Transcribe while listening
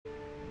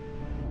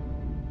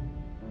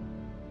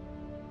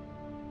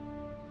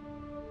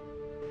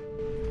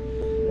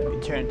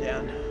and turn it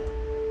down.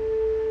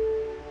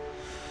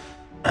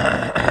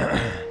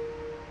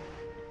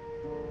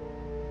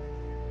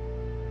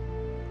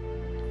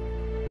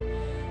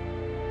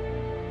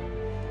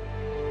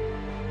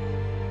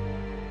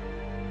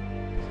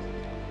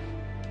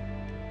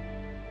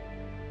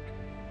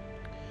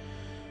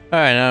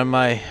 Alright, now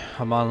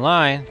I'm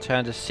online,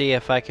 trying to see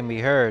if I can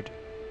be heard.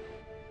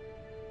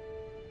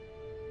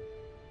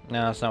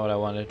 No, that's not what I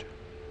wanted.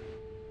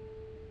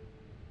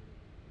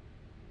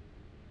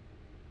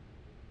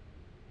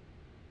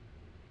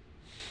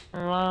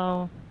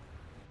 Hello.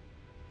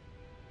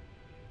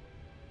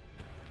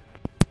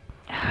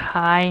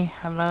 Hi,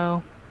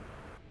 hello.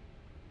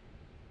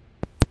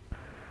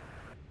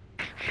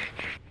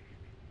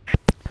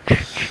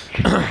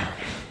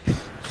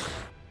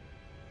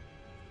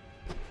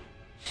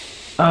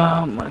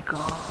 Oh my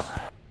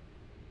god.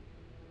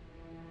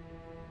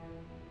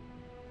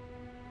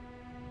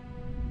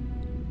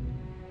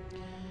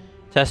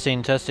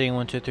 Testing, testing,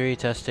 1, 2, 3,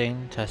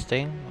 testing,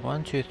 testing,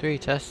 1, 2, 3,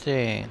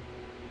 testing.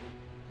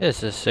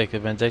 This is Sick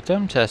of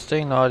Vindictum,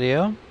 testing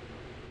audio.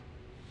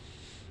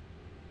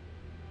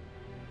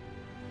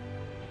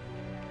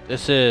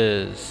 This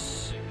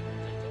is...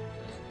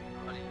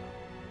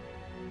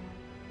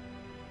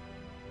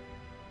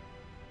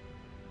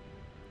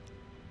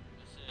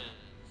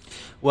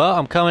 Well,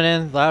 I'm coming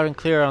in loud and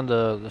clear on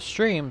the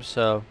stream,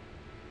 so...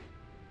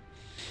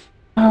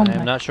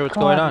 I'm not sure what's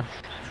going on.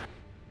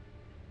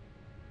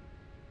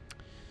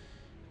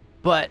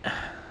 But...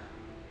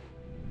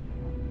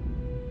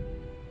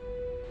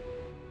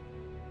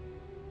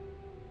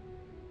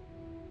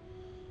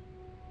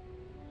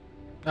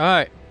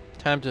 Alright,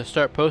 time to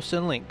start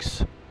posting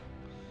links.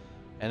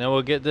 And then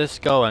we'll get this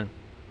going.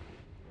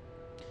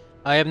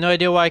 I have no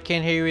idea why I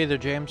can't hear you either,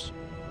 James.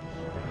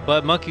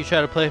 But Monkey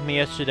tried to play with me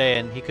yesterday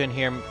and he couldn't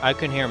hear him. I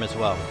couldn't hear him as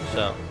well,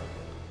 so...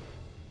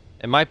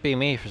 It might be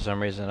me for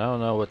some reason. I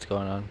don't know what's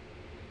going on.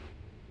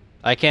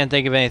 I can't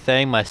think of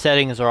anything. My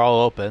settings are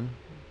all open.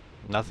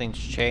 Nothing's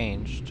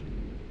changed.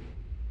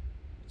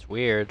 It's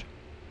weird.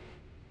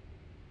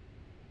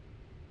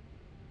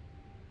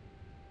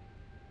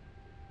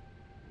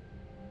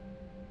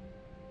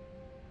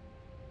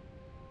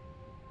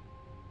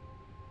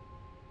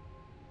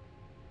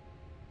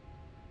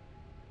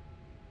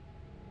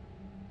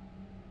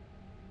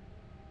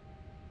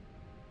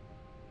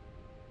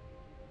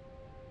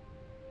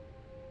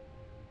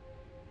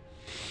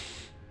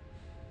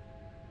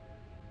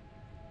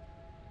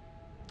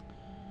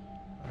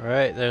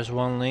 Alright, there's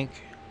one link.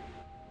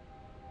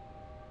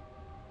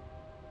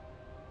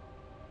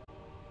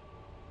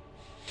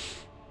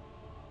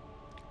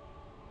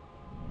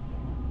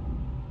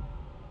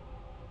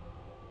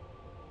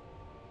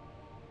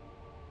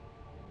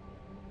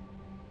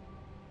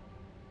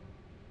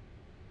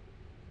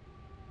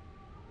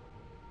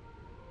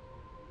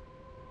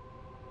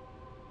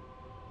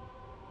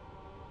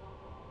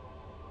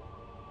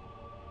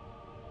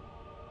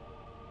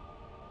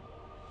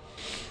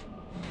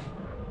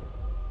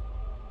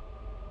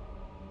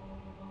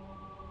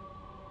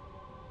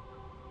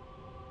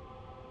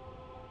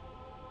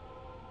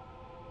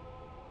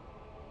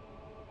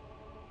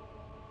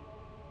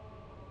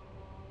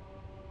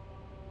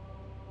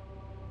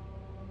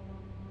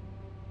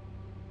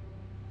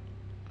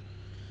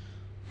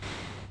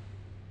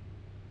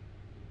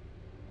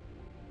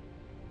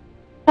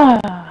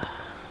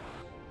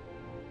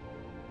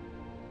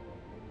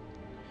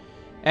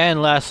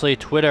 And lastly,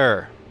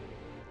 Twitter.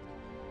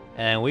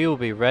 And we will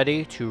be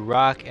ready to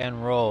rock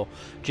and roll.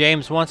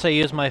 James, once I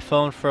use my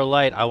phone for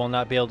light, I will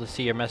not be able to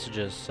see your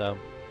messages, so...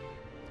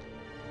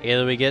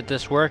 Either we get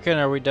this working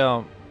or we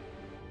don't.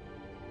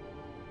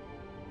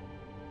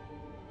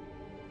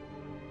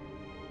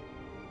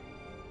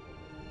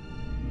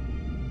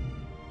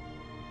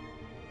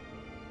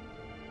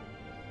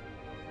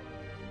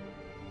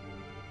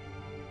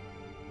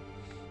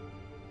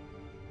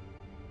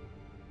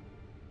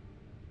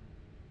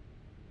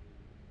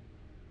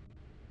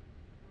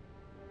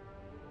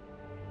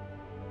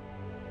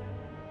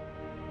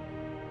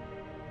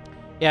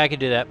 Yeah, I can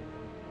do that.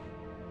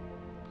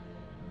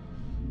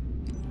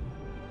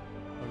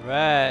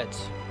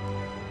 Alright.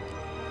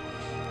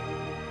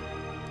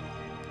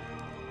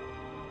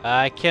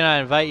 I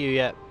cannot invite you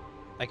yet.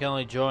 I can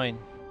only join.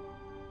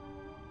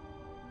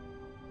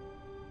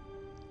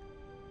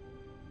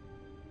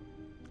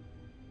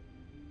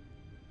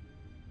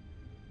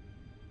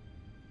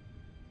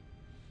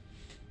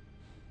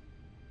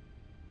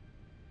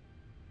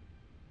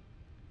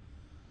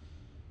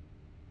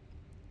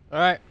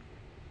 Alright.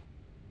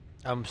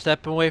 I'm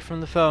stepping away from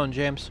the phone,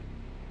 James.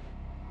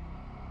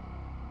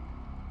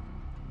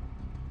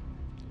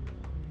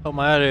 Hope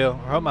my audio,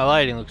 or hope my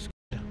lighting looks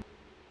good.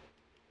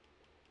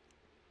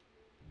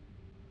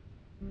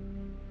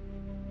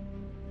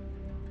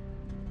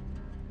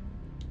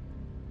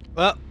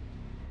 Well,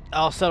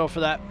 I'll settle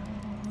for that.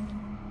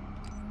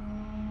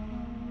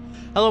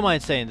 Hello, my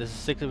insane. This is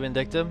Sick of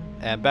Vindictum,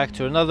 and back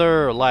to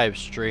another live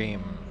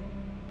stream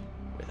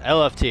with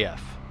LFTF,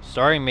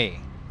 starring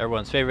me,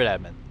 everyone's favorite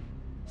admin,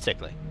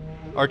 Sickly.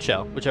 Or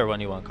Chel, whichever one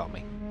you want to call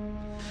me.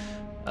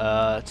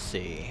 Let's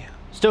see.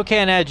 Still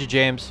can't add you,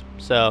 James.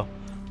 So,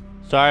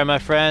 sorry, my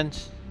friend.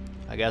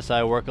 I guess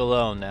I work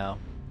alone now.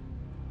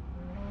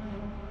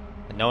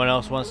 And no one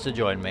else wants to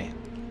join me.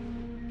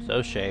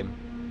 So shame.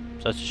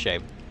 Such a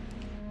shame.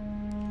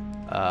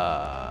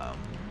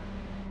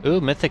 Ooh,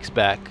 Mythic's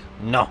back.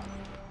 No.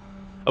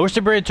 I wish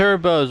to bring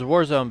Turbo's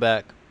Warzone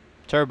back.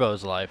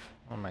 Turbo's life.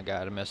 Oh my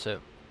god, I miss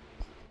it.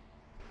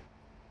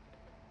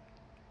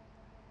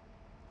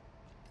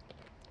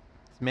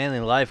 It's mainly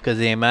life because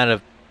the amount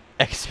of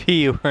XP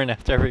you earn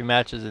after every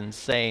match is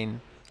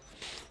insane.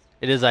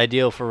 It is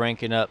ideal for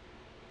ranking up.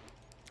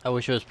 I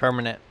wish it was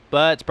permanent,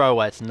 but it's probably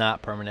why it's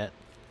not permanent.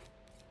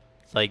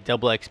 It's like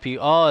double XP.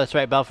 Oh, that's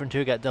right. Battlefront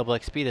 2 got double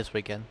XP this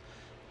weekend.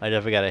 I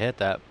definitely gotta hit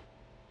that.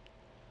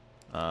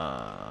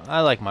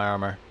 I like my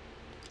armor.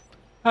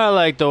 I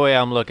like the way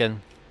I'm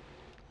looking.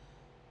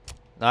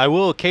 I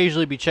will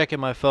occasionally be checking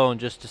my phone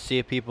just to see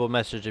if people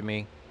messaging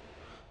me.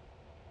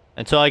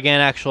 Until I get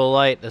an actual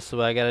light, that's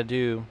what I gotta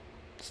do.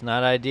 It's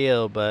not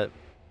ideal, but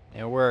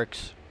it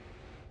works.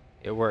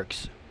 It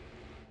works.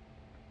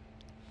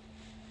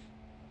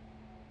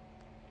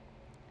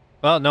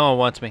 Well, no one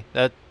wants me.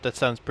 That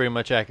sounds pretty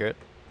much accurate.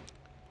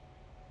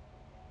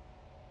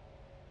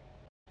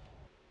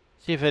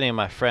 See if any of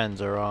my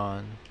friends are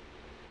on.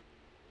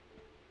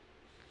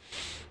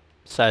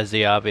 Besides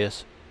the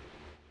obvious.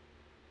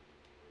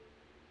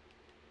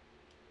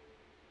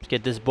 Let's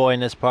get this boy in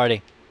this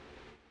party.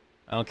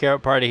 I don't care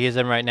what party he's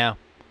in right now.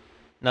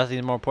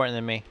 Nothing's more important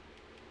than me.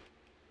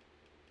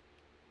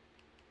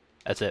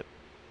 That's it.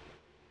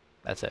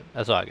 That's it.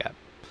 That's all I got.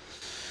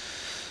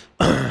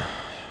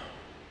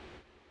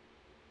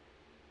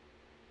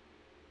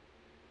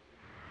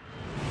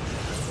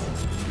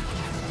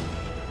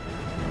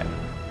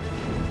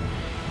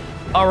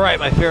 Alright,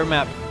 my favorite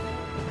map.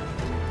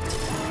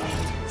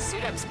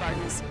 Suit up,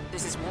 Spartans.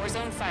 This is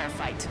Warzone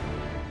Firefight.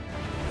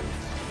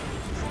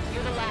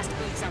 You're the last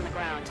boots on the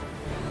ground.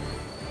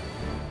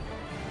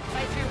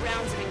 Fight through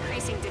rounds of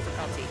increasing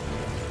difficulty.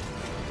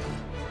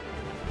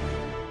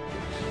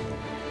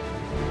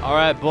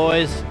 Alright,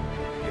 boys.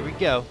 Here we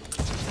go.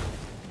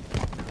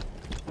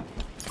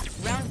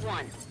 Round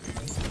 1.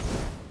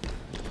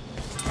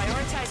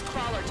 Prioritize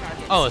crawler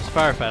targets. Oh, it's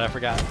Firefight. I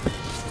forgot.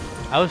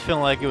 I was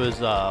feeling like it was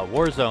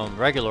Warzone,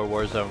 regular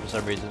Warzone for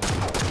some reason.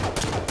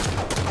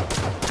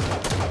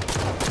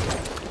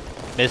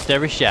 Missed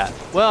every shot.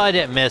 Well, I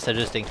didn't miss. I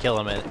just didn't kill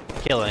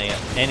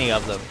any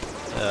of them.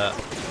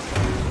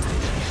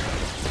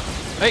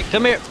 Hey,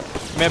 come here.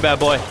 Come here, bad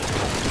boy.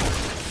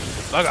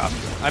 Fuck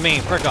off. I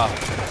mean, frick off.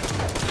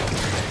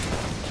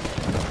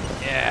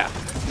 Yeah.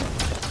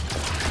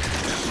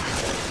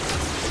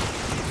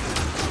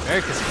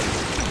 Very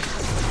consistent.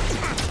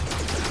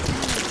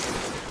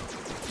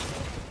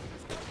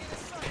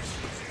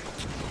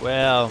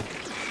 Well,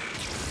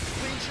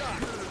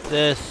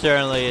 this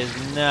certainly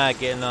is not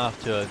getting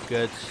off to a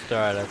good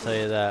start, I'll tell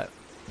you that.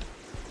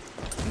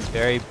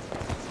 Very,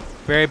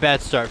 very bad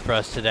start for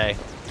us today.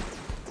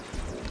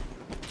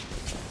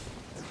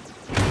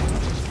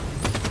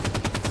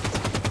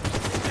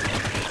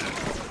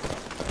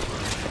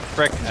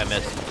 Frick, I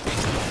missed.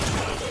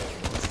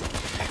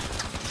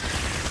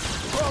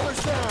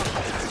 Crawler's down.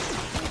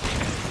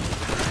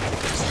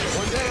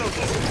 One down.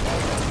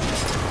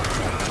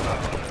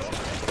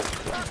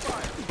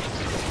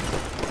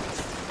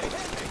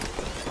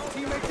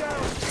 Teammate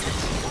down.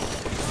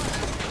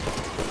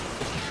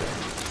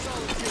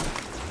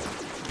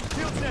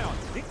 Shields down.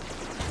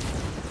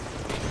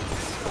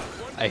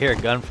 I hear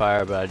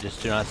gunfire, but I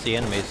just do not see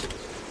enemies.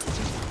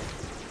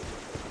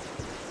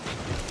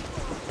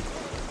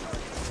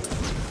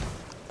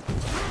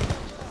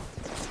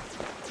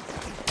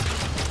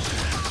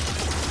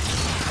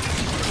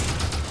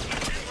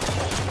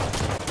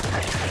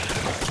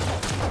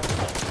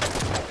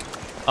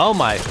 Oh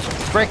my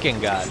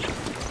frickin' god.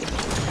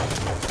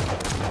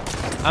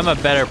 I'm a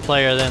better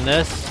player than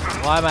this.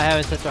 Why am I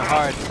having such a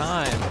hard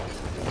time?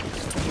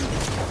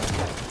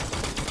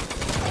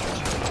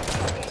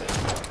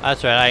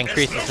 That's right, I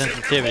increased the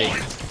sensitivity.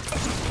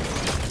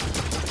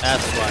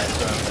 That's why it's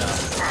thrown down.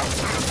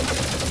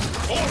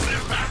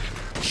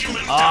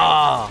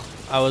 Ah,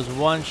 I was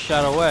one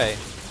shot away.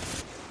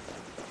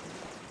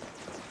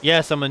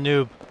 Yes, I'm a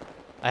noob.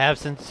 I have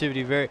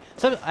sensitivity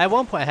at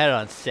one point I had it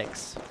on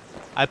 6.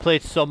 I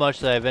played so much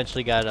that I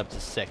eventually got it up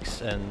to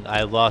 6, and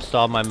I lost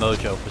all my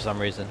mojo for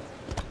some reason.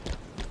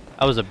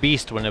 I was a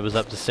beast when it was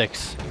up to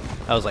 6.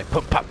 I was like,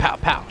 pow, pow, pow,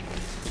 pow.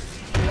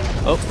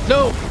 Oh,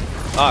 no!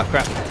 Ah,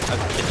 crap.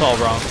 It's all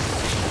wrong.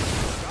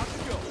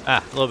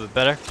 Ah, a little bit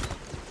better.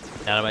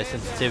 Now that my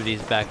sensitivity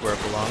is back where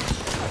it belongs.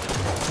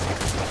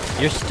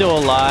 You're still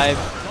alive.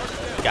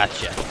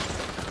 Gotcha.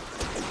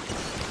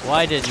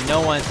 Why did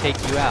no one take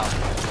you out?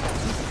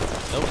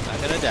 Nope, not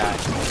gonna die.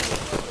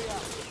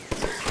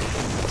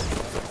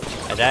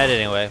 I died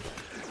anyway.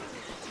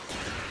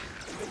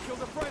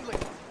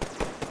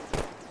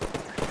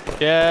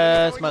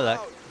 Just my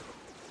luck.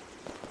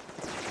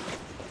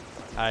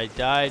 I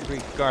died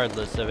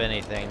regardless of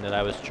anything that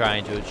I was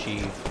trying to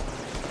achieve.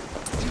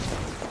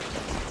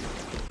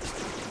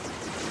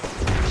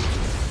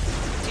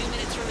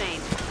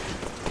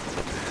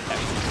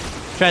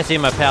 Trying to see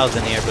my pals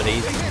in here, but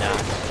he's not.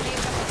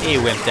 He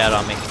wimped out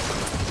on me.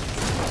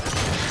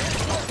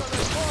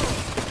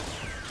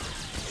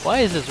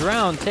 Why is this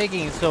round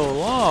taking so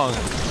long?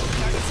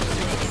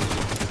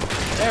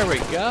 There we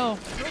go.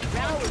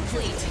 Round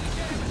complete.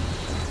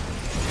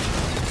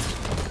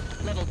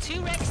 Level 2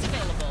 Rex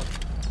available.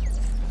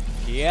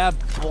 Yeah,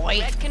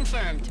 boy. Red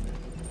confirmed.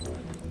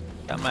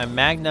 Got my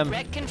Magnum.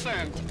 Red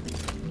confirmed.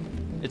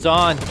 It's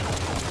on.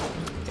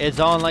 It's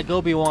on like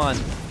Obi-Wan.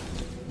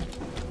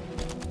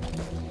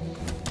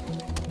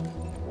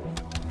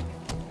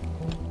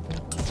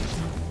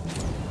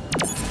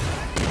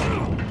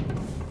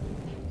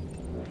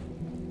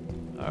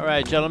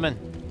 Alright, gentlemen.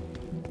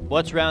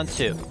 What's round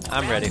 2?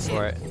 I'm ready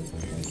for it.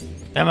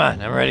 Come on,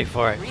 I'm ready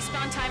for it.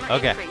 Respawn timer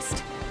Okay.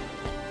 increased.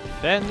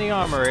 Defend the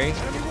armory.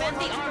 Defend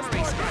the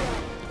armory spot.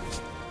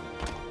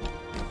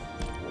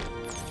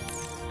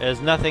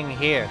 There's nothing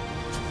here.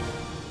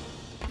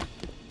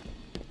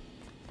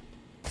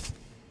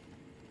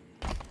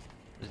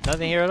 There's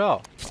nothing here at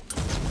all.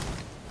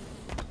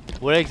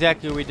 What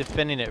exactly are we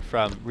defending it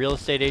from? Real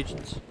estate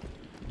agents?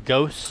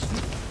 Ghosts?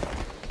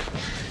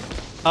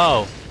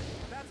 Oh.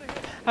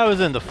 I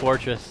was in the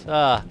fortress.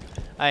 I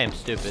am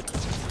stupid.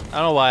 I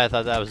don't know why I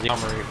thought that was the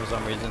armory for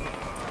some reason.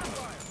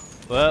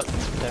 Well,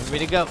 time for me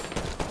to go.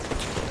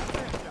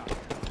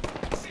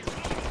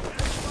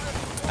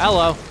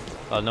 Hello.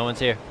 Oh, no one's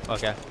here.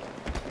 Okay.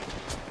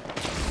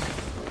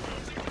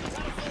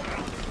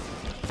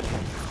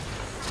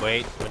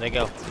 Wait, where'd they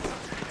go?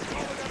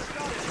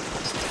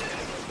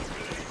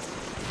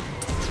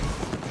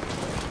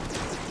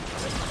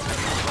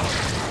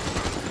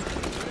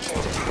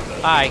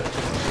 Hi.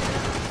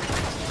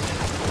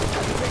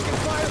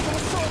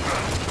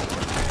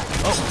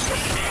 Oh.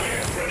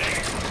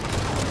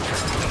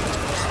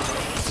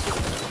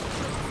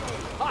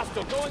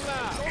 Hostile going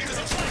loud.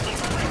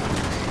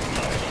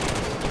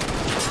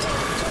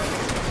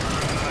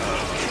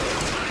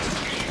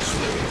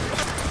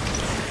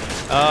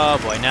 Oh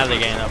boy, now they're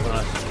getting up on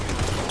us.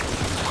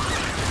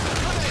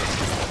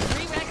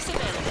 3 Rex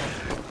available.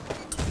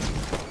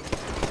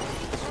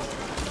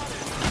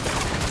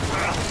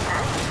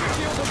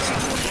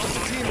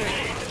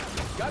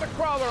 Got a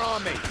crawler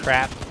on me.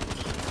 Crap.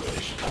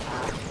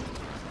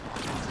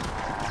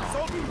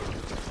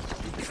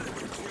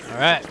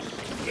 Alright.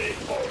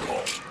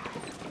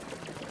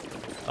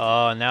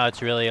 Oh, now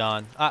it's really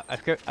on. Ah, I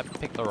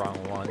picked the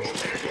wrong one.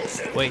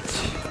 Wait.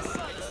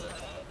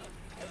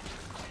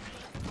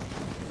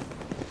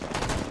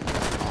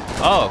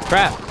 Oh,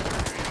 crap.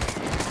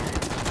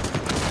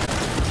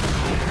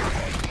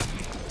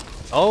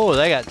 Oh,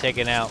 they got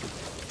taken out.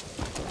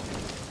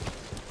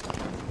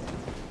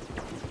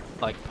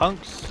 Like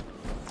punks.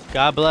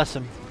 God bless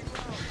them.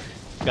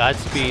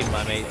 Godspeed,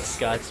 my mates.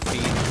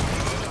 Godspeed.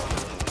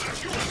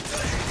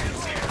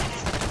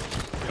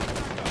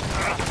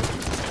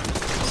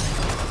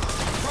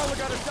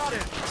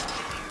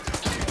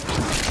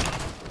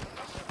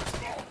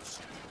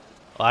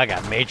 Well, I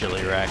got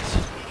majorly wrecked.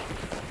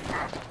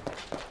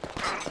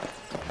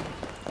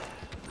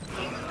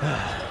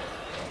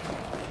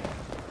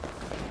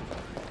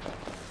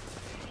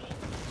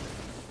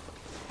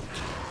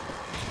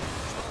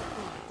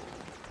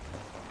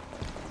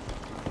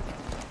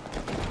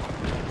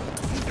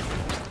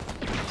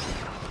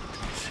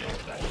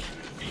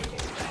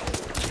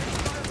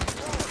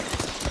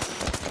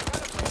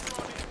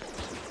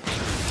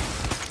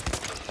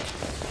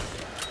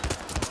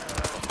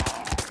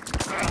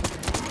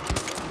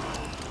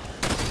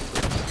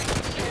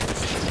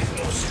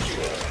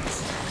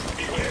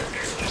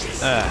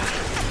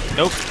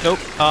 Nope, nope.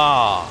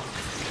 Ah.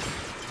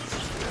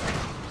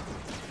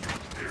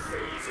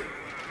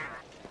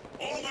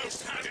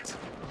 Almost had it.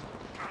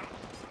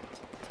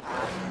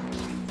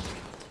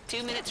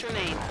 2 minutes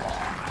remain.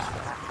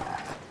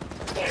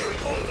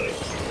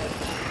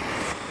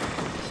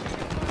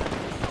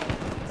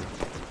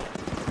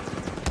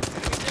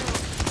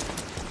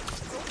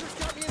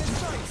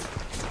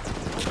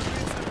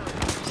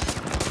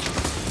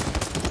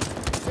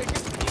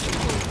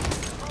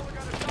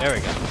 There we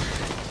go.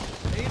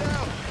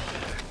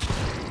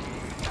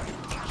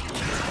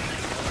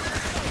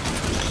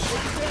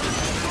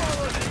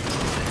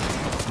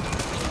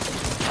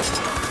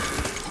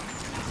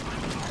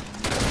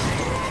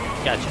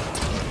 Gotcha.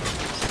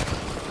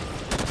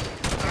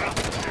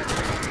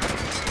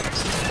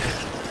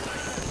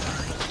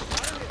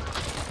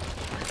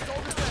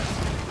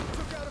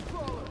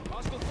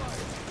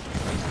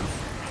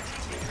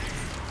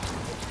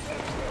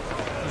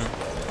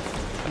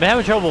 I've been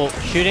having trouble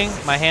shooting.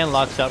 My hand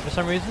locks up for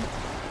some reason.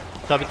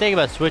 So I've been thinking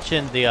about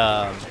switching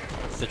the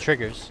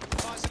triggers.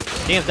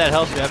 Seeing if that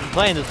helps me. I've been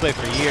playing this way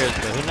for years,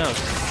 but who knows?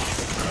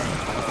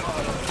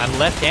 I'm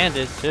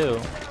left-handed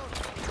too.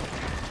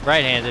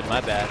 Right-handed,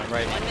 my bad. I'm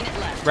 1 minute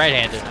left.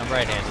 right-handed. I'm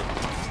right-handed.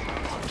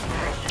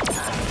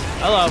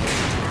 Hello.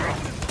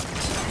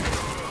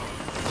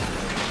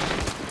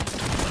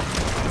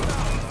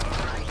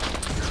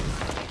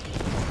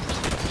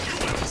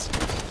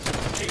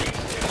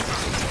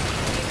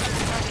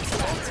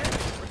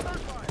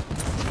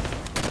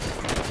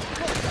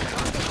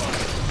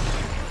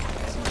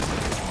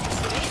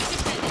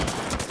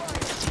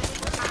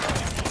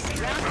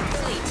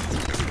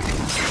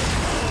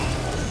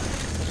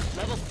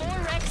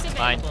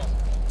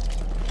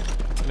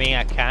 mean,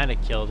 I kinda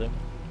killed him.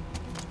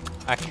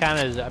 I'm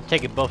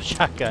taking both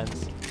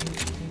shotguns.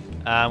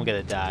 I'm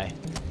gonna die.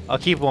 I'll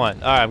keep one.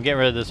 Alright, I'm getting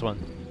rid of this one.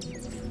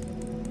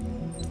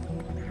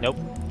 Nope.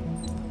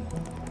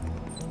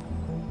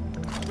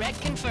 Red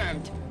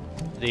confirmed.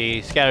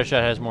 The scatter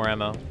shot has more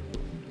ammo.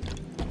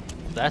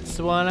 That's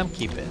the one I'm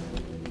keeping.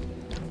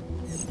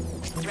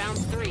 Round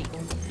 3.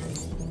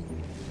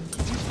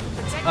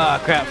 Ah,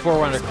 crap, 4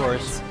 wonder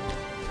cores.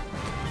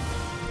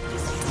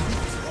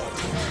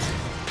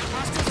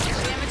 Hostiles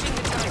are damaging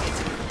the target.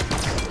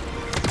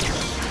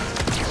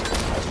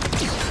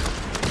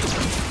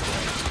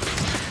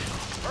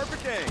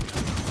 Perfect aim.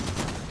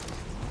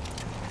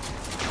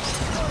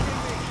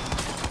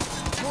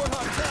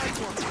 Warthog tag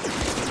for me.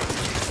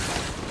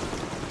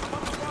 I'm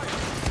on the fire.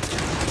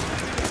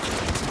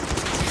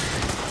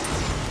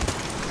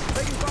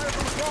 Taking fire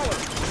from a crawler.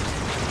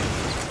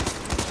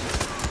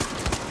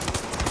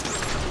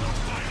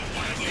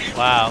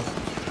 Wow.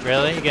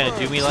 Really? You gonna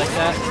do me like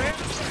that?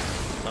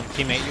 Some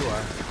teammate you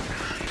are.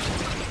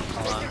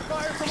 Hold on.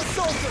 Fire from a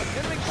soldier.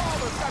 Enemy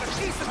crawler's got a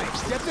piece of me.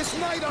 Get this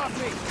knight off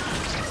me.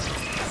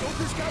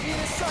 Soldier's got me in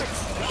his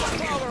sights.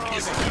 Crawler on me.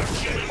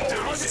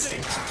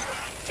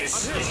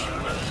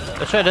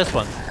 Let's try this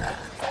one.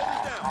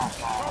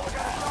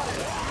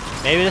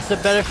 Maybe this is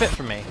a better fit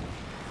for me.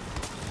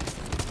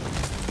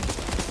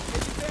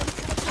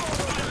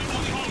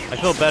 I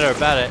feel better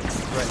about it.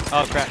 Right.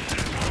 Oh crap.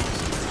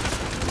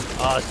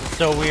 Oh, this is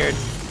so weird.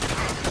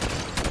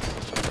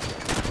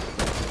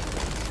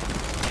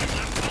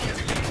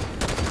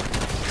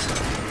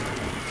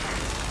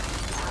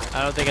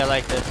 I don't think I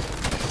like this.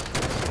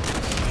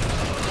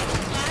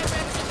 5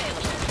 reps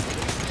available.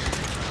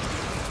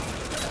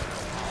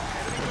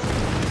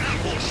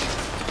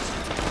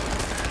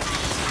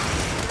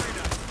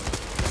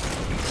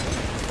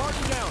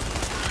 Marking down.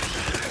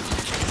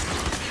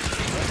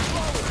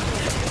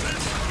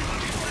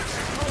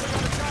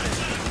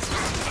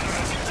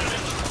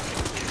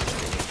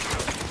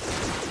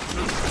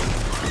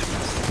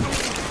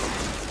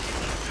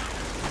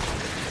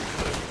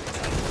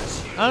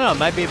 I don't know, it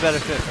might be a better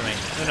fit for me.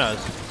 Who knows?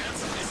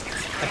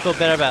 I feel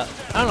better about...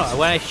 I don't know,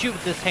 when I shoot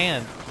with this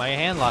hand, my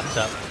hand locks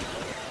up.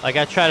 Like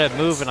I try to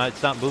move and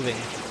it's not moving.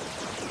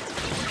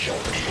 I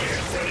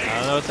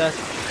don't know what that's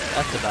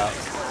about.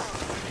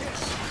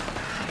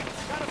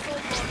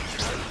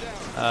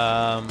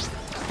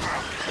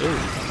 Ooh.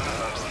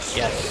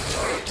 Yes.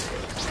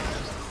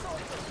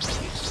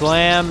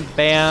 Slam,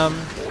 bam,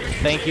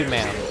 thank you,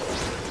 ma'am.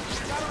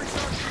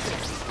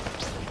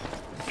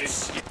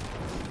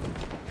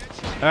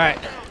 Alright.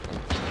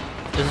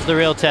 This is the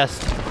real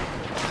test.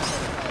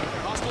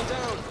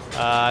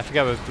 I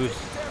forgot what boost.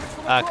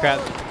 Crap.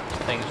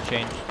 Things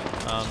changed.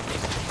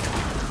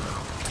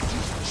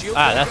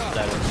 That's what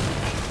that is.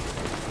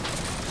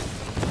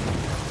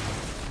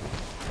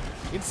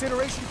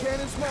 Incineration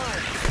cannon's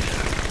mine.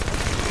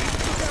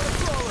 Look out,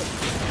 it's rolling.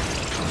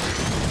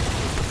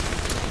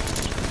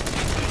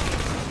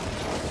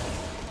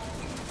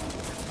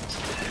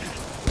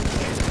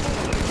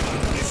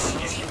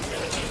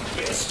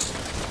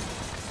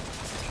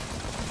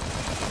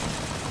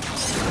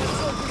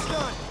 Soldier's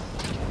done.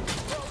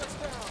 Well, that's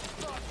down.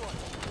 Stop one.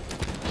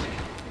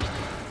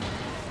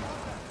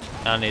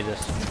 I don't need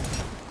this.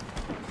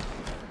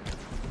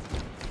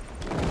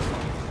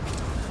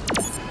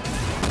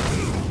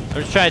 I'm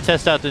just trying to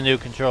test out the new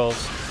controls.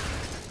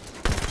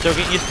 Still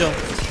getting used to them.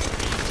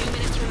 2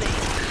 minutes remain.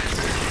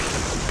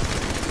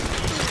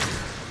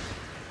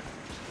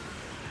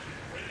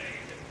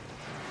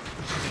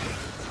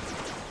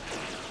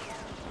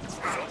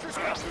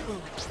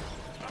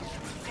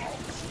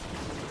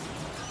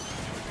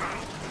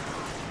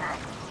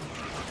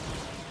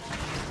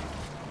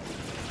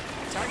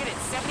 Target at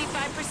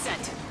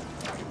 75%.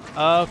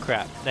 Oh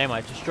crap, they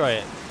might destroy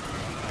it.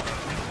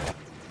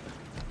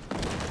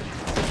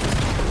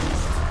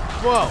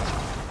 Whoa!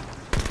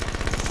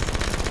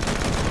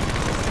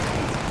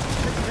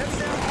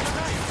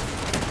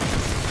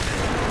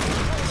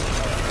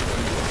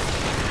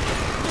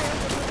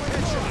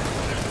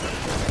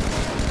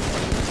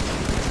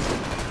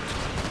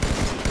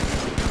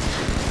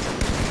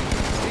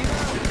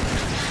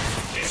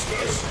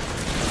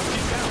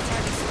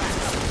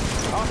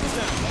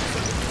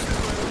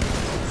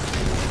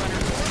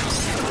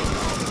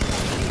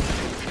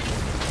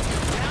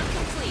 Round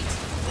complete.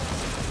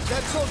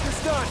 That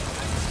soldier's done.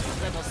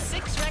 Level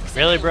 6 Rex.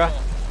 Really, available.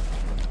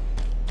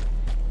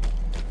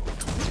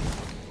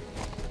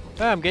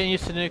 bruh? I'm getting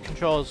used to the new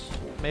controls.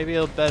 Maybe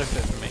it'll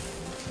benefit for me.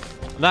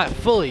 I'm not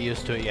fully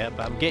used to it yet,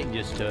 but I'm getting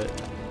used to it.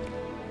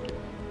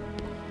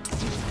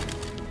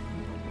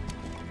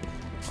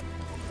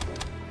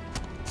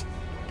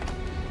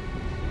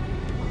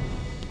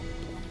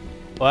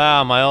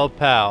 Wow, my old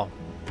pal.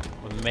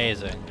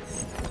 Amazing.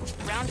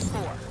 Round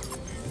 4.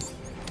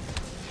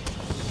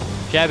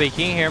 Jabby,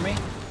 can you hear me?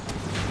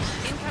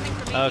 Incoming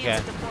from Okay. aliens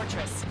at the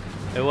fortress.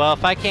 Well,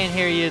 if I can't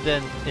hear you,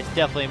 then it's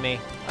definitely me.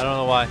 I don't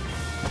know why.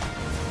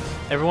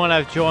 Everyone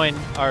I've joined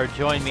or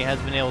joined me has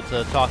been able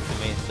to talk to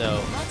me, so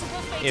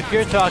Multiple if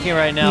you're fatalities. talking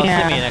right now,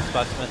 Yeah. send me an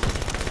Xbox message.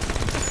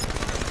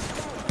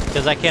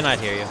 Because I cannot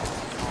hear you.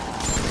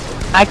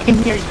 I can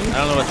hear you. I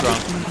don't know what's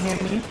wrong. Can you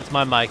hear me? It's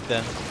my mic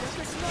then.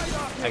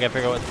 I gotta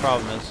figure out what the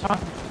problem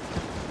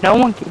is. No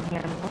one can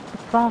hear me. What the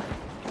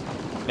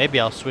fuck? Maybe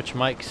I'll switch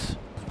mics.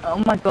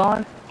 Oh my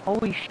god.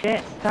 Holy shit.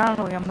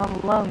 Finally, I'm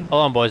not alone.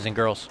 Hold on, boys and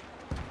girls.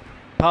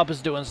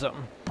 Papa's doing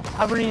something.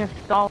 I've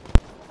reinstalled.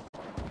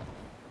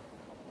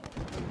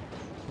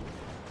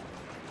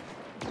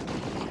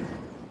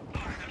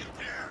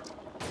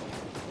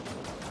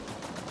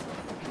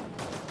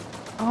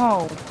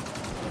 Oh.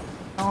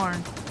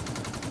 Darn.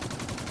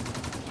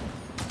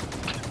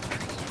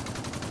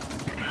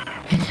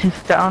 It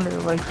just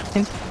sounded like...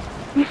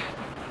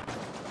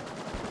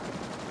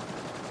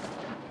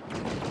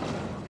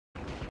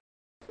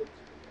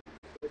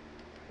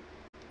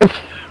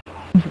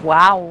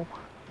 Wow.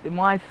 Then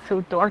why is it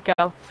so dark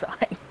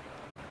outside?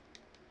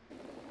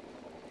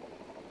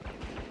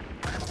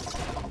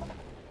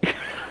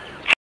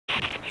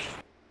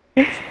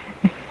 You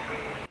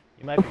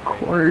might be Of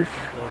course.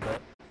 a little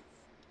bit.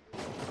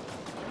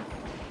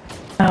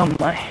 Oh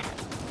my.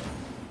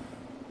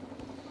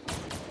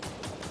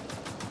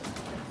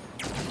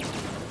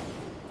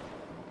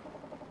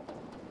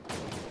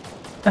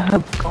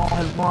 Oh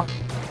god, what?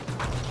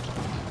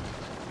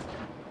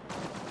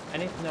 I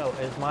need to know,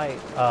 is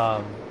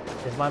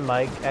my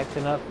mic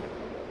acting up?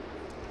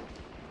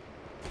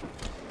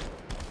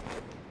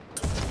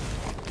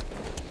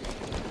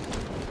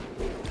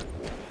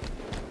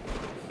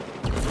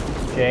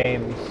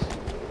 James,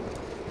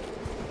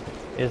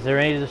 is there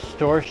any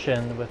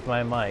distortion with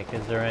my mic?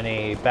 Is there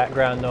any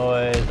background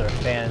noise or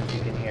fans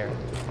you can hear? You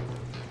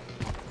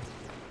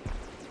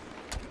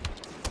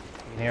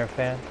can hear a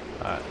fan?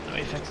 Alright, let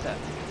me fix that.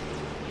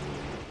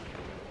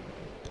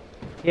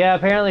 Yeah,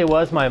 apparently it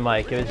was my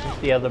mic. It was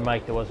just the other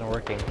mic that wasn't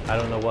working. I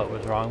don't know what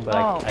was wrong, but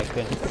I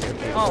couldn't hear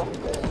people.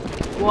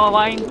 Oh. Well,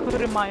 I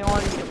included my audio.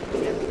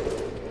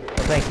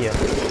 Well, thank you.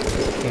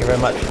 Thank you very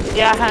much.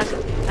 Yeah,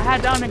 I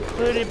had that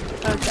included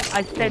because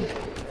I said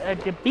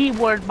the B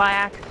word by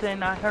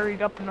accident. I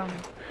hurried up and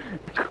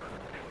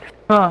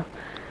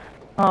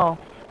Oh.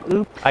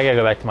 Oops. I gotta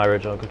go back to my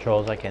original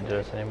controls. I can't do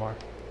this anymore.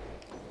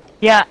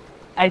 Yeah,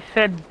 I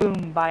said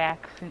boom by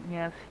accident.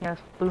 Yes,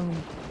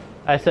 boom.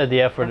 I said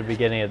the F word at the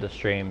beginning of the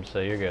stream, so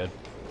you're good.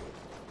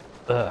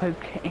 Ugh.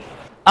 Okay.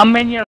 I'm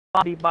in your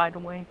lobby, by the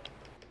way.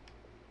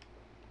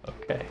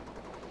 Okay.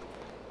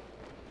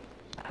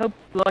 I hope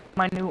you like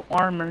my new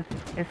armor.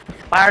 It's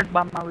inspired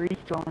by my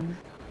region.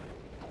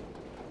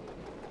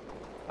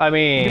 I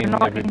mean, You're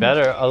not it'd be in-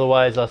 better.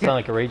 Otherwise, I'll sound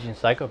like a raging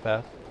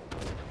psychopath.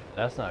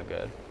 That's not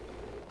good.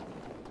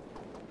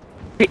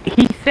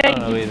 He said I don't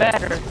know he's either.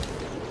 better.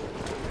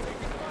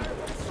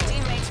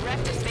 Teammates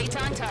wrecked a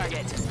fate on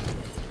target.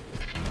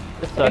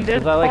 This sucks, this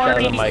because I like the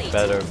other party- mic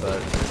better,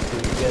 but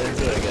you get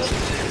into it, I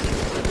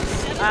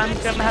guess. I'm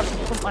gonna have to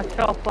put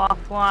myself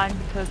offline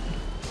because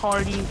the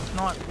party's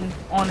not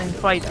on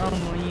invite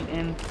only,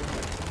 and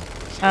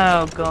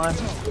oh god,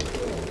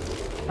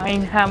 I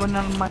ain't having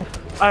none of my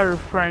other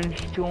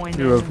friends join.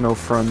 You have no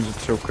friends,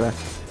 it's okay.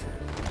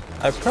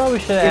 I probably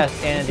should have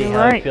asked Andy you're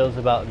how he right. feels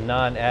about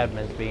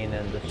non-admins being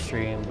in the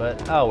stream,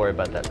 but I'll worry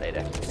about that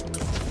later.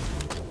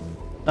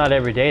 Not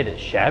every day that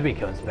Shabby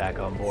comes back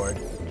on board.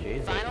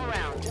 Jesus. Final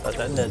round. Thought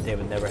that day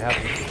would never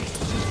happen.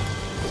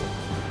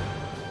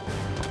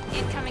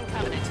 Incoming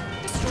Covenant.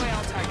 Destroy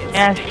all targets.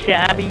 Yeah,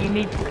 Shabby, you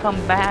need to come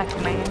back,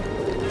 man.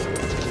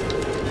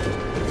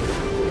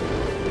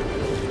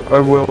 I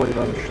will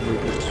eventually,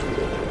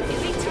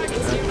 Elite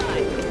targets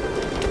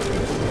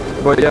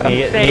nearby. but yeah,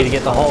 You need to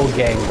get the whole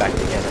gang back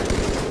together.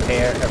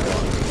 Pair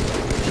everyone.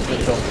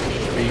 Official.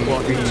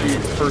 well, you see,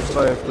 first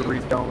I have to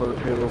re-download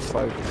Halo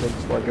 5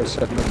 because, like I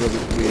said, nobody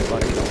really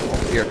like it on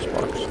the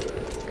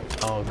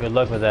Xbox. Oh, good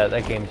luck with that.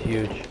 That game's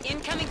huge.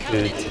 Incoming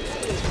Covenant.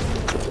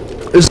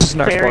 Huge. This is an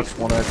Very- Xbox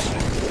One X.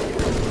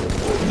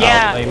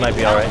 Yeah, Oh, you might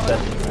be alright then.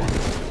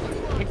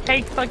 it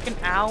takes like an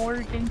hour,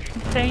 didn't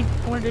you say,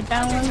 for the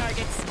download?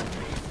 Targets.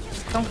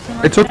 Something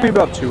like It took that? me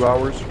about 2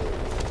 hours.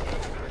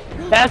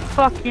 That's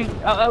fucking.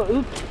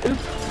 Oops.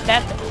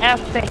 That's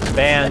effing.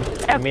 Banned.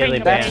 That's Immediately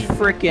effing banned.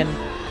 amazing.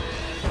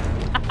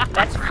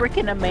 That's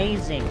freaking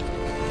amazing.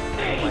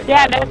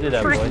 Yeah, Don't that's do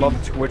that, freaking.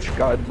 Love Twitch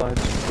guidelines.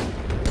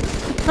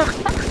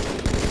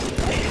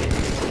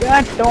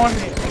 God darn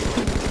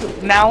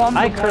it. Now I'm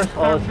I the curse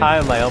one all the serving-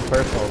 time on my own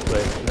personal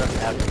Twitch. Nothing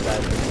happens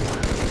bad.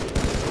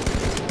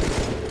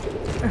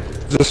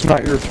 Is this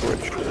not your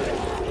Twitch?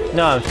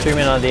 No, I'm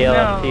streaming on the No.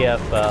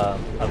 LFTF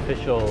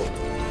official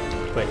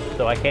Twitch,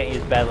 so I can't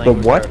use bad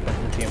language what? or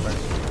offensive humor.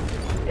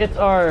 It's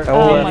our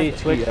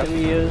LFTF. Twitch that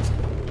we use.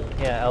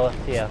 Yeah,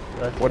 LFTF.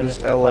 Let's What finish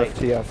is the fight.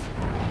 LFTF?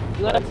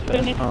 Let's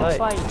finish the Fight.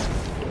 fight.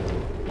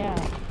 Yeah.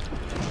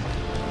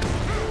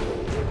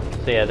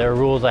 So yeah, there are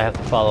rules I have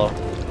to follow.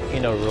 You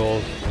know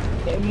rules.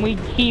 And we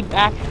keep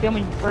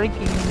accidentally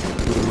breaking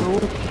the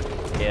rules.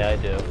 Yeah, I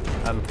do.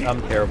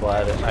 I'm terrible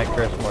at it. I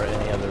curse more than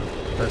any other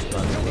person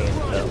on the team,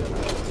 so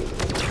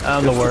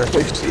I'm the worst.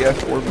 Replace the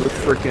F word with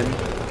frickin'.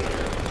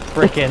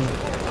 Frickin'.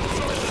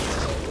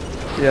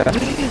 Yeah.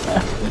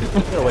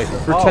 Get away from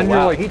Pretend oh, you're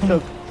wow, like- he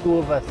took 2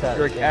 of us at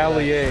You're the like same time.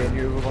 Ali A and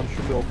you have a bunch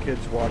of little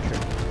kids watching.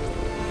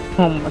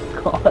 Oh my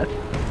god.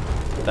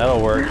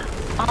 That'll work.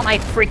 Oh my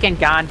freaking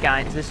god,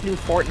 guys! This new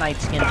Fortnite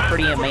skin's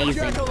pretty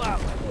amazing. Get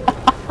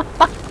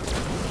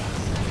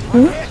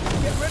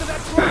rid of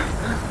that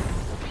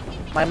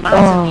truck. My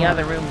mom's in the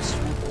other room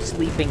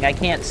sleeping. I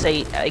can't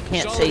say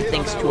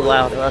things too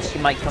loud, or else she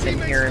might come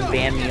in here and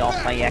ban me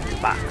off my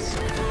Xbox.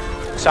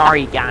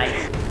 Sorry,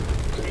 guys.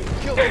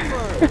 Kill them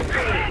first.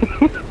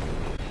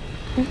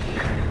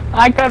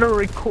 I gotta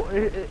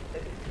record.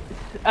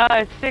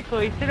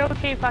 Sickly, is it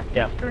okay if I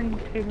can stream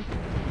too?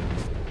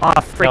 Oh,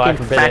 freaking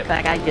forbid crap, it.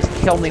 that guy just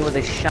killed me with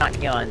a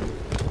shotgun.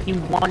 He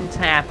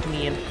one-tapped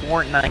me in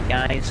Fortnite,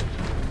 guys.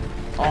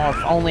 Oh,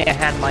 if only I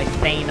had my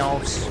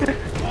Thanos.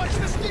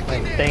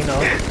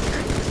 Thanos.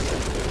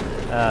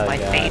 Oh, My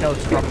God. Thanos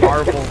from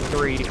Marvel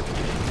 3.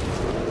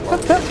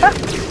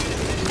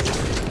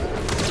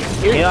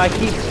 You know, I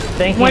keep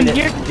thinking When that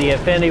you're- the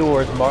Infinity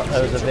War is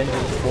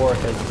Avengers 4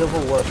 because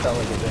Civil War felt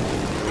like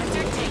Avengers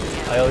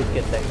 3. I always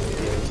get that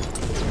confused.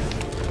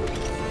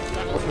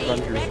 Level 8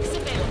 Avengers? Rex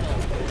available.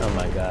 Oh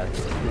my god.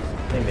 Just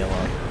leave me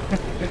alone.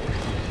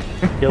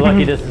 You're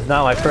lucky this is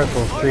not my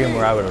personal stream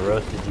where I would have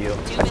roasted you.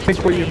 I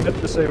think what you meant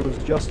to say was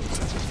justice.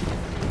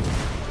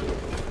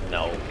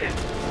 No.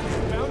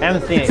 I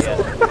haven't seen it yet.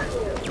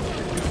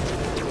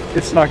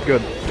 It's not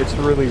good. It's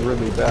really,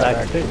 really bad,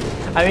 actually.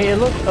 I mean, it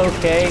looks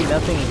okay.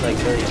 Nothing's like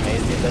really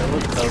amazing, but it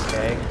looks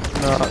okay.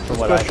 No, From the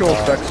what I special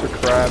saw. effects are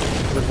crap.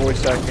 The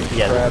voice acting is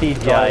Yeah, the crap.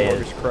 CGI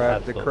dialogue is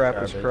crap. The absolute crap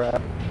is garbage.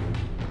 crap.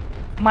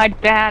 My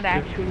dad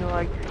actually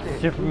likes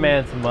it.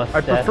 Superman's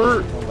mustache.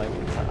 prefer- Oh my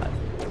god.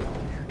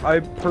 I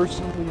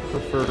personally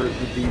prefer the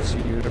DC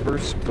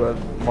universe, but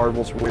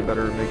Marvel's way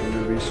better at making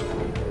movies.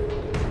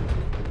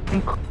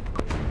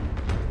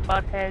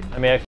 Butthead. I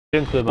mean, I should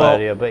include my Well-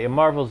 audio, but yeah,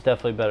 Marvel's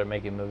definitely better at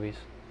making movies.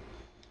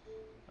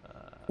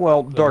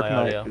 Well, With Dark my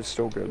Knight audio. is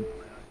still good.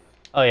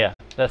 Oh yeah,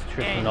 that's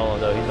Tristan Nolan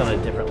though. He's on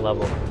a different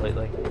level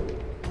completely.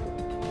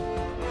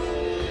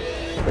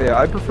 But yeah,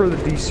 I prefer the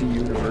DC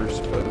universe,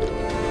 but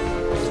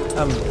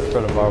I'm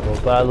for the Marvel,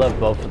 but I love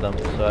both of them,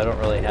 so I don't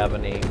really have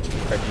any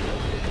prejudice.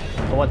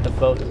 I want them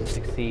both to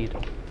succeed.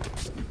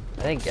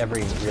 I think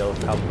every real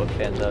comic book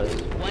fan does.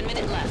 1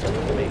 minute left.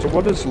 so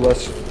what is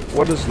Let's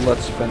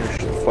Finish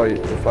the Fight,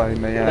 if I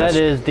may ask?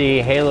 That is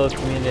the Halo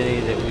community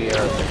that we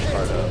are a big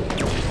part of.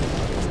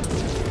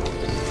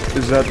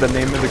 Is that the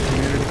name of the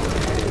community?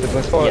 Because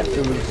I thought Yes.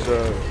 it was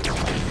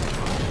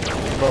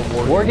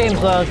about War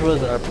Games Lounge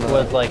was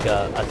like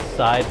a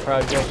side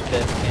project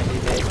that Andy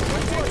did.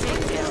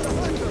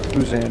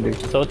 Who's Andy?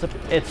 So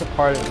it's a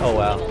part of. Oh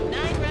wow.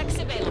 9 Rex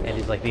available.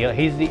 Andy's like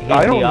he's the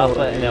I don't know Alpha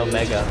that. and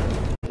Omega.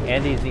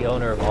 Andy's the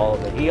owner of all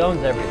of it. He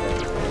owns everything.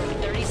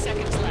 30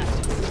 seconds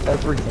left.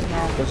 Everything.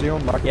 Does he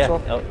own Yeah.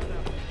 Microsoft?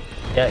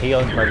 Yeah, he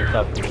owns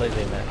Microsoft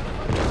completely, man.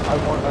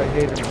 I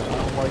hate him. I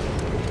don't like him.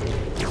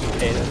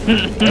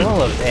 Everyone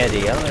loves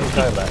Andy. I don't know what you're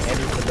talking about.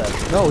 Andy's the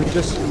best. No, he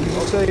just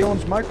said he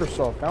owns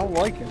Microsoft. I don't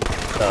like him.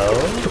 So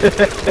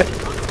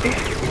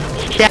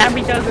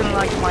Shabby doesn't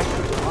like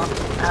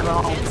Microsoft at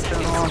all.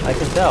 So. I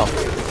can tell.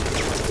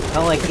 I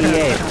don't like EA,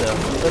 so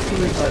That's the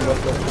reason I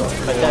left that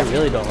stuff. my dad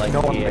really don't like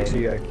No one EA. likes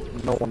EA.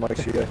 No one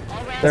likes EA. All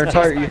rounds Their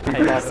entire left.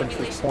 EA conference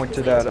was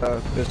pointed at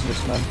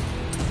businessmen.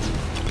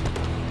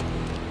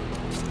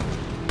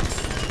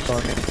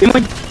 Sorry.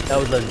 That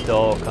was a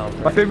dull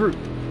conference. My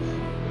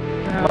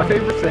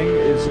favorite thing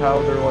is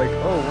how they're like,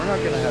 oh, we're not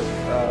gonna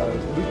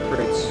have loot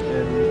crates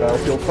in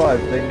Battlefield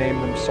 5. They name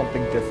them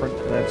something different,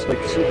 and it's like,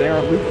 see, they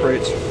aren't loot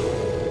crates.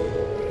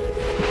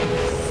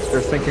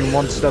 They're thinking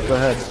one step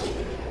ahead.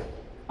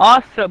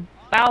 Awesome.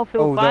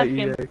 Battlefield Oh, that 5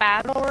 EA. and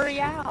Battle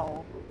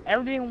Royale.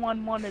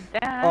 Everyone wanted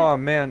that. Oh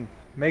man,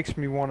 makes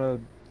me wanna.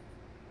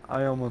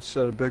 I almost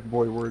said a big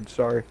boy word.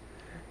 Sorry.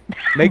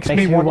 Makes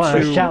me you want wanna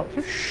to shout.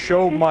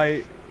 show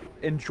my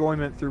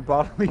enjoyment through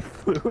bodily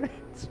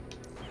fluids.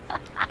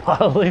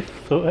 Bodily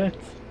fluids.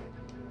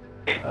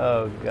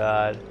 Oh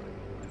god.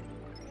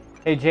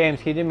 Hey James,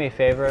 can you do me a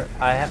favor?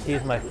 I have to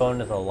use my phone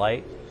as a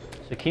light.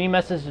 So can you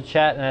message the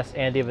chat and ask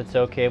Andy if it's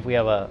okay if we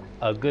have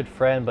a good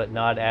friend but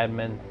not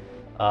admin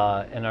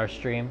in our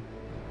stream?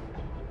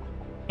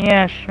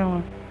 Yeah,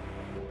 sure.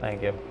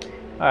 Thank you.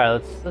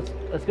 Alright,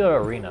 let's go to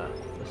Arena.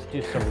 Let's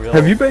do some real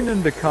Have you been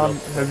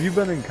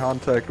in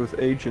contact with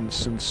agents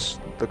since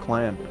the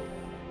clan?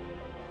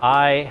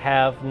 I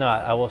have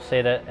not. I will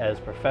say that as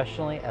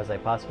professionally as I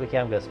possibly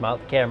can. I'm going to smile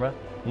at the camera.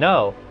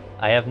 No,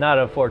 I have not,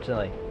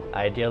 unfortunately.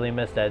 I dearly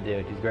miss that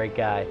dude. He's a great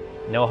guy.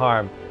 No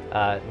harm.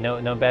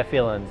 No bad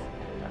feelings.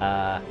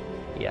 Yeah,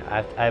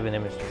 I have an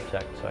image to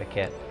protect, so I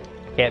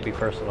can't be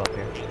personal up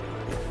here.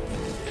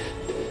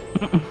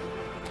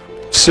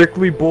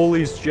 Sickly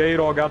bullies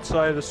J-Dog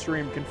outside of the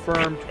stream,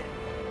 confirmed.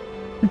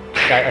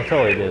 I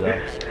totally do,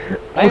 though.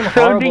 I am So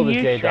horrible do to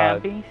you,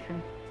 J-Dog. Shabby.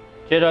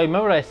 J-Dog,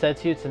 remember what I said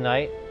to you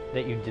tonight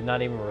that you did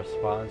not even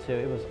respond to?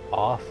 It was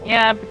awful.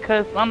 Yeah,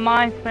 because my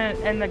mind's been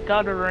in the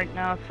gutter right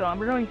now, so I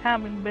really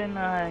haven't been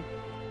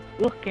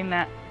looking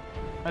at.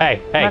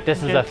 Hey, this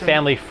is a messages and-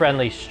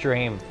 family-friendly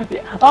stream.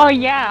 Oh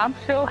yeah, I'm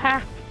so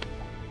happy.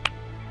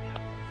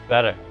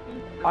 Better.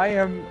 I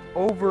am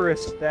over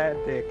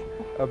ecstatic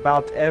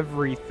about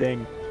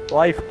everything.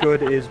 Life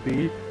good is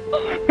B.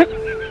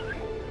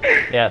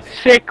 Yes.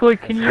 Sickly,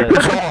 can you Yes.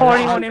 put the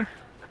party on him?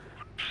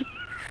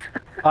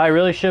 I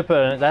really should put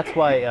it. That's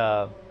why.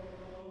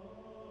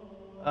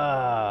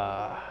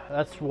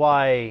 That's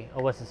why.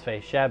 Oh, what's his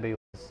face? Shabby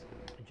was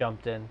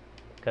jumped in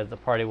because the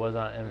party was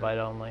on invite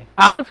only.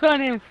 I was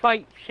gonna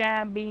invite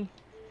Shabby,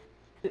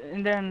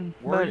 and then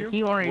Were but you?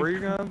 he already. Were you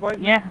gonna invite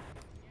me? Yeah.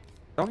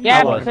 Don't Yeah,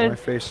 yell at my because-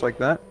 face like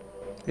that.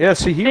 Yeah,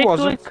 see, he Sickly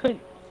wasn't. could.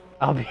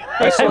 I'll be.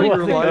 I saw I you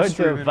were wasn't live going to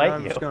streaming, and invite I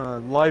you. was gonna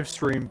live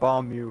stream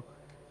bomb you.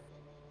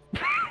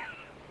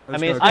 I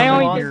mean, it's gonna been I so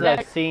only long did since that-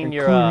 I've seen include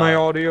your my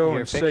audio your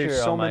and say picture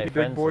so on my many big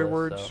friends boy list,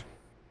 words.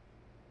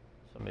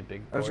 So many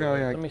big. I was boy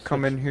words. Let gonna me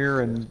come switch- in here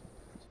and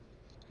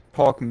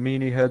talk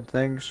meanie head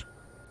things.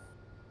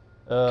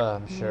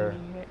 I'm sure.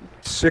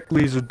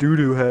 Sickly's a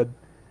doo-doo head.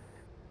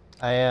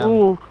 I am.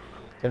 Ooh.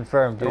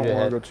 Confirmed, I dude. don't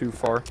want to go too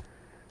far.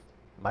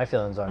 My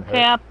feelings aren't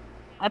Okay, hurt.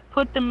 I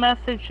put the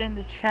message in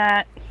the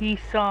chat. He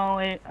saw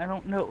it. I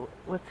don't know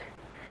what's.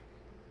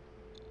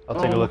 I'll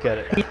take a look at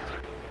it.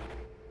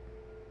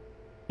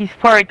 He's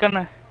probably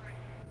gonna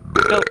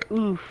go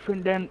oof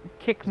and then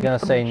kick me. He's gonna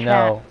from say the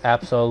no,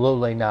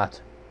 absolutely not.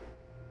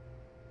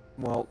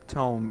 Well,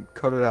 tell him,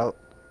 cut it out.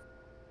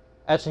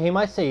 Actually, he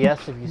might say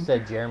yes if you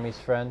said Jeremy's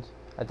friend.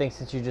 I think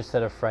since you just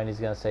said a friend, he's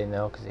gonna say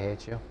no because he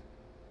hates you.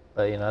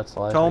 But you know, that's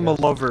life. Tell I him a guess.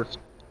 lover.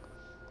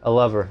 A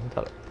lover.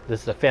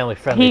 This is a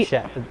family-friendly He-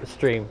 chat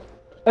stream. Chat.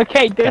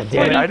 Okay, this God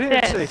damn is it, what I he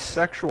didn't says. say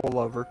sexual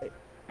lover.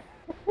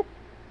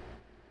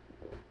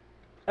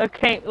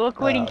 Okay,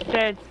 look what he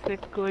said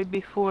sickly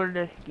before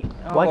the.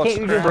 Why Well, can't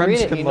you just friends read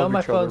it? can You know love my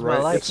each other, phone's my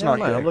right? life. It's Never not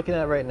mind, gay. I'm looking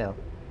at it right now.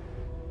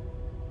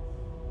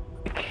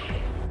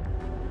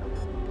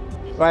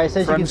 Right, it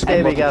says you can Friends stay,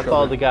 can but you love gotta each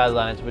follow other. the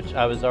guidelines, which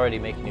I was already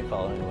making you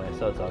follow anyway,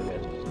 so it's all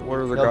good. What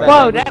are the No, guidelines?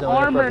 Whoa, He's that the only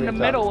armor in the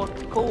appropriate middle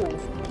looks cool.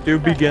 Do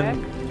What the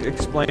begin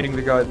explaining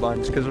the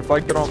guidelines, because if I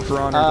get on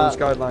Piranha, those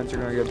guidelines are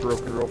gonna get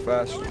broken real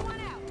fast.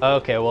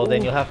 Okay, well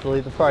then you'll have to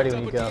leave the party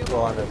when you get on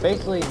full honor.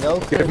 Basically, no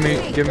Give me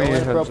cursing, a no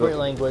heads inappropriate up.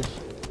 language,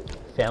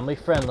 family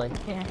friendly.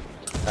 Yeah.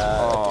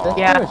 That's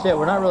Yeah. pretty much it.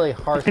 We're not really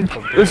harsh.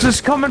 This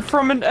is coming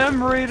from an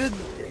M-rated.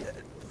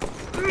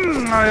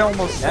 I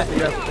almost said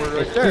the F word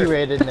It's right there.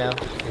 T-rated now.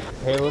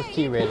 Halo's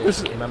T-rated. This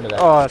is- Remember that.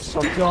 Oh, it's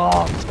so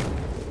dumb.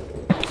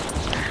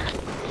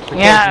 For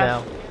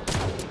Yeah.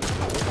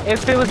 kids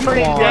If it was now. for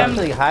Can you them,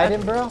 actually hide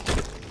him, bro?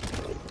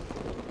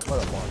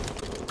 What a moron.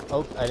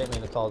 Oh, I didn't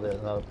mean to call the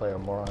another player a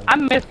moron. I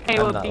miss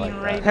Halo I'm not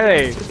being like that.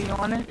 rated. Hey. To be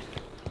honest.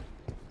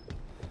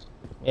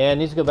 Yeah, it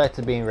needs to go back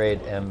to being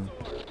rated M.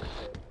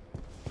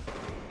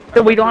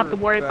 So we don't have to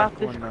worry Back about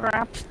this when,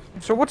 crap.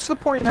 So what's the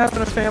point in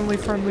having a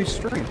family-friendly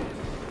stream?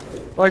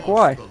 Like,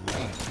 why?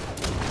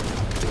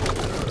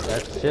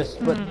 That's just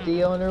what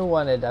the owner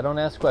wanted. I don't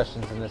ask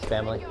questions in this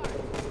family.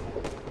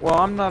 Well,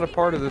 I'm not a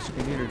part of this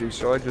community,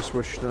 so I just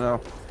wish to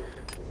know.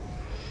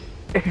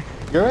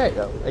 You're right,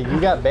 though. You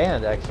got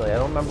banned, actually. I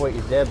don't remember what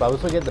you did, but I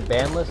was looking at the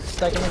ban list a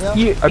second ago.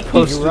 I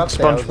posted You were up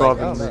there, I was like,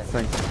 SpongeBob oh, in the man.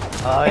 thing.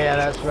 Oh, yeah,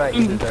 that's right.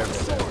 You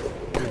deserve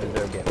it. You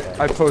deserve it.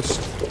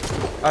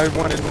 I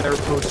went in there,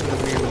 posted a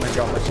meme, and I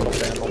got myself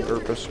banned on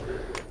purpose.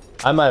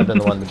 I might have been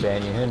the one to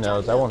ban you. Who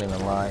knows? I won't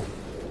even lie.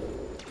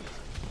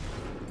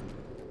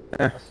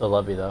 Eh. I still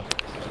love you, though.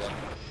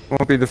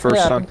 Won't be the first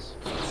It time. happens.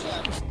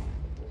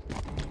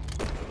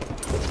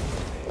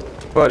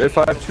 But if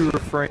I have to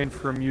refrain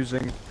from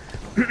using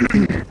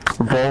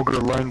vulgar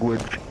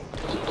language.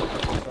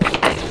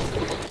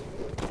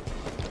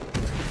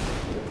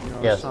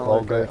 Yes, sound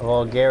like a-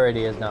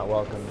 vulgarity is not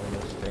welcome in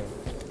this stream.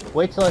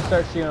 Wait till I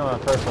start streaming on a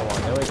personal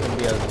one, then we can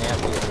be as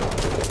nasty as we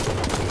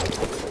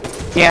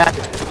want. Yeah.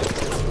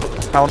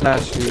 How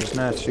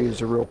nasty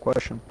is a real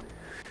question.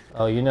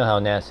 Oh, you know how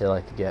nasty I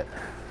like to get.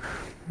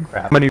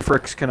 Crap. How many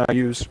fricks can I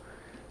use?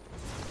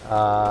 You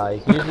can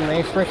use as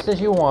many fricks as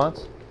you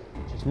want.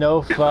 Just no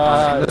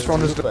This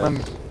one is the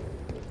limit.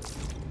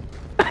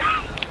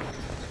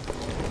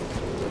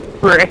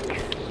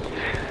 Brick.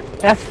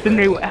 That's the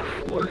new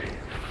F word.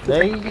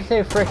 There, you can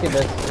say frick in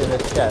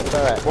this chat. It's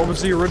alright. What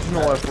was the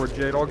original F word,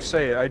 J-Dog?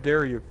 Say it, I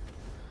dare you.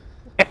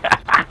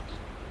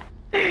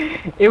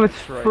 It was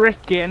right.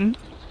 frickin'.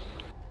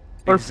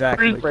 Or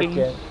Exactly. freaking.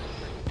 Frickin'.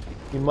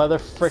 You mother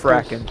frickers.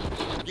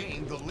 Frackin'.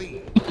 Gain the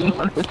lead. Hey, You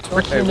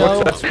what's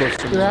know, that supposed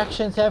to your mean?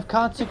 actions have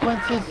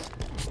consequences.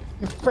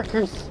 You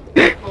frickers.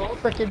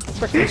 Frickin'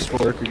 I frickers.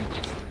 swear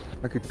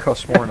I could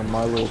cuss more in a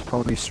My Little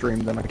Pony stream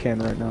than I can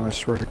right now, I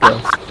swear to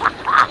God.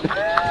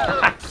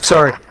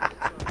 Sorry.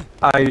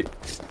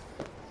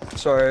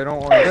 Sorry, I don't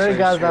want to Very say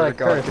God's swear not to a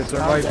God, curse. because there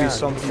Calm might be down.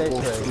 some You say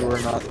people swear to who God.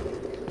 are not...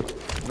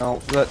 No,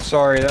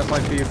 sorry, that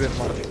might be a bit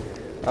much.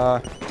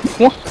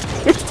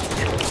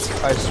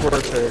 I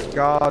swear to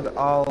God,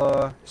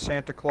 Allah,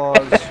 Santa Claus,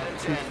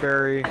 Tooth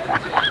Fairy...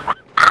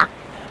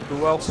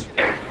 Who else?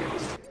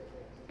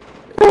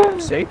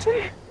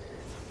 Satan?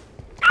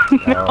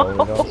 No,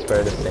 we don't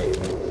swear to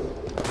Satan.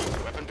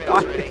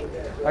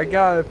 I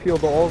gotta appeal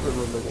to all the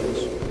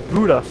religions.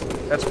 Buddha,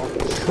 that's one.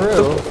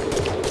 True.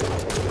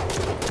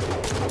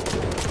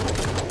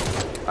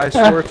 I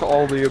swear to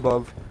all the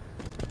above.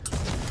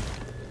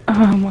 Oh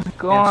my Answer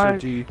god.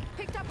 D.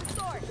 Picked up a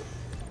sword.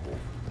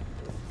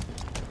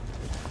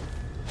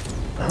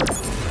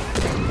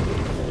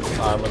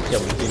 I almost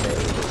killed my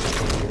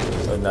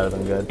teammate. Would not have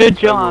been good. Good That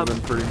job.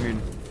 would've been pretty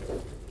mean.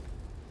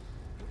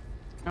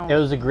 It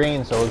was a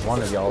green, so it was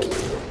one of y'all.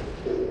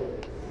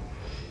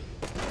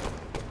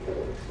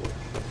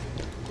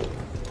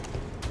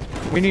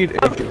 We need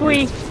Oh, agent.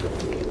 sweet.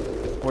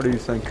 What do you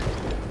think?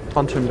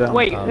 Hunt him down.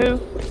 Wait, who?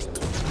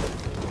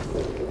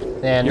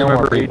 Yeah, You no more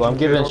remember people. I'm Agent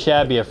giving J-Dog?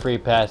 Shabby a free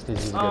pass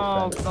because he's a good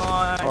Oh friend.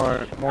 god.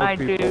 Alright, more I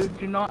people.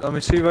 do not. Let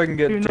me see if I can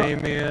get Do not-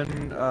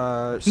 Damien,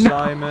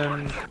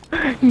 Simon,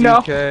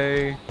 No.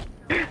 DK,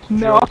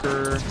 No.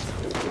 Joker.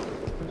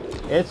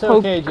 It's Oh,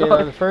 okay, J-Dog.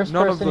 God. The first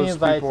None of person he those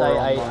invites, people are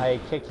online. I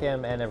kick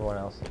him and everyone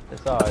else.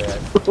 It's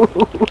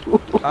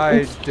alright.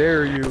 I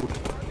dare you.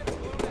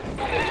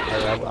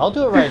 I'll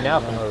do it right now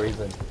for no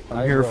reason.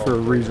 I'm here for a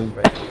reason.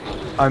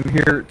 I'm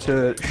here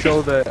to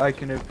show that I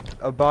can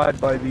abide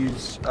by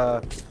these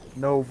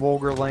no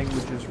vulgar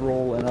languages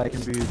rule, and I can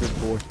be a good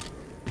boy.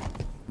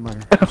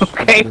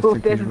 Okay, who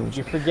didn't?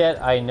 You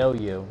forget I know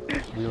you.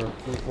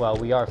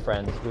 We are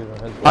friends. We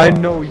were I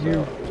know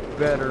you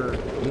better.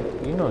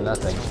 You know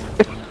nothing.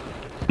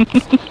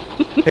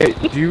 Hey,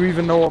 do you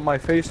even know what my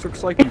face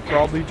looks like? You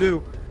probably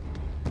do.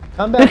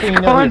 Come back when you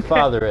know who your Content.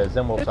 father is,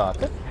 then we'll talk.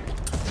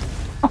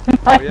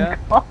 Oh yeah?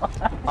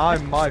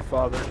 I'm my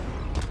father.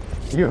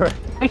 You're.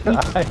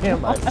 I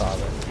am my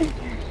father.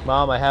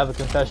 Mom, I have a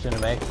confession to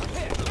make.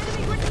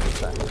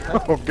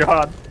 Oh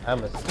god.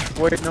 I'm a.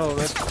 Wait, no,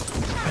 that's...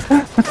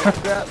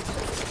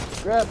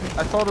 Grab.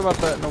 I thought about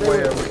that in a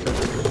way I wish I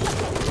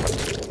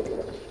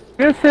did.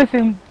 This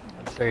isn't.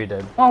 I'm sure you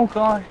did. Oh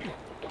god.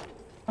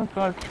 Oh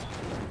god.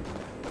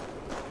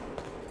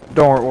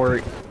 Don't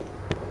worry.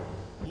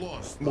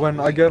 When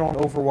I get on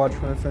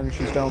Overwatch when I finish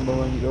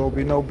downloading, there will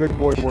be no big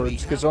boy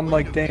words, because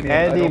unlike Damien, I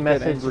Andy don't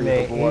get messaged angry me.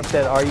 at He Overwatch.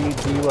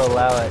 said, do you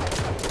allow it?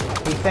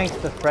 He thinks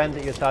the friend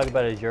that you're talking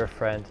about is your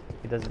friend.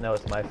 He doesn't know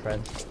it's my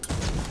friend.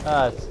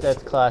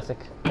 That's classic.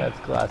 That's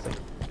classic.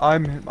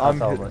 I'm I'll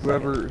tell him in a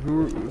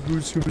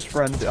who's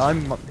friend.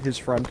 I'm his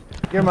friend.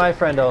 You're my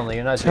friend only.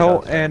 You're not.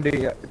 Tell J-Dog's friend.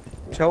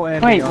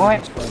 Andy Wait, I'm what?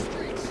 his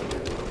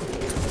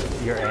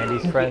friend. You're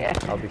Andy's friend. Yeah.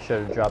 I'll be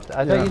sure to drop that.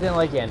 I thought Yeah. you didn't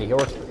like Andy.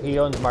 He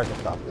owns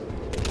Microsoft.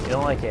 You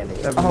don't like Andy.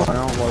 Never mind, I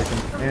don't like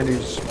him.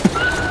 Andy's...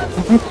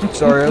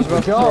 Sorry, I was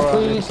about to Joel, throw out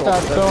an please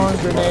insult, stop but throwing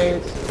that'd be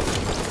grenades.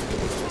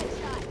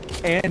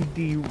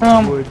 Andy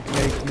would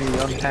make me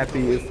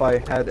unhappy if I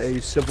had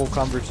a civil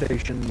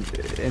conversation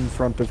in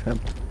front of him.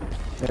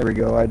 There we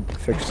go, I'd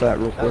fix that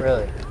real Not quick.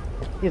 really.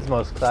 He's the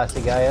most classy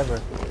guy ever.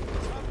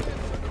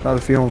 Not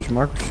if he owns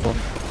Microsoft.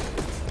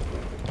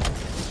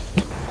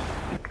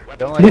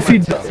 Don't like If he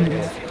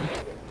Microsoft.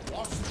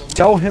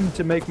 Tell him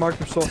to make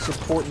Microsoft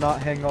support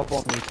not hang up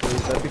on me,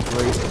 please. That'd be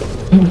great.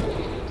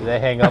 Do they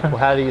hang up?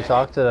 How do you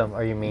talk to them?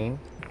 Are you mean?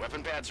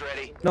 Weapon pads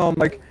ready. No, I'm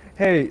like,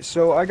 hey,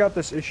 so I got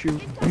this issue.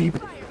 Beep.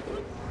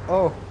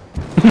 Oh.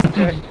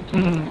 Okay.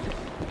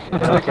 I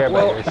don't care about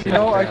Well, your shit. you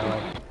know,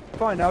 apparently.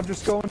 Fine, I'll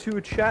just go into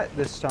a chat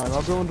this time.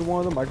 I'll go into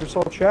one of the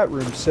Microsoft chat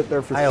rooms, sit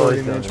there for I always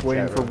 30 go minutes into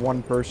waiting chat for room.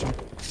 one person.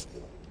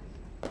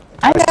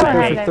 I Sit never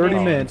there had for that 30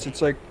 issue. minutes.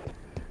 It's like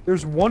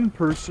there's one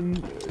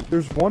person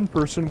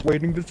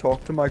waiting to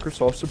talk to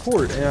Microsoft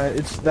support, and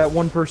it's that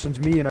one person's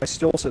me, and I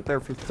still sit there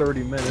for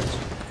 30 minutes.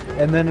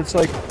 And then it's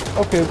like,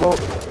 okay, well,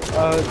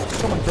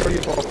 someone's already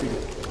talked to you.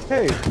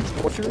 Hey,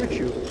 what's your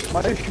issue?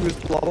 My issue is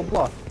blah blah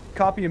blah.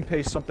 Copy and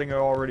paste something I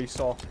already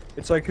saw.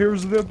 It's like,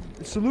 here's the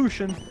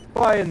solution.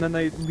 Bye, and then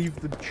they leave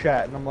the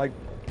chat, and I'm like,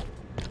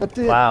 that's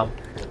it. Wow.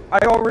 I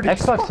already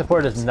saw. Xbox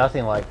support is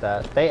nothing like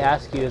that. They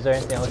ask you, is there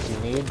anything else you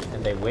need?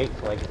 And they wait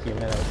for like a few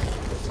minutes.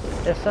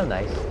 They're so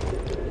nice.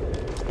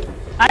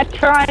 I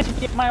tried to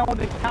get my old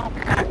account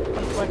back,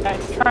 but I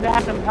tried to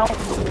have them help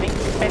me make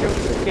it better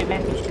with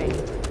anything.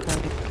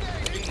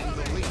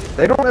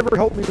 They don't ever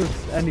help me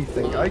with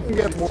anything. I can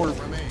get more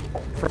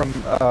from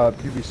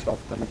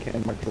Ubisoft than I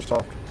can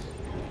Microsoft.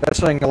 That's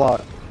saying a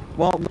lot.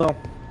 Well, no.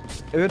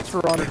 If it's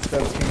For Honor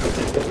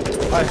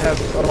 17, I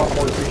have a lot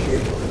more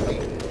appreciation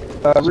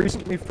for them.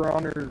 Recently, For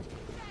Honor,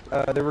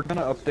 they were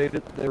gonna update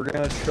it. They were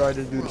gonna try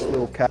to do this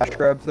little cash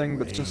grab thing,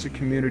 but since the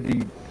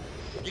community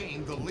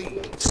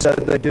said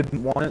they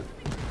didn't want it,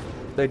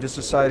 they just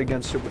decided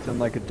against it within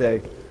like a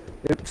day.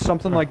 If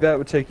something like that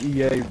would take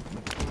EA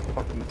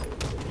fucking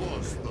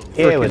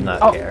EA would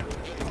not care.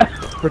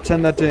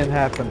 pretend that didn't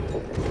happen.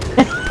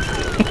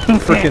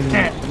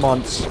 Freaking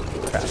months.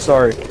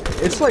 Sorry.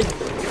 It's like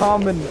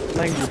common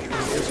language for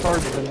me. It's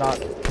hard to not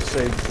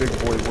say big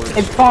boy words.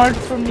 It's hard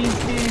for me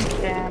too,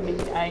 Sammy.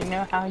 I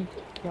know how you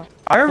feel.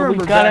 I we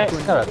remember gotta- back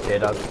when Shut up,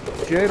 J-Dog.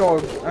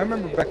 J-Dog, I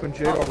remember back when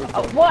J-Dog was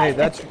like, what? hey,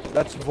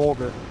 that's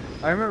vulgar.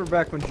 I remember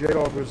back when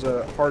J-Dog was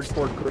a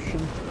hardcore Christian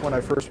when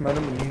I first met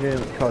him and he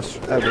didn't cuss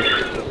ever.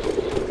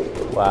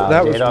 Wow,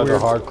 That was J-Dog's a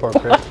weird. hardcore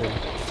Christian.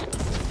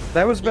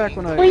 That was back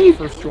when I Please.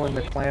 first joined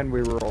the clan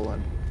we were all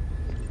in.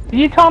 Are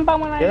you talking about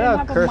when I didn't J-Dog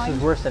have a curses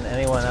mic? worse than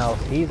anyone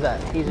else. He's an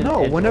No,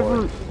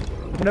 edgelord.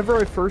 whenever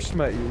I first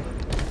met you,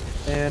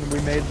 and we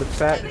made the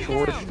Fat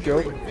George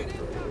joke,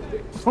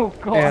 Oh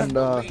god.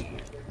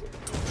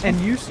 and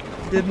you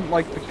didn't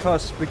like the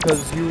cuss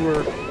because you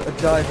were a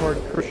die-hard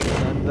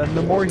Christian, and then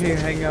the more you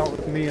hang out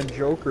with me and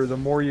Joker, the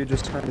more you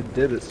just kind of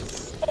did it.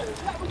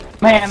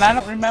 Man, I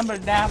don't remember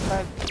that,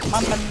 but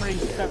my memory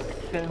sucks.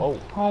 So.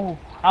 Oh,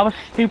 I was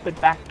stupid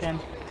back then.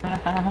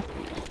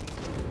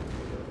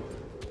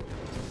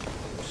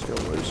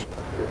 Still is.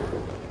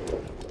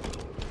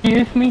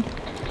 Excuse me?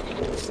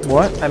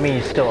 What? I mean,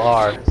 you still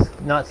are.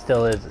 Not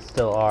still is, it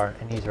still are.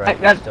 And he's right,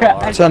 you That's still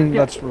are.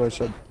 That's what I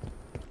said.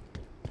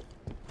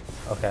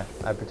 Okay,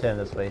 I pretend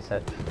that's what he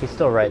said. He's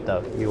still right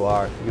though. You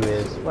are, you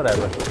is,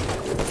 whatever.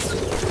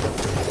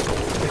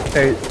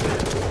 Hey,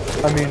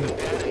 I mean,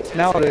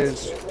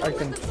 nowadays, I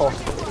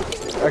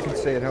can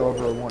say it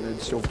however I want,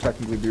 it'd still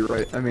technically be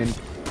right. I mean,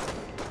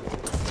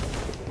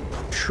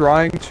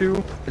 trying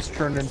to is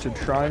turned into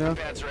Trina,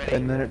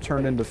 and then it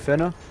turned into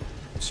Finna.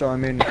 So, I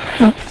mean...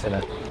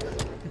 Finna.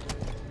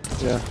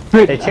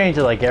 Yeah. They change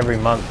it like every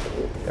month.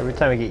 Every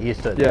time we get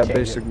used to it, Yeah, they change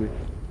basically.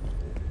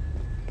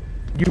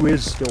 You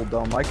is still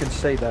dumb. I can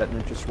say that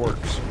and it just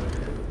works.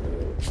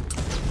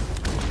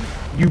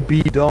 You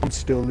be dumb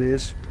still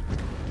is.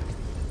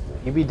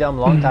 It. You be dumb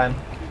long time.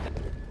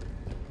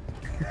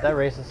 Is that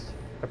racist?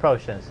 I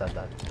probably shouldn't have said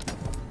that.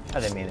 I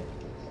didn't mean it.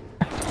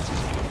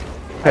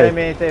 I didn't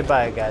mean anything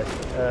by it, guys.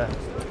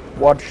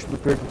 Watch the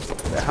big...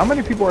 How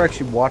many people are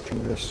actually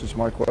watching this is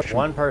my question.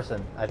 One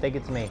person. I think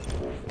it's me.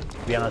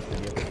 To be honest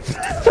with you.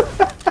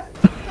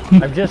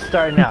 I'm just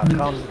starting out.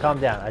 Calm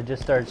down. I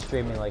just started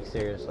streaming, like,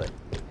 seriously.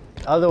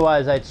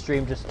 Otherwise, I'd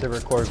stream just to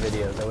record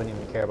videos. I wouldn't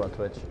even care about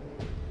Twitch.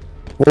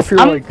 What if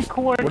you're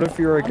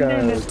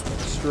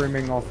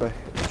streaming off of...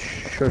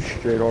 Shush,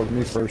 JDog,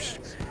 me first.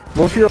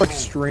 What if you're like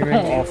streaming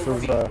off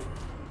of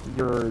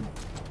your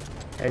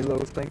Halo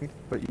thing,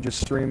 but you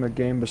just stream a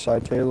game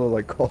besides Halo,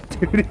 like Call of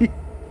Duty?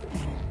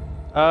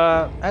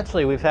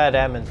 Actually, we've had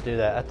admins do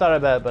that. I thought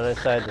about it, but I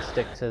decided to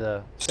stick to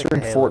the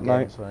Halo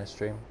games when I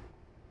stream.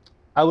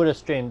 I would have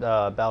streamed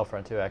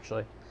Battlefront 2,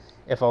 actually,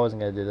 if I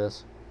wasn't going to do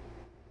this.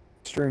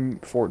 Stream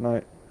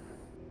Fortnite.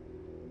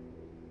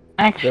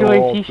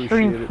 Actually, if you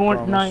stream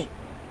Fortnite...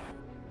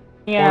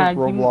 Yeah, or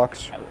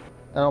Roblox.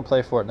 I don't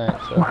play Fortnite,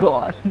 so... Oh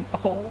god.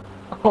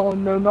 Oh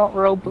no, not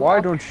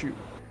Roblox.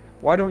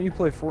 Why don't you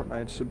play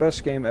Fortnite? It's the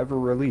best game ever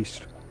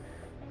released.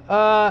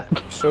 So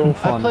fun.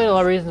 I've played a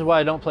lot of reasons why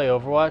I don't play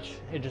Overwatch.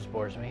 It just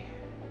bores me.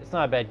 It's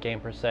not a bad game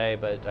per se,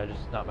 but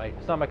it's not my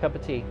cup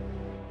of tea.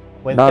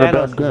 When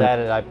Thanos was at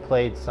it, I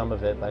played some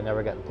of it, but I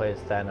never got to play as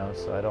Thanos,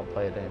 so I don't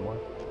play it anymore.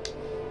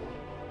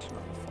 It's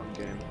not a fun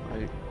game.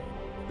 I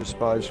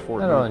despise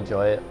Fortnite. I don't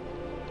enjoy it.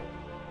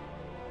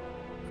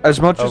 As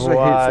much Overwatch, as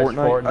I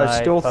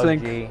hate Fortnite,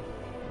 PUBG.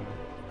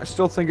 I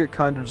still think it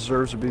kind of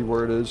deserves to be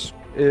where it is.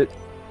 It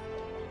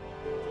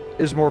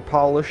is more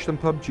polished than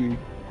PUBG.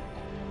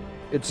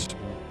 It's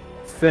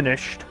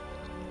finished,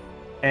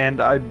 and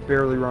I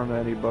barely run into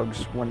any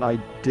bugs when I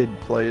did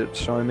play it.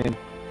 So I mean,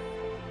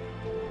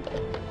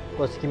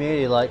 what's the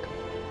community like?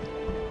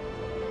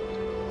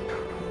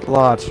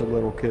 Lots of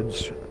little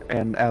kids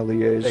and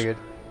allies. Figured.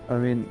 I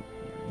mean,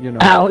 you know.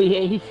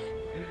 Allies.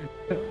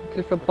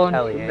 Just a bunch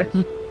of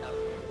them.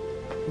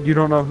 You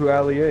don't know who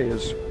Allie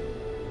is?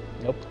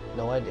 Nope,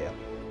 no idea.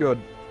 Good.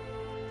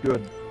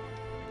 Good.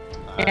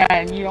 Yeah,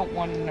 and you don't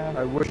want to know.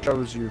 I wish I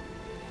was you.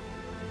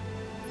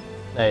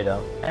 No, you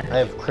don't. I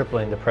have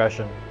crippling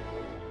depression.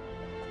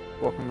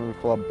 Welcome to the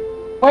club.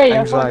 Wait,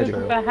 Anxiety. I thought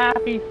this was a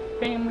happy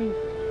family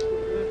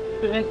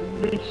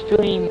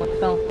stream or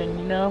something,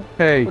 you know?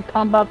 Hey, we're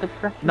talking about the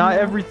not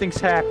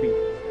everything's happy.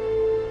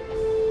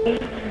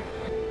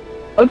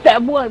 Oh,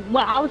 that what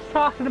I was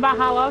talking about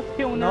how I was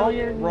feeling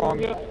earlier. Wrong.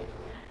 Yeah.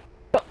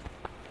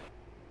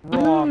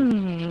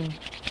 Wrong.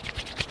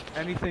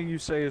 Anything you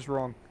say is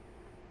wrong.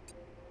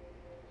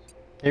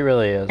 It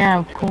really is. Yeah,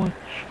 of course.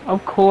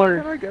 Of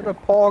course. Can I get a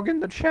pog in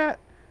the chat?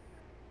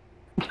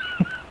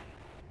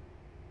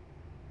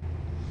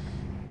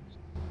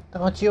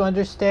 Don't you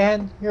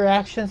understand? Your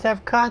actions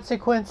have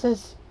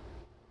consequences.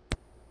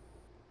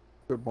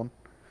 Good one.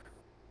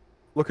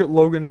 Look at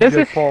Logan and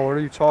Jake Paul. What are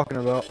you talking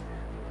about?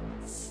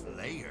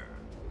 Slayer.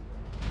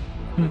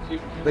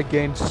 They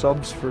gained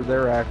subs for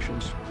their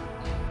actions.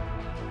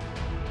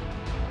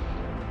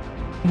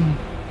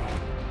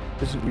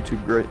 Isn't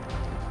YouTube great?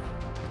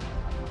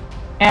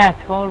 Yeah,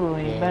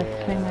 totally.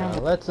 Best thing ever.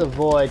 Let's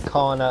avoid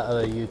calling out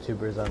other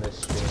YouTubers on this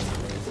stream.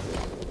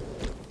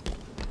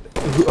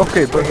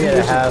 Okay, but he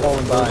isn't have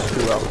calling those fun.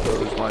 two out,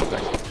 though, is my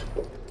thing.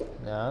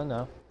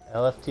 No.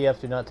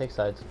 LFTF do not take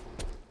sides.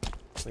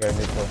 We are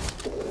neutral.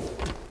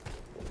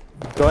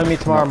 Join me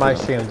tomorrow on my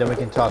stream, then we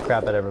can talk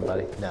crap at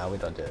everybody. No, we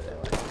don't do it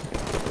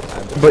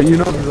anyway. But you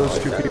know who those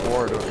two people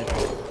are, don't you?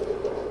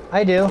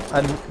 I do.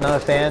 I'm not a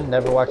fan,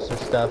 never watched their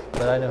stuff,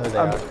 but I know who they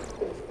are.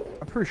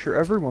 I'm pretty sure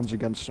everyone's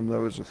against him,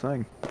 though, is the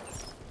thing.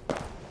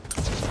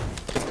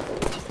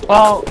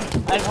 Well,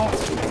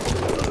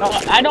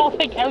 I don't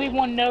think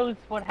everyone knows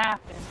what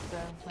happened, so.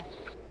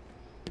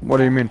 What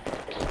do you mean?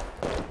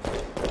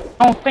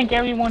 I don't think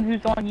everyone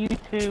who's on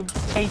YouTube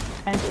pays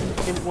attention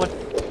to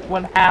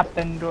what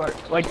happened or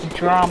like the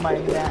drama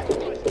in that.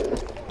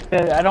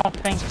 But I don't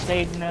think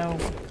they'd know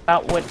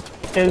about what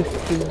those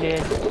two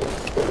did.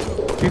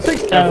 Do you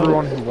think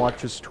everyone who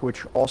watches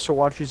Twitch also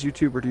watches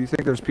YouTube, or do you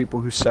think there's people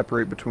who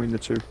separate between the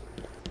two?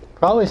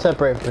 Probably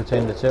separate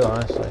between the two,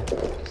 honestly.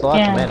 It's a lot to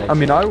manage. I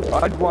mean,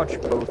 I'd watch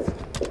both.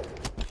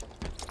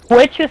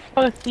 Twitch is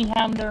supposed to be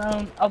having their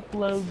own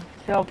upload,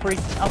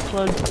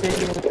 upload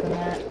videos and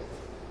that.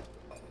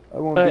 I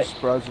won't be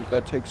surprised if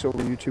that takes over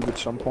YouTube at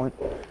some point.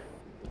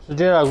 So,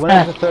 JDog, when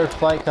is the third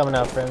flight coming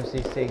out for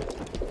MCC?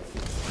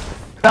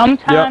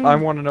 Sometime. Yeah, I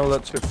want to know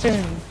that too.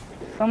 Soon.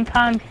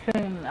 Sometime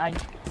soon.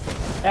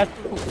 That's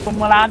from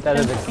what I've That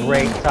been is a seeing.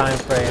 great time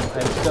frame.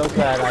 I'm so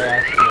glad I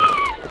asked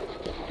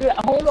you. Dude,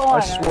 hold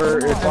on. I swear,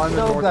 if I'm in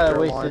So North glad I Carolina,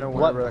 wasted whenever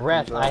what that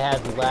breath comes I out.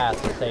 had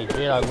last to say,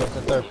 JDog, when's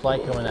the third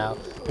flight coming out?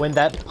 When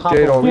that pop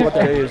JDog, what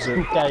day is it?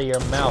 pooped out of your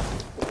mouth.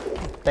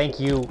 Thank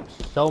you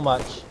so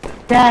much.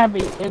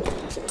 Gabby,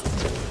 it's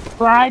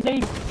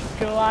Friday,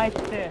 July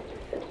 5th.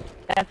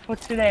 That's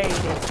what today is.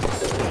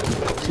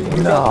 See,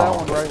 you got that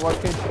one right. Why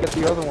can't you get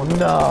the other one?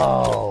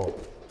 No.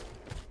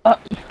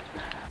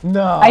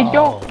 No. I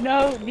don't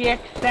know the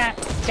exact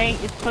date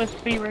it's supposed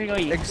to be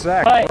released.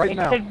 Exact, but right it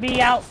now. could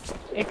be out.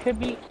 It could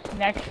be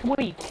next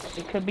week.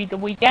 It could be the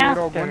week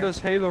JDog, after. when does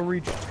Halo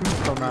Reach 2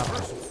 come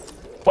out?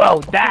 Well,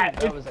 that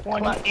That was is a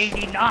clutch.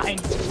 189.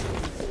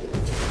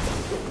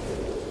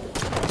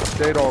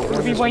 JDog,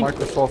 when is wait.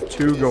 Microsoft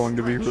 2 going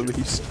to be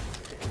released?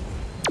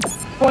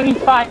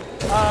 25,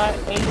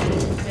 80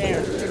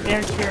 there.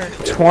 There's your...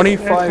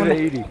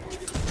 2580.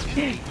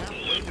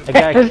 I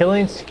got a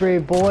killing spree,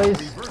 boys.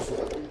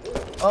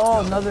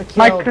 Oh, another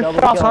kill. Microsoft Double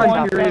What kill. time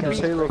One period baby. is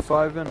Halo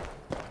 5 in?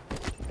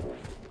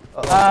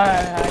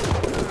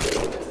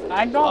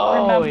 I don't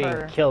Oh,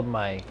 remember. he killed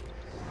my...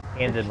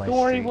 Ended my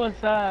Story streak. was,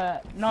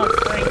 not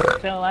great,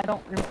 so I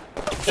don't remember.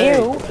 Hey,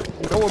 Ew.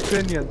 no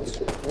opinions.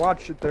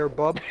 Watch it there,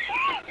 bub.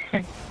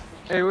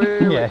 Hey,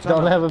 wait, Yeah, time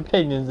don't out. have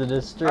opinions in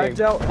this stream. I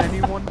doubt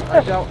anyone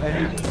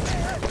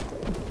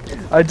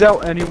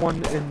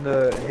in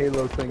the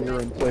Halo thing you're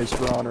in place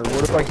for honor.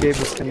 What if I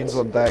gave opinions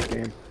on that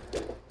game?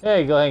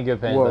 Hey, go ahead and give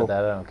opinions Whoa. about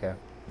that, I don't care.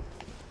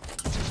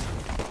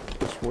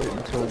 Just wait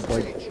until,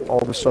 like, all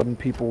of a sudden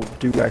people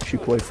do actually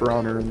play for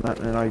honor and that,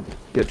 and I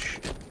get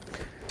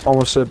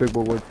almost said a big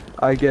word.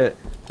 I get,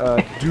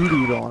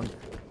 doo-dooed on.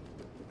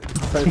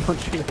 By a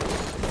bunch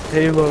of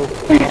Halo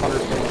honor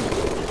fans.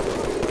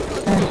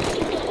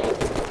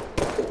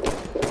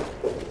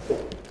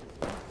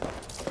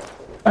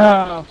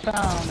 Oh,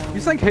 found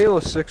You think Halo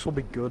 6 will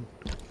be good?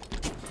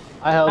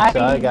 I hope so,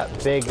 I I-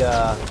 got big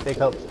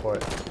hopes for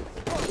it.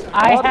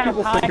 I A lot of have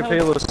people high think if hopes.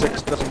 Halo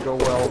 6 doesn't go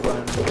well,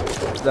 then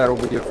that'll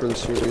be it for the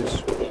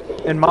series.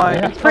 In my,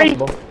 Yeah, I it's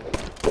possible.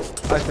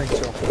 think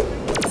so.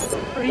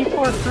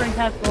 343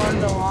 has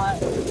learned a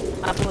lot,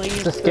 I believe.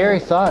 It's a scary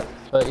thought,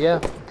 but yeah,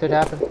 could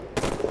happen.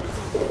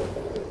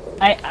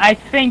 I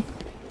think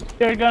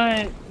they're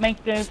gonna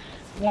make this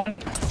one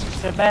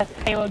of the best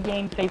Halo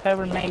games they've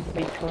ever made,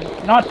 basically.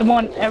 Not the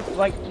one ever,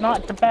 like,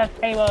 not the best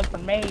Halo ever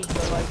made,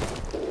 but like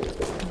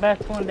the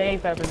best one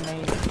they've ever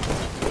made.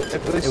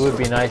 It would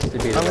be nice to be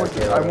the best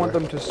Halo I ever. want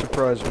them to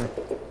surprise me.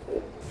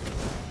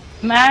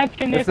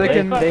 Imagine If if they they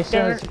can- put They their,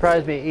 shouldn't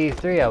surprise me at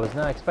E3, I was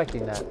not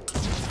expecting that.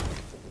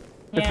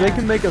 If they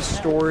can make a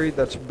story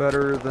that's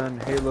better than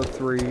Halo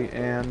 3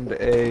 and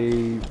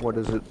a, what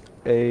is it,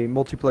 a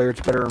multiplayer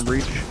that's better in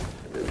Reach,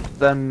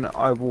 then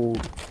I will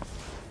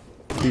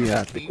be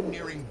happy. Team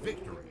nearing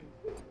victory.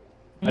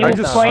 You I just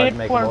just- play I'd it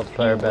make for a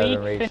multiplayer few better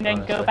than weeks Reach, and then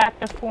go honestly. back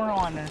to For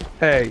Honor.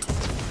 Hey,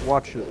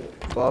 watch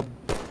it, bub.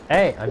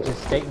 Hey, I'm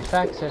just stating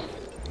facts here.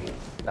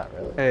 Not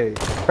really. Hey.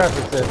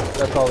 Preferences,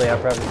 that's all they are,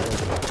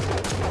 preferences.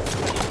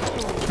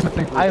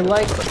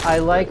 I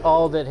like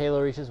all that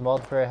Halo Reach's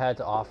multiplayer had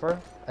to offer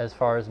as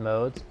far as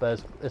modes,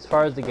 but as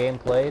far as the game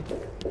played,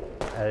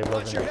 I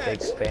wasn't a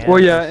big fan. Well,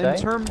 yeah,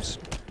 per in se.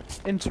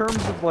 terms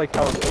of like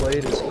how it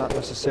played, it's not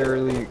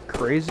necessarily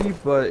crazy,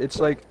 but it's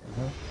like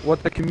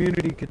what the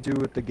community could do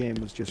with the game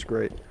was just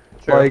great.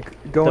 Sure.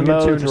 Like going The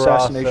into modes an were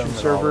awesome assassination and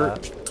all server.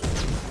 that.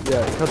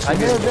 Yeah, cutscene I've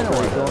never games been in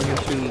where one you're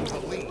of going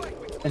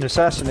into an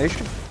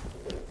assassination.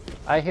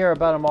 I hear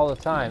about them all the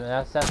time, and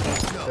that's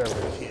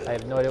servers. I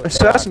have no idea what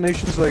they are.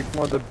 Assassination's like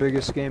one of the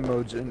biggest game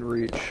modes in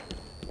Reach.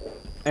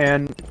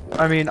 And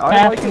I mean,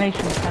 I like it.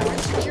 Assassination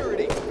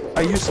Tower.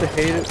 I used to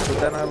hate it, but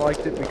then I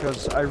liked it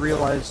because I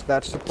realized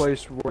that's the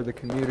place where the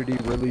community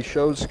really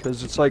shows,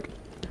 because it's like,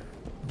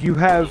 you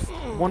have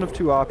one of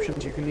two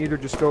options. You can either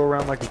just go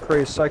around like a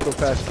crazed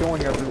psychopath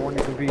killing everyone,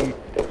 you can be,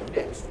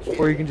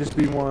 or you can just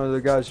be one of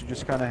the guys who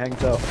just kind of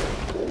hangs out.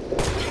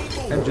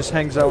 And just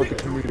hangs out with the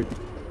community.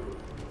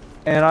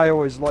 And I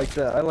always liked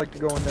that. I like to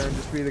go in there and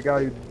just be the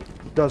guy who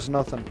does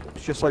nothing.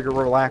 It's just like a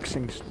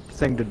relaxing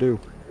thing to do.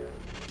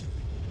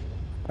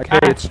 Like, hey,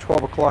 it's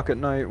 12 o'clock at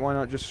night, why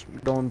not just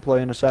go and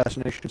play an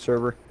assassination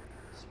server?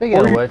 Speaking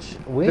Or of you- which,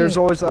 There's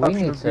always the we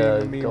option need of being to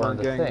a meme go or on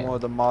the getting thing. one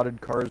of the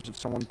modded cars that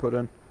someone put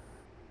in.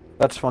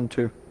 That's fun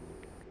too.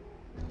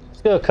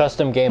 Let's do a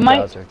custom game Might-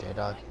 browser,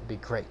 JDog. It'd be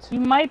great. You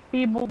might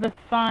be able to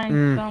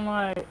find some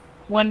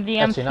when the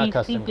Actually, not MCC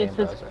custom game gets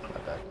this, browser.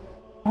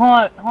 My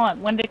bad. hold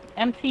on, when the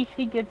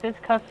MCC gets this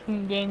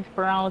custom games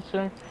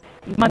browser,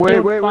 you might be Wait,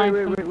 able to wait, wait, find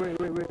wait, some- wait, wait,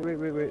 wait, wait, wait,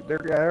 wait, wait.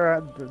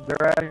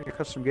 They're adding a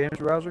custom games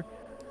browser?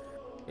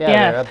 Yeah,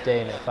 Yes. they're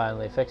updating it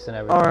finally, fixing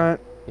everything. Alright.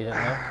 You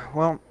didn't know?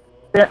 Well,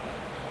 Yeah.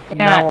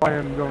 now I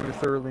am going to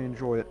thoroughly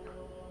enjoy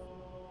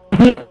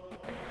it.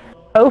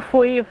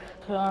 Hopefully, if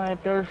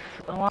there's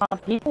a lot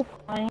of people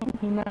playing,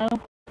 you know,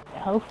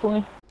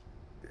 hopefully.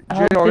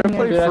 JDog, I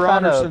played Dude, I For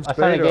found Honor a- since I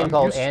found a beta. game I'm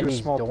called used to a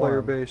Andy's small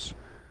player Dorm. base.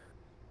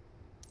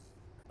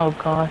 Oh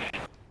gosh.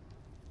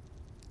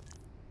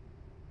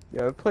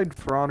 Yeah, I've played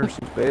For Honor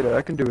since beta.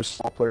 I can do a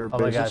small player Oh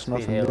my base. god, It's Speed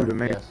nothing Halo. new to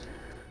me. Yes.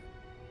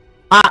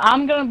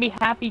 I'm gonna be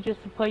happy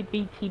just to play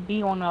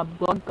BTB on a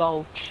Blood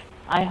Gulch.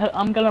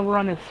 I'm gonna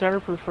run a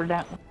server for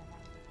that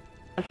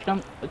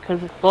one. Because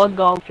Blood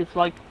Gulch is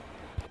like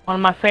one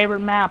of my favorite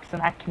maps,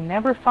 and I can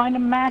never find a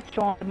match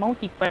on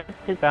multiplayer.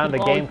 Found a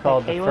game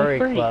called The Furry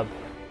Club,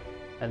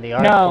 and the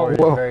art No. for it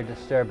Whoa. is very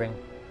disturbing.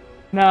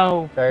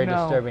 No. Very no,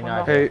 disturbing we're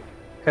art. not-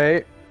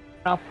 Hey,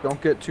 No.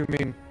 don't get too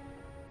mean.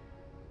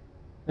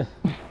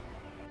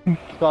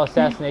 It's called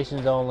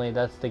Assassinations Only.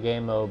 That's the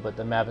game mode, but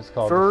the map is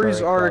called The Furries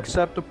Furry are Club.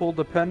 acceptable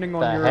depending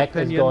on The your heck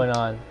opinion. is going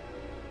on?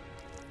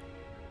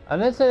 I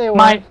didn't say they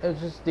My- weren't.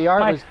 It's just the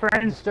art My was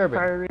friend's disturbing.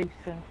 furries.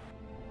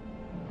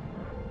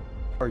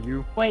 Are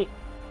you? Wait.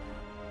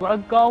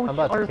 Blood Gulch I'm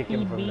about to or kick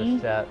him from this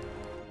PB? chat.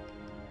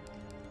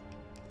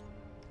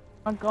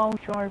 Blood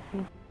Gulch or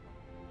PB?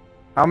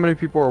 How many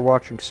people are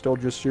watching? Still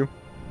just you?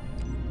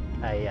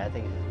 Yeah, I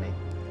think it's just me.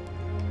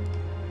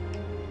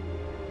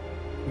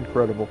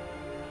 Incredible.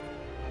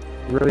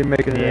 Really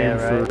making a Yeah,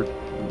 name for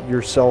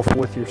yourself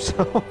with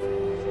yourself.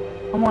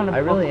 I'm on a I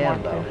really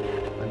am, bookmark though.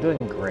 this. I'm doing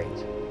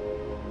great.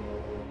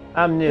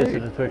 I'm new to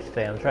the Twitch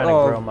thing. I'm trying to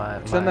grow my.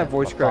 Pretend that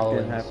voice crack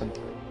didn't happen.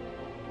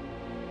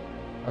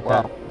 Okay.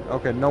 Wow.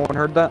 Okay, no one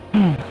heard that?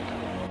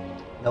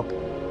 Nope.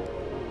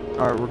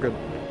 Alright, we're good.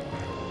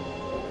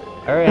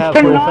 I already have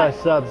They're 45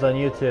 subs on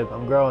YouTube.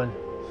 I'm growing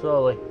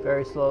slowly,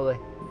 very slowly.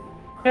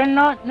 There are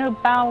not no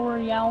Battle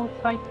Royale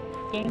type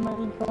game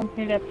modes on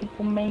here that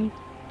people made.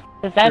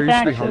 Cause There that's used to be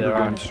actually Hunger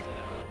fun. Games.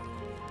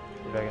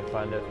 See if I can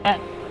find it.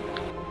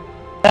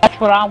 That's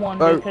what I want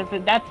to Oh. do,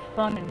 because that's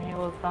fun in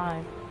Halo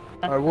 5.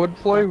 I would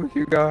play with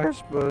you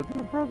guys, but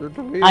my brother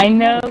deleted I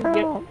know, my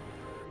account.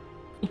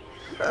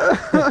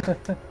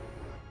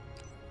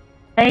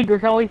 Hey,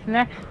 there's always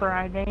next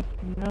Friday,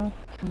 you know?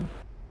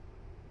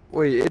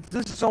 Wait,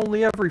 this is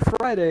only every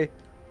Friday.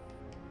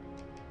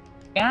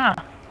 Yeah.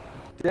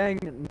 Dang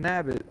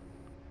nabbit.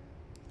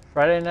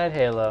 Friday Night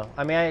Halo.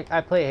 I mean,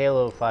 I play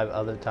Halo 5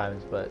 other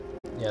times, but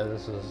yeah,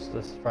 this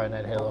is Friday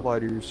Night Don't Halo. lie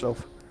to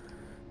yourself.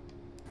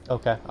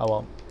 Okay, I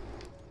won't.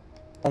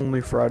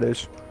 Only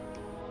Fridays.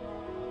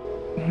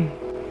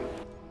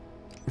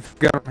 If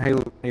you got on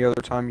Halo any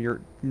other time,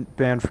 you're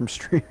banned from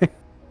streaming.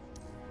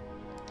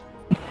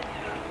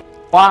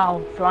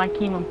 Wow, so I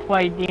can't even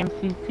play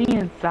DMCC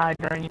inside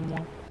there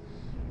anymore.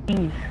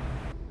 Jeez.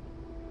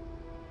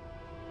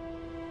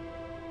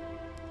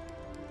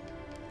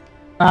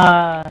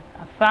 I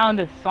found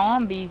a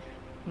zombies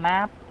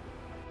map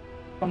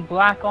from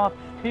Black Ops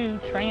 2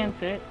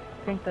 Transit.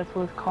 I think that's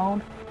what it's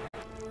called.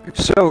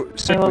 So,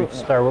 simply,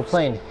 Sir, we're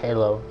playing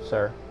Halo,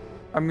 sir.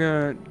 I'm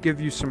gonna give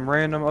you some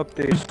random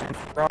updates on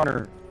For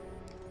Honor.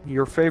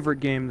 Your favorite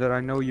game that I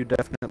know you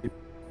definitely...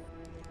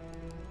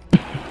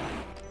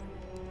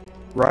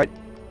 Right?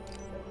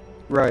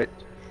 Right.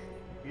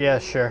 Yeah,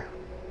 sure.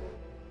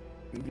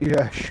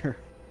 Yeah, sure.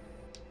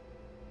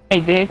 Hey,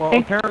 Dave. Well,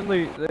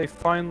 apparently they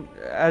find,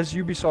 as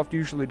Ubisoft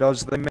usually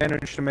does, they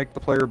managed to make the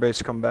player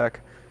base come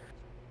back.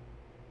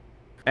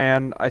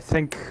 And I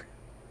think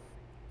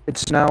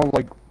it's now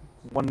like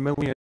 1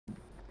 million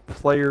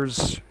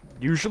players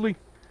usually.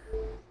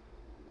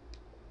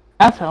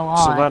 That's a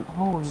lot. So that-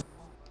 Holy.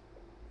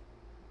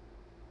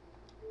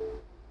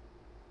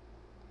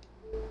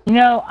 You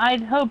know,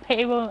 I'd hope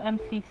Halo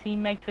MCC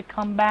makes a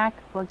comeback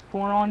like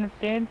For Honor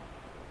did.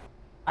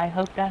 I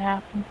hope that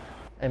happens.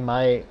 It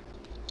might.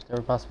 There's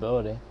a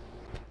possibility.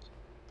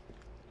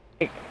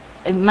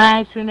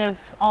 Imagine if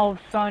all of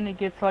a sudden it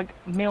gets like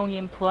 1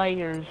 million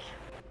players.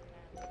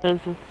 Because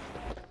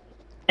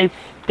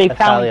they That's found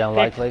highly fix-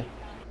 unlikely.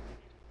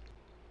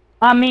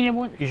 I mean, it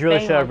wouldn't. You really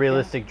stay should have like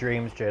realistic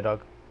dreams,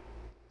 J-Dog.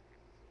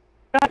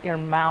 that. Shut your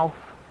mouth,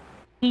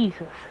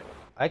 Jesus.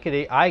 I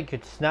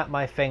could snap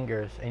my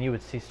fingers and you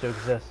would cease to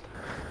exist.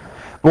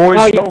 Boys,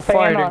 Oh, no you're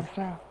fighting. Thanos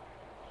now.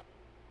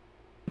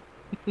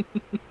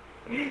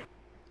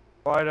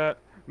 Buy that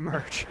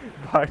merch.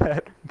 Buy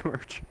that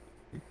merch.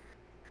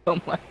 Oh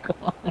my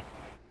god.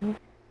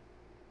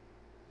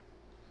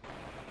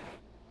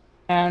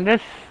 And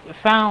this,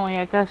 finally,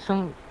 I got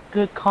some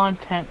good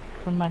content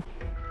from my...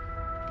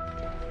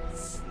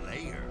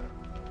 Slayer.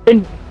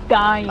 Been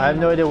dying. I have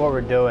no idea what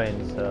we're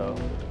doing, so...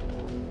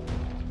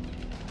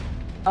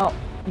 Oh,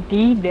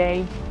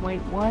 D-Day. Wait,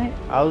 what?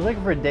 I was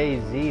looking for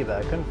DayZ, but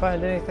I couldn't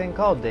find anything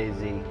called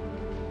DayZ.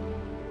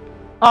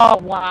 Oh,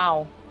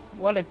 wow.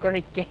 What a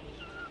great game.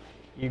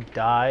 You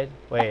died?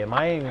 Wait, am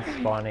I even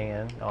spawning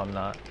in? No, I'm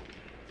not.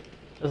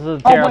 This is a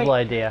terrible wait.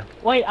 idea.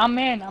 Wait, I'm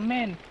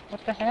in.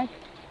 What the heck?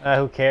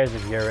 Who cares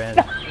if you're in?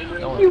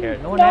 No one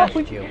cares. No one asked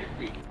you.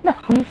 No.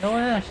 No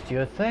one asked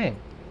you a thing.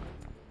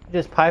 You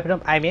just pipe it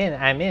up. I'm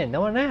in.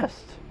 No one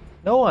asked.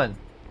 No one.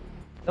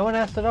 No one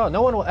asked at all.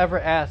 No one will ever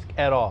ask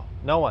at all.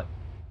 No one.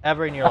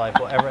 Ever in your life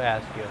will ever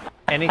ask you.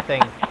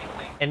 Anything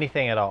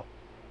at all.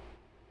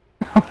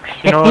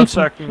 You know, that's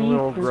acting a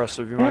little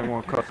aggressive. You might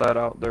want to cut that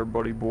out there,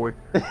 buddy boy.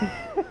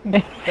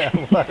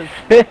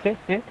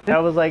 That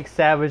was like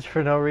savage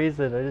for no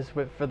reason. I just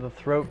went for the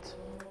throat.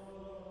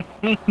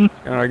 Can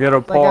I get a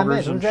Like I'm in.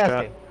 poggers in Who's chat?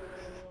 asking?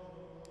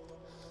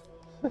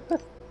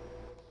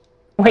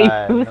 Wait,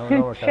 who's no in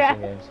more chat?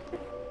 custom games.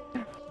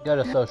 Go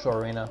to Social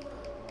Arena.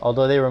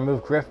 Although they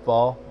removed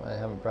Griffball, I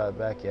haven't brought it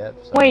back yet.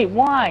 So Wait, I don't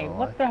why? know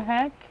What the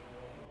heck?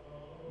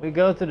 We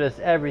go through this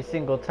every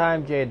single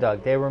time,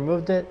 JDog. They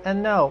removed it,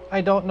 and no, I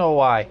don't know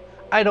why.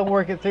 I don't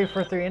work at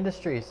 343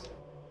 Industries.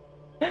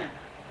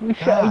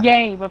 God.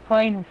 Yay, we're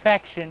playing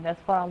Infection. That's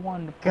what I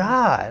wanted to play.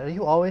 God, are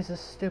you always this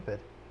stupid?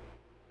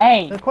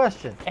 Hey, The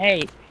question.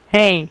 hey,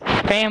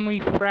 family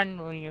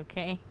friendly,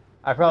 okay?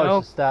 I probably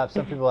Nope. should stop.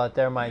 Some people out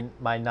there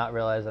might not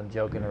realize I'm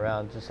joking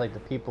around. Just like the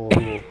people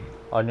who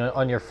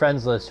on your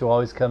friends list who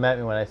always come at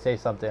me when I say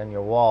something on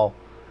your wall.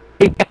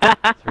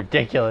 It's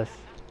ridiculous.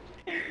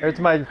 Every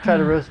time I try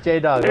to roast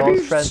J-Dog, all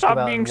his friends come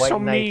out in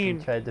white knights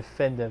and try to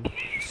defend him.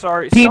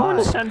 Sorry, People-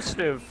 so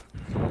insensitive.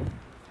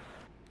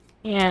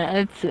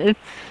 Yeah, it's.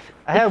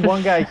 I had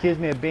one guy accuse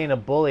me of being a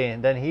bully,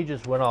 and then he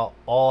just went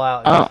all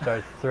out and just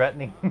started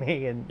threatening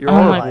me. And You're Oh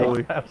a my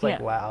bully. I was like,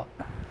 Yeah. wow.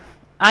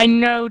 I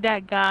know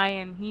that guy,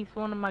 and he's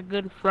one of my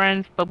good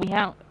friends, but we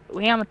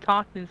haven't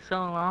talked in so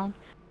long.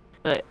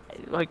 But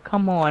like,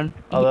 come on.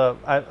 Although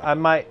it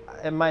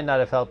might not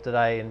have helped that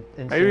I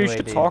insinuated. Maybe you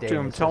should talk to dating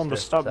him, his tell him to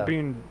sister, stop so.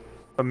 being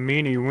a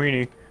meanie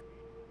weenie.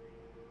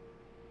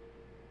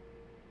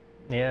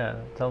 Yeah,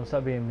 tell him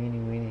stop being a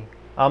meanie weenie.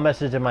 I'll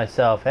message him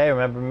myself. Hey,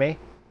 remember me?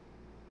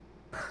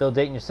 Still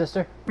dating your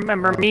sister?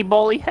 Remember me,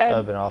 bully That would have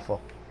head? been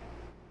awful.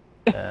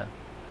 Yeah.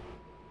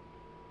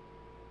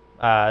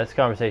 This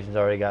conversation's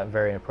already gotten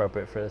very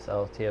inappropriate for this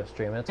LFTF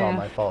stream. It's all Yeah.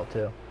 my fault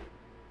too.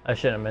 I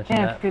shouldn't have mentioned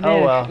Yes, that. it Oh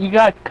is. well. You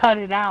gotta cut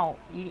it out.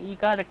 You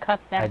gotta cut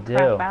that I do.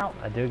 crap out.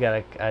 I do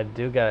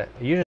gotta.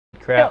 You just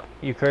crap.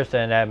 You cursed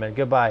at an admin.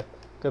 Goodbye.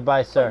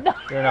 Goodbye, sir. No.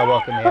 You're not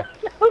welcome here.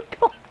 No,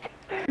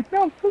 don't.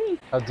 No, please.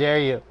 How dare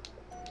you?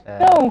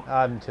 No.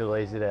 I'm too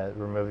lazy to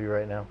remove you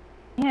right now.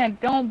 Yeah,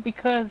 don't,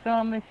 because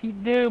if you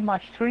do, my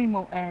stream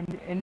will end,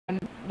 and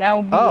that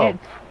will be Oh. it.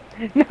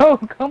 No,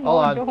 come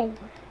Hold on, on. don't.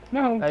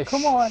 No, Hey,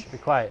 come shh, on. shh, be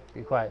quiet.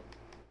 Be quiet.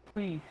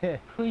 Please, Hey,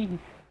 please,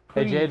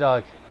 please,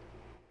 J-Dog.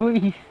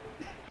 please,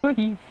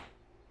 please.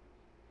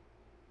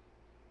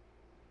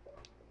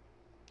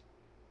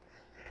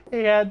 He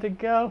had to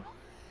go.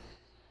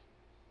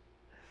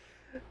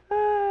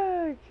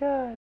 Oh,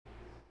 God.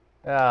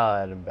 I'll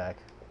add him back.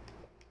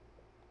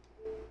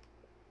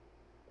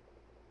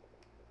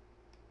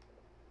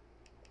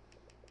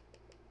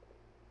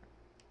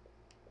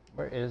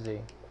 Where is he?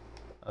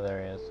 Oh,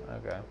 there he is.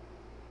 Okay.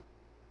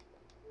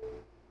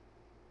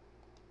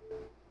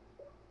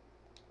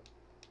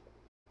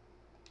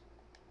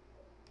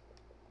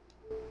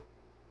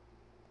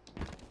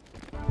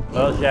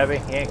 Well, Shabby,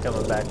 he ain't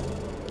coming back.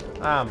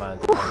 I'm a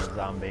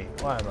zombie.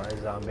 Why am I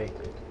a zombie?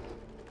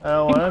 I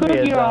don't want to be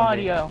a Include your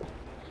zombie. audio.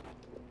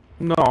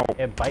 No.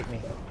 It bite me.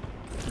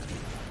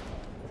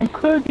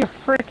 Include your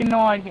freaking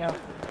audio.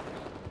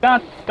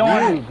 God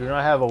darn You it. do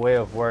not have a way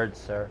of words,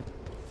 sir.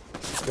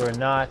 You are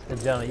not the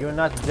gentleman. You are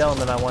not the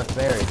gentleman I once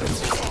married.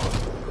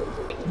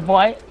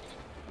 What?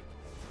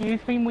 You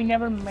think we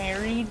never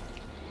married?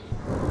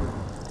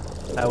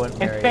 I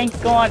wouldn't And marry thank you.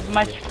 God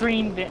my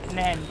stream didn't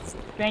end.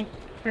 Thank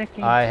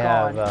freaking I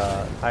God.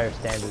 have higher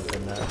standards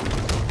than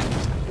that.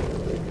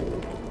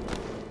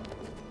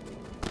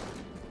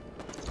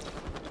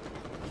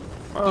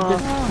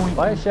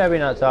 Why is Shabby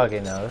not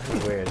talking now? This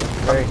is weird.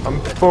 Very, I'm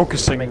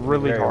focusing Make me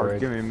really very hard. worried.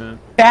 Give me a minute.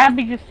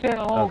 Stabby just said,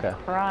 oh, Okay.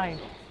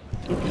 Christ.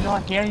 If you're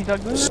not here, he's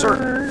like,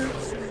 Sir.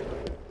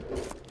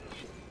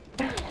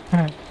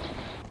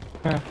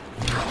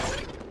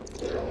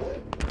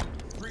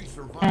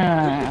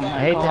 I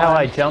hate how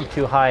I jump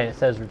too high and it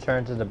says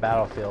return to the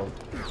battlefield.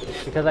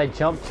 Because I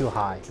jumped too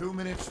high. 2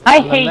 minutes. I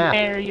on the hate map.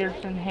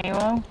 barriers in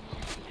Halo,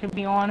 to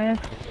be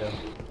honest. too.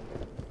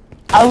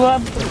 I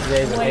love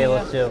Today's the in way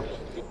Halo that- 2.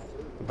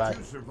 Goodbye.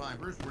 2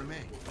 survivors remain.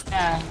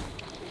 Yeah.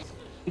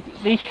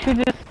 They should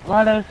just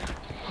let us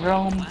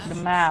roam the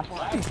map.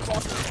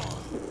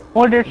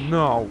 Or there's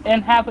No.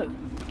 and have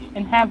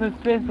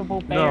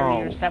visible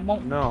barriers that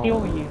won't No.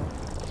 kill you.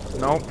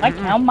 Nope. Like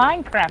how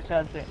Minecraft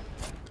does it.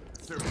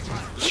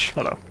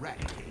 Shut up.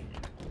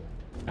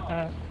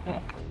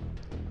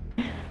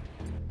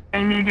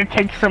 I need to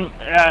take some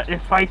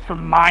advice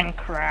from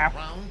Minecraft.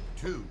 Round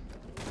 2.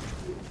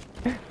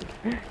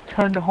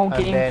 Turn the whole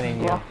I'm game banning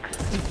to you. blocks.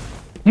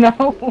 No.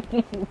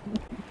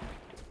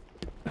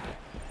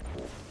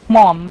 Come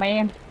on,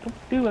 man.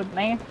 Don't do it,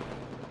 man.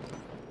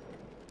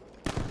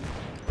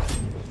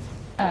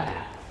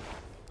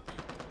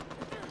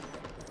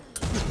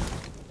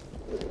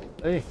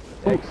 Hey,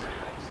 thanks.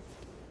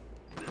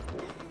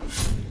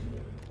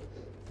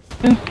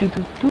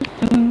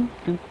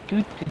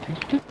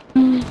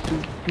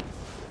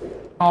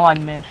 Oh, I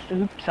missed.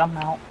 Oops, I'm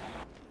out.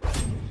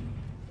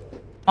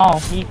 Oh,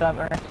 he's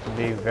over.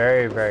 Be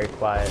very, very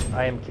quiet.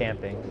 I am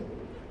camping.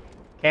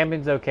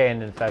 Camping's okay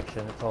in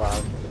infection. It's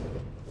allowed.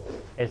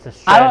 It's a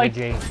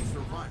strategy.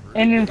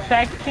 In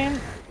infection,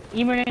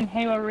 even in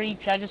Halo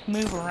Reach, I just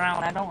move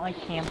around. I don't like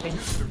camping.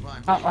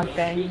 Not like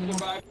that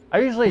anymore. I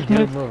usually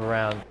do move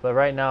around, but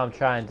right now I'm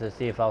trying to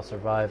see if I'll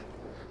survive.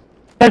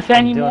 Because I'm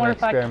anymore, doing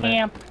if I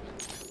experiment.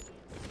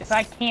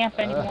 camp,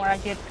 anymore, I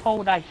get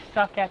told I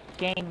suck at the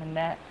game and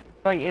that.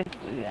 Like,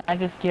 I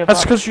just give up.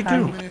 That's because you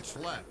do. Minutes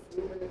left.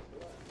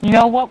 You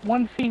know what?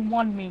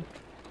 1v1 me.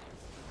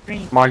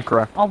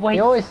 Minecraft. Oh wait. He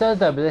always says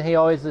that, but then he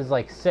always is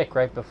like sick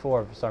right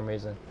before for some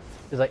reason.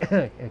 He's like,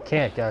 I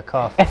can't, got a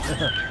cough.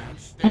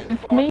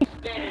 It's me.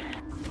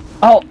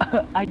 Oh,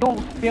 I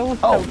don't feel so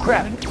Oh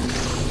crap! good.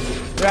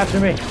 They're after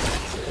me.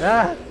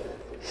 Ah!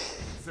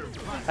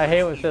 I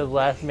hate when it says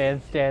last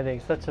man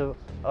standing. Such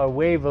a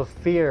wave of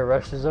fear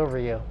rushes over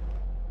you.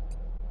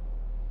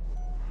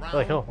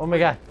 Like, oh my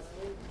god.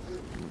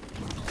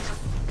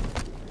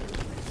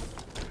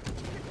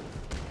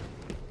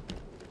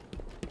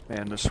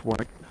 Man, this one.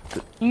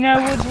 You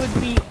know what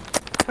would be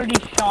pretty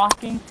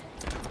shocking?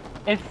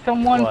 If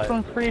someone What?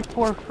 from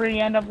 343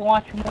 end up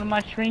watching one of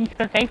my streams,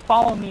 because they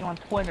follow me on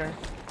Twitter.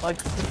 Like,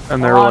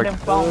 And a they're lot like, of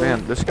them follow me.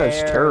 man, this guy's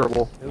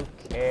terrible. Who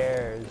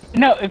cares?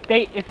 No, if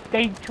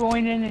they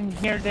join in and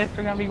hear this,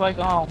 they're gonna be like,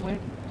 oh,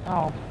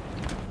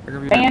 They're gonna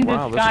be Ban like,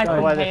 wow, this this guy That's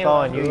from why guy's they're Halo.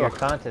 following you. Your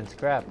content's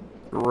crap.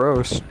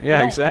 gross.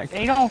 Yeah,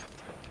 exactly.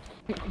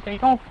 They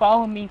don't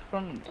follow me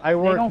from. I they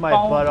work don't my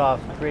follow butt me. off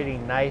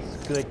creating nice,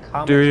 good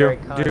commentary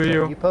content. Do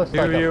you? You post Do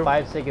like you? a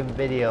 5-second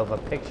video of a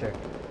picture.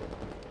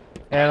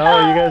 And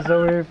oh, you got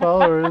so many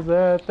followers,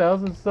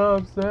 1,000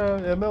 subs,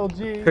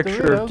 MLG.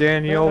 Picture of Doritos.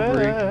 Danielle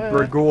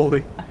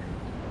Rigoli.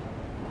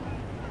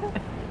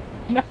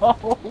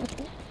 No.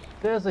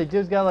 Seriously,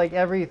 dude's got like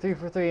every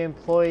 343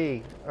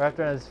 employee wrapped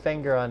around his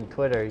finger on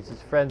Twitter. He's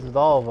just friends with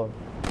all of them.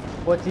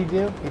 What's he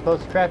do? He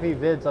posts crappy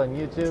vids on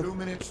 2 YouTube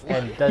minutes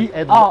and left. does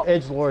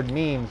edgelord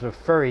memes with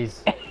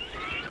furries.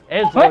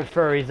 Edgelord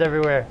furries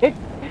everywhere.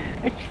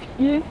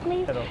 Excuse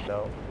me. I don't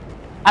know.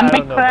 I don't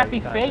make know crappy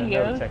about your content.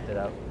 Never videos, checked it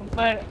out.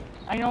 but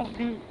I don't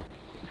do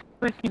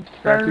freaking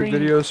Crappy furry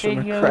videos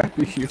from a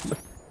crappy human.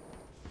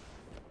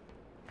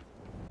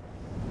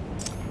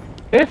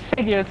 This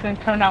video is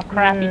gonna turn out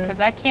crappy because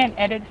I can't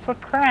edit for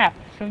crap.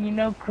 So you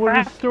know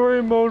crap. Would a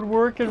story mode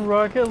work in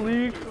Rocket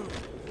League?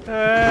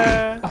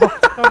 How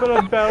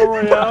about a Battle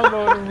Royale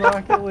mode in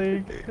Rocket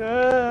League?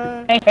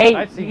 Hey,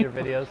 I've seen your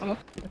videos.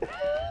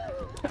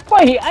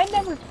 Wait, I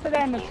never said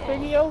that in this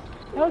video.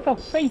 That was on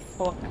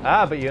Facebook.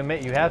 Ah, but you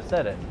admit you have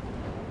said it.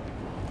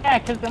 Yeah,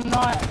 because I'm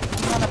not a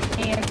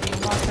pansy. I'm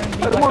not gonna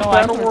be I like, want oh,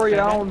 I Battle never said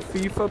Royale and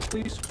FIFA,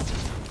 please.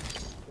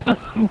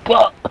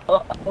 that.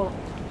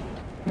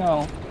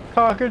 No.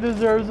 Conquer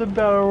deserves a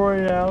Battle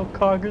Royale.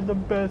 Conquer's the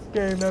best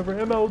game ever.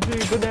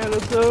 MLG,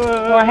 bananas.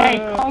 Well, hey,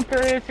 Conquer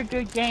is a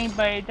good game,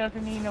 but it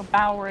doesn't need no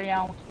Battle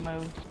Royale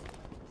mode.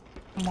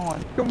 Come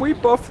on. Can we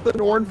buff the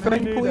Nornfang, We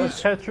need a please?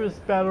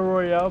 Tetris Battle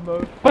Royale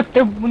mode. But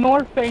the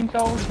Northfane's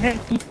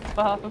already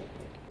buffed.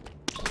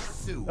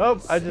 Oh,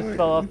 I just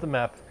fell off the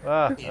map.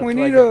 Ah, that's We why I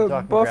need get to a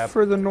talking buff crap.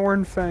 for the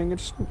Nornfang.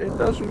 It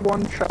doesn't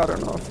one-shot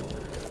enough.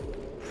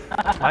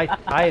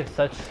 I have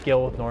such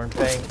skill with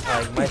Nornfang.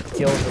 Like, my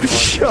skills with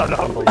Nornfang Shut are up.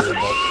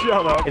 unbelievable.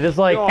 Shut up. It is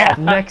like Oh,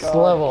 next God.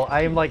 level.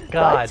 I am like Did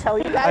I God. tell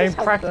you I guys am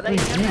how practically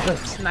good I am at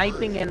Jesus.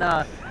 sniping in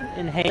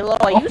Halo?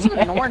 I use a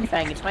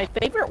Nornfang. It's my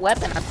favorite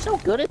weapon. I'm so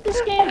good at this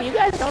game. You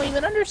guys don't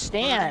even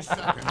understand.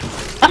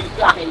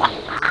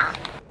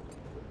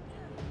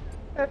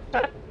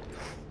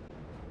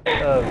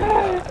 Oh,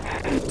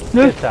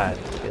 good times.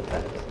 Good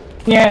times.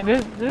 Yeah,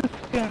 this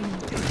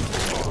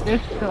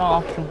is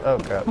awesome. Oh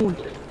crap.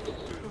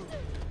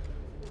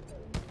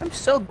 I'm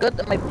so good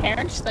that my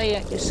parents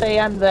say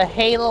I'm the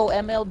Halo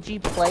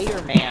MLG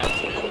player, man.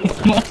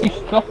 Oh my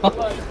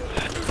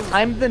god.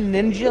 I'm the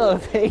ninja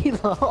of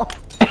Halo.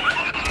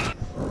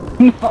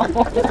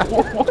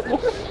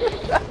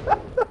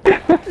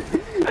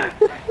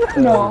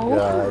 No.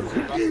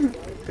 God.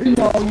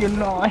 No, you're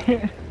not.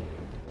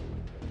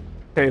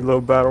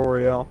 Halo Battle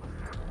Royale.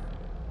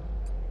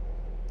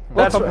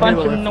 That's That's A what bunch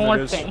Halo of Infinite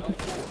North is. things.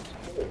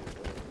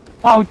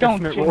 Oh,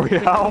 don't Infinite change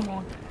it. Royale. Come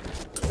on.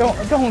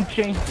 Don't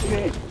change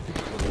it.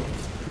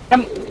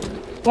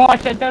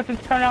 Watch, that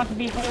doesn't turn out to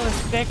be Halo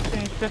 6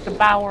 and it's just a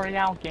Battle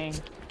Royale game.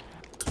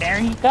 There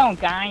you go,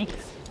 guys.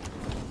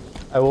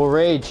 I will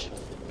rage.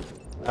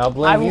 I'll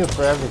blame you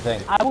for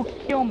everything. I will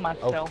kill Oh,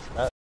 myself.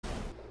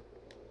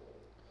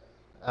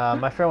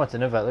 my friend wants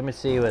an invite. Let me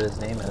see what his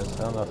name is.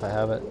 I don't know if I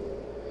have it.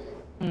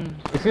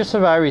 If you're a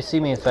survivor, you see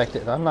me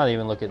infected. I'm not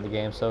even looking at the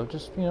game, so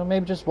just, you know,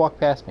 maybe just walk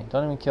past me.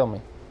 Don't even kill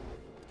me.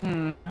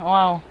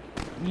 Well,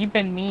 you've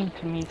been mean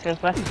to me, so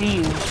if I see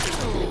you,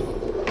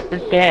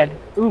 you're dead.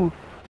 Ooh,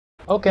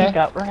 Okay. you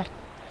got wrecked.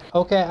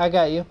 Okay, I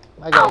got you.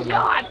 I got you.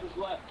 God!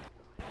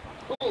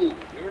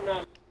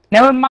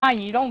 Never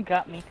mind, you don't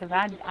gut me, cause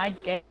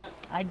I'd get.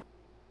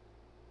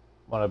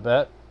 Wanna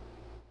bet?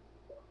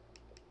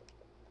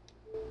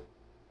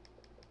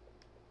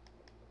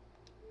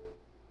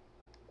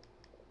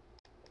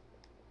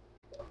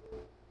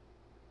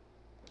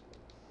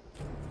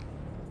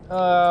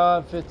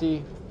 Uh,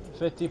 50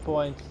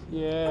 points.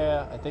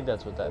 Yeah, I think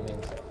that's what that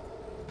means.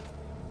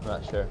 I'm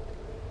not sure.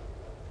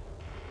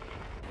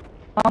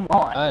 Come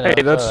on. I know,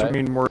 Hey, that's alright. a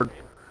mean word.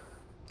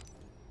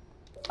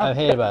 I'm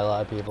hated by a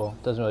lot of people.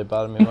 Doesn't really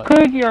bother me much.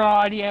 Include your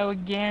audio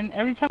again.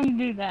 Every time you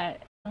do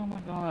that. Oh my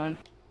god.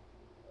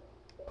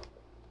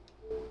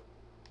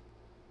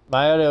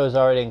 My audio is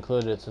already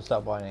included, so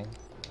stop whining.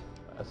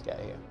 Let's get out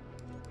of here.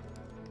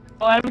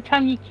 Well, every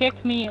time you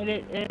kick me,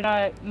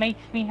 it makes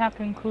me have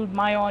to include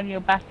my audio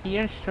back to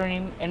your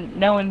stream, and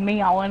knowing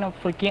me, I'll end up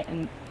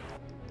forgetting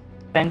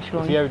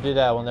eventually. If you ever do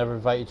that, I will never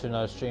invite you to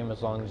another stream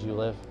as long as you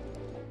live.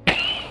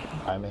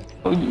 I mean.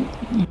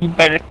 You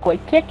better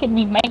quit kicking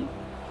me, mate.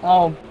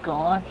 Oh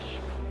gosh.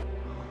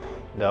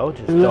 No,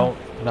 just don't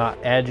not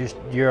add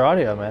your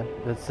audio, man.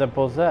 It's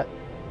simple as that.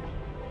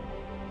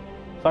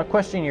 Stop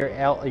questioning your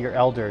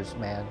elders,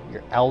 man.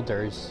 Your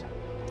elders.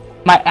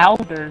 My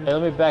elders. Hey,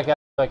 let me back up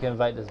so I can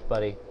invite this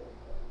buddy.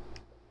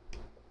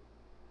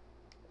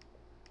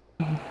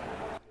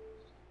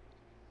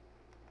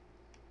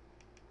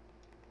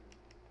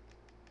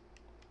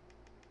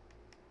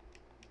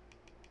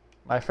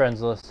 My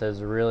friends list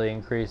has really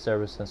increased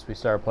ever since we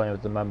started playing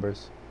with the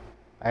members.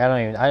 I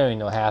don't even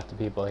know half the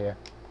people here.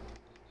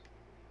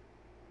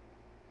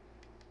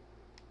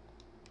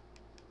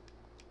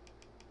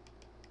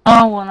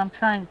 Oh, when I'm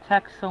trying to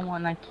text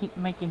someone, I keep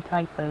making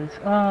typos.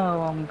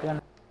 Oh, I'm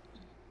gonna.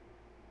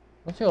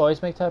 Don't you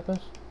always make typos?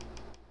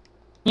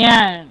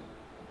 Yeah.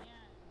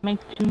 Make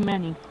too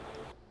many.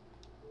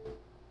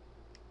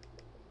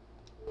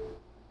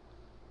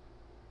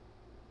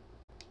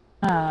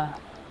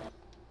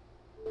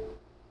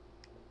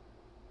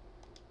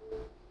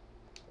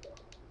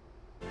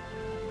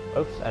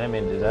 Oops, I didn't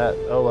mean to do that.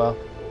 Oh well.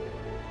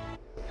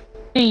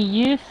 Did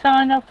you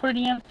sign up for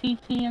the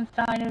MCC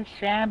Insider?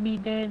 Shabby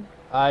did.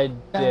 I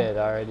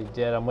already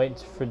did. I'm waiting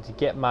to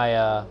get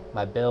my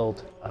my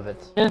build of it.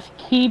 Just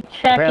keep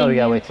checking. Apparently we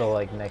gotta wait till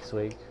like next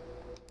week.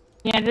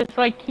 Yeah, just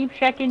like keep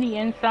checking the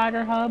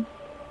Insider Hub.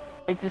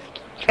 Like just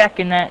keep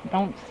checking that.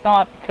 Don't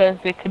stop because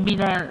it could be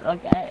there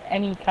like at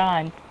any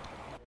time.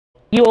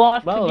 You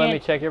lost. Well, let me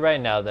check it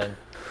right now then.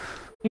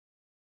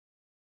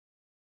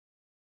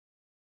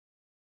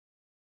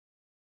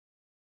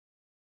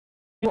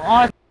 You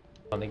are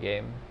On the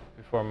game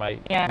before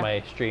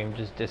my stream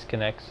just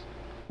disconnects.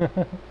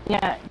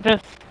 Yeah,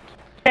 just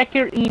check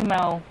your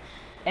email,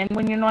 and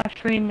when you're not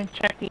streaming,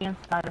 check the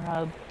Insider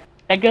Hub.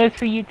 That goes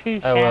for you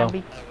too, I will.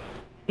 Shabby.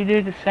 You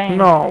do the same.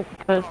 No.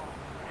 Because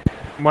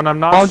When I'm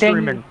not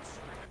streaming.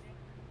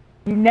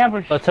 you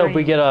never. Let's hope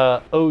we get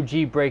a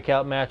OG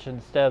breakout match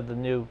instead of the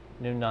new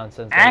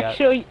nonsense.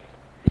 Actually,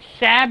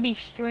 Shabby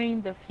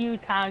streamed a few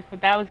times,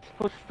 but that was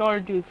for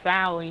Stardew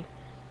Valley.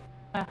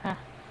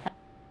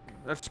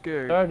 That's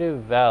good.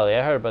 Stardew Valley.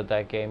 I heard about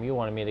that game. You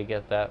wanted me to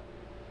get that.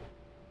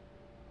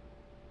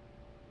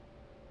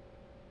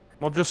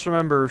 Well, just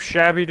remember, if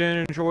Shabby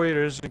didn't enjoy it,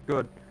 it isn't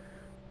good.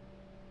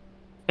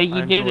 But you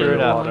I did enjoyed it it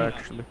a a lot, lot.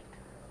 actually.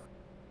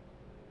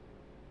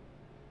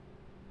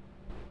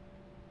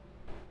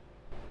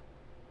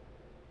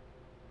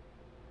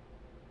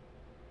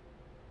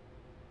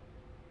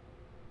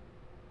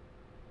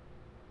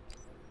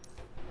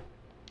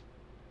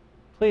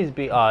 Please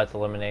be. Oh, it's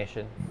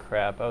elimination.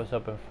 Crap. I was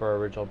hoping for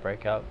original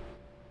breakout.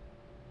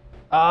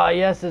 Ah,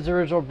 yes, it's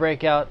original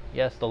breakout.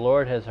 Yes, the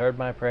Lord has heard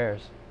my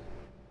prayers.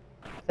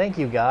 Thank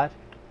you, God.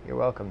 You're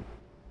welcome.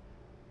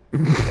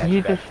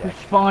 You just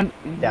respond.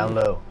 Down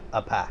low,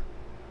 up high.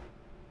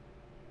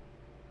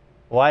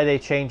 Why they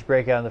changed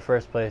breakout in the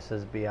first place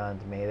is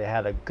beyond me. They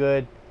had a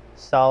good,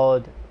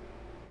 solid,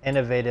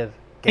 innovative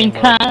game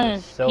mode that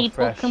was Because so people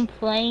fresh,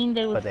 complained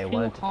it was but they too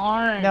wanted to.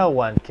 hard. No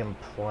one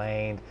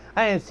complained.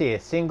 I didn't see a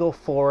single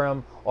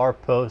forum or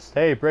post.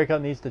 Hey,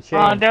 breakout needs to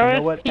change. there You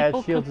know was what? Add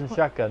people shields and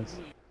shotguns.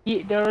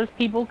 There was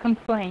people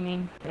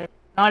complaining.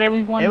 Not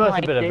everyone It must have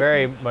liked been a it.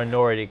 very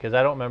minority because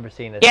I don't remember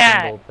seeing a Yeah.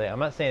 single thing. I'm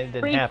not saying it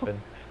didn't Free-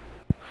 happen.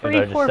 Free I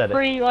just for said it.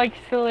 free likes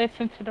to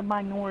listen to the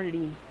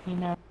minority, you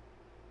know.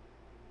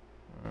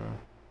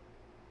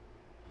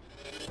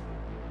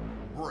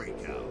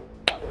 Breakout.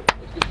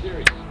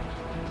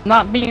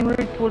 Not being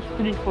rude towards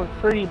free for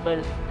free, but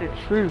it's the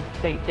truth.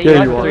 They Yeah, like you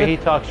to are. listen- He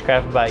talks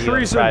crap about you in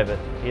Treason. private.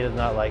 He does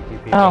not like you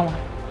people. Oh,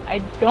 I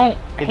don't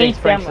He hate thinks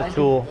Frank's them. a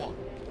tool.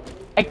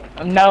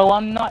 No,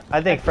 I'm not.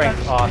 I think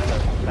Frank's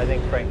awesome. I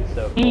think Frank's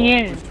so cool. He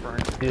is.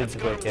 He's a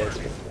good kid.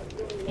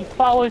 He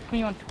follows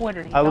me on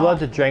Twitter. He's I would love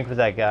to awesome. drink with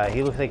that guy.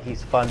 He looks like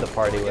he's fun to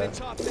party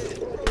with.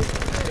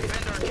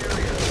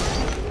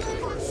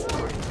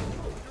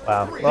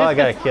 Wow. Well, I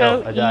got a This is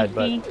kill. so I died,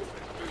 but easy.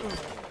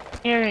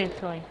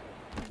 Seriously,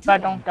 if I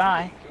don't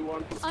die.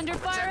 Under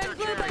fire and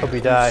blue. hope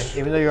you die.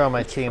 Even though you're on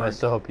my team, I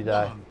still hope you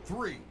die.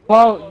 3,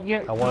 Well,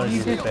 you're. I wanted you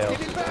to did fail.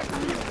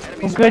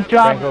 a good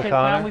job. Frank because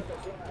now O'Connor? we-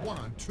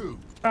 1, 2.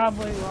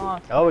 probably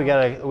lost. Oh, we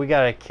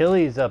got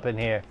Achilles up in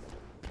here.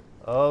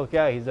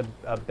 Okay, he's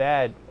a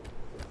bad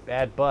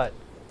butt.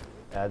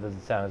 That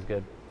doesn't sound as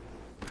good.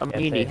 A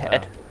meaty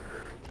head.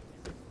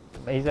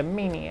 He's a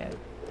meanie.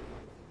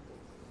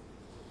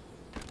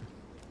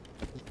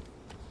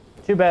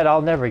 Too bad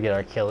I'll never get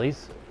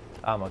Achilles.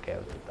 I'm okay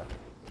with it though.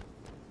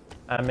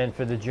 I'm in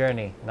for the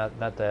journey, not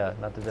the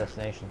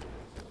destination.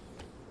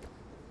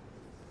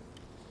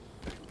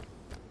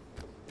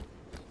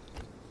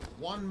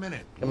 One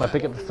minute. Come on,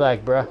 pick up the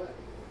flag, bruh.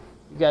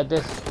 You got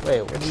this.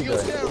 Wait, what are you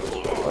doing?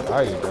 What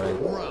are you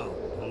doing? Round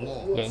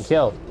lost. Getting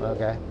killed.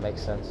 Okay,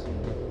 makes sense.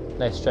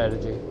 Nice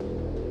strategy.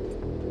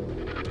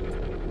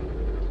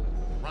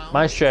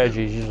 My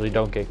strategies usually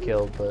don't get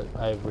killed, but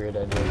I have weird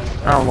ideas.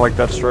 I don't like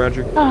that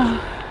strategy.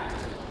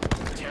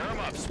 Tear 'em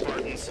up,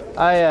 Spartans.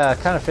 I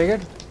kind of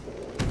figured.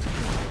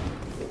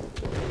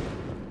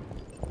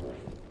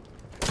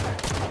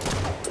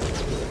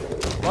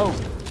 Whoa.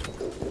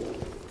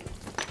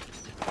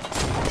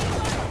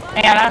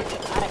 Man,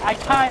 I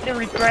kind of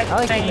regret I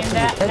like saying when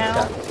that the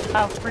now headshot.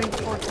 about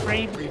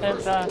 343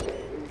 because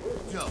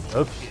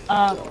Oops.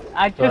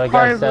 I just got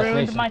kind of assassination.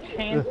 ruined my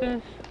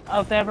chances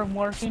of ever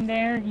working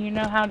there. You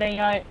know how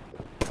they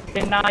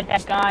denied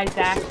that guy's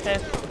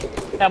access,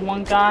 that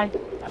one guy?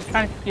 I'm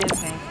trying to skip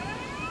him.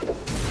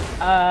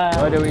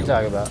 What are we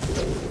talking about?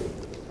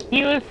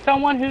 He was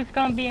someone who's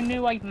gonna be a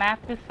new like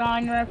map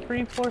designer at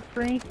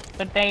 343,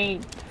 but they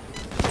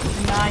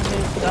denied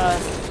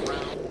his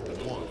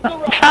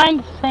I'm trying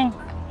to think.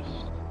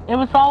 It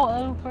was all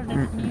over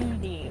the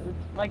community. It was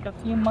like a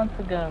few months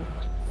ago.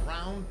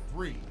 Round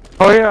 3.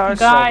 Oh yeah, I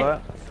Guy- saw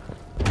that.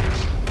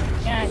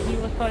 Yeah, he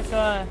was like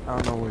I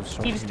don't know what he's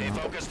he was, talking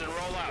about. Focused and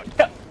roll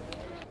out.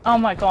 oh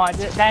my god,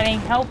 that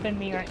ain't helping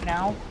me right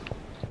now.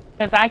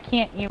 Cause I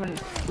can't even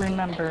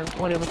remember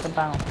what it was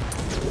about.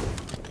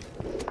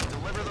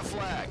 Deliver the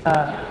flag.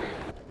 Oh.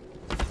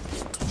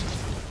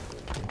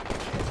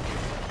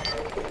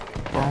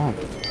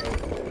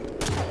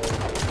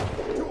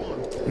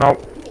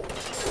 Nope.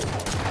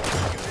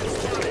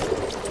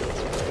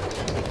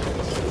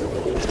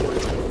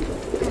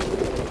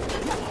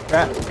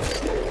 Crap.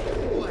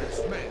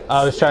 Last man.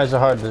 I was trying so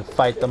hard to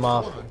fight them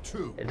off. 1,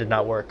 2. It did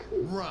not work.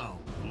 Round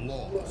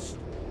lost.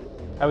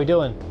 How we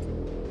doing?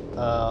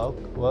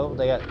 Well,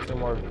 they got 2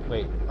 more.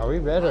 Wait, are we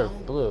red or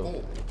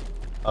blue?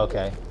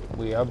 Okay,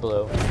 we are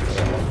blue.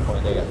 At one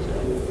point, they got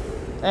 2.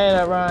 Hey,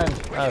 that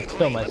rhymed. I'll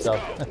kill myself.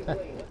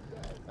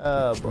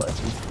 Oh boy.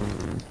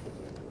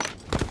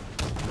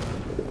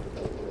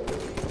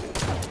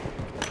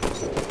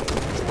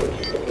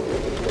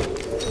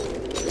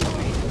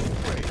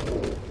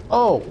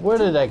 Oh, where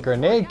did that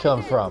grenade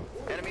come from?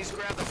 Enemies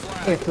grab the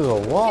flag. Came through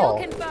the wall.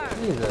 Kill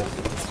confirmed.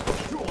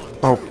 Jesus. 2 on 2.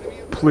 Oh,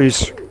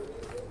 please.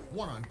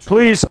 1 on 2.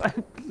 Please,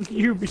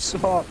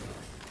 Ubisoft.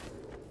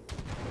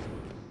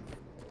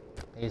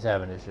 He's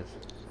having issues.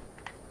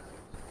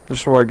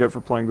 This is what I get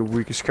for playing the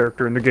weakest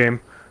character in the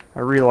game. I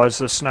realize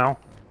this now.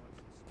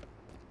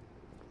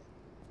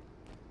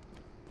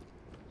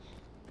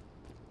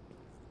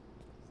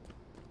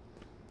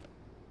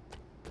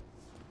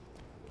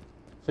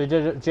 So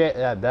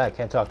I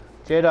can't talk.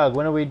 JDog,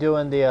 when are we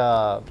doing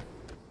the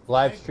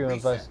live stream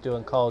of us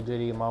doing Call of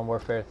Duty Modern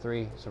Warfare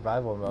 3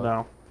 survival mode?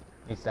 No.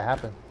 Needs to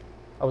happen.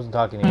 I wasn't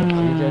talking to you. Are you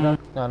JDog?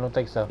 No, I don't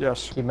think so.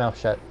 Yes. Keep your mouth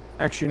shut.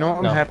 Actually, no,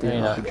 I'm No, happy you're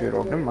about not. the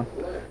JDog. Never mind.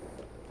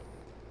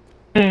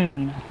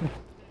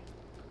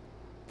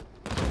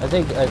 I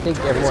think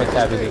everyone's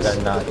happy that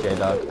they're not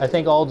JDog. I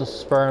think all the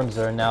sperms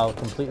are now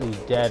completely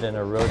dead and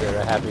eroded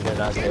are happy they're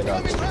not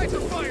JDog. Right to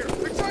fire!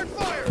 Return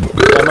fire!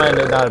 That might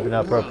not have been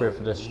appropriate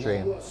for this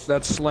stream.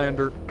 That's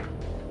slander.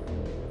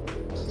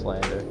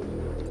 Slander.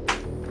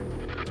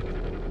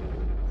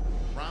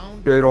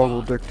 Round JDog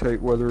will dictate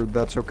whether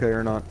that's okay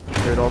or not.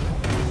 JDog.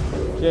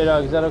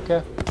 JDog, is that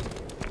okay?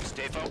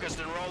 Stay focused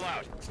and roll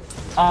out.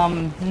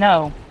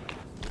 No.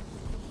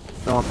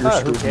 No, if you're Oh,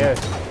 who stupid. cares?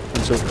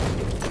 It's okay.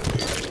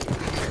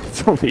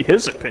 It's only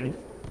his opinion.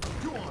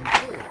 2 on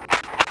 4.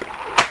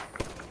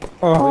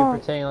 Are Oh. we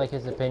pretending like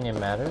his opinion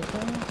matters?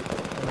 Then?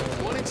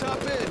 20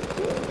 top in!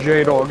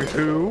 JDog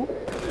who?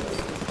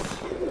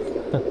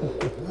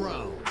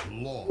 Round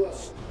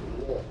lost.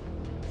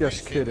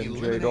 Just kidding,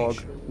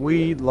 JDog.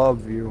 We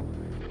love you.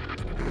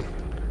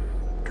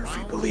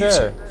 Goofy believes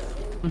Sure. it.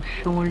 I'm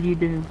sure you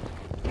do.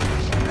 I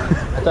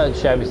thought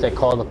Shabby said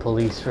call the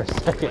police for a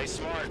second. Play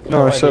smart.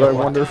 No, I said I idea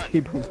why. wonder if he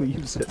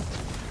believes it.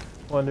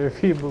 Wonder if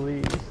he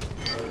believes.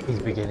 He's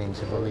beginning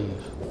to believe.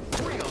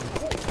 3 on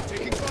 4.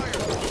 Taking fire!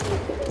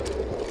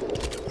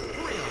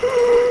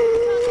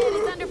 Cockpit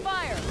is under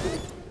fire.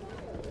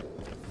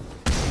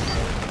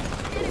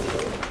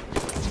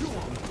 2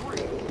 on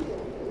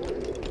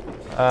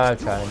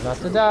 3. Trying not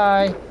to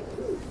die.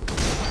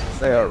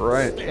 Yeah,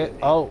 right.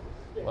 Oh,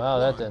 wow,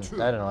 that didn't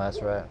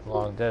last right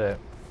long, did it?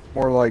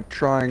 More like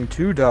trying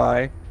to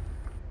die.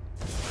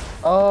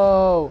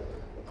 Oh,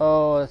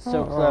 that's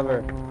so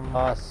clever.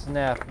 Oh,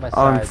 snap, my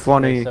I'm sides.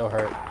 funny. They so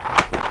hurt.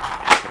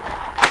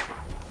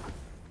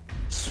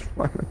 That's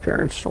why my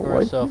parents don't You're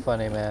like so me.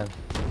 funny, man.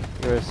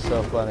 You're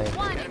so funny.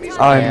 I Man,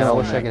 I know.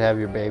 wish I could have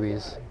your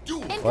babies.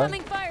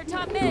 Incoming fire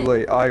top Too mid.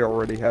 late. I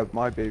already have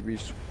my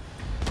babies.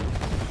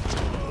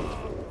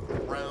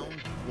 Round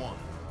 1.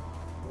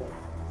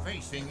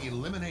 Facing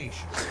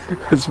elimination. I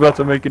was about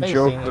to make a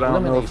joke, Facing but I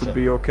don't know if it'd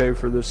elimination. be okay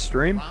for this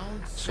stream.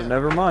 Round So 7.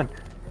 never mind.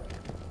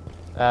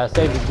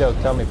 Save the joke.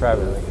 Tell me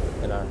privately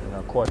in our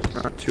quarters.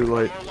 Not too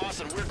late.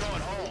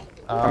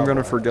 I'm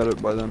gonna forget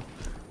it by then.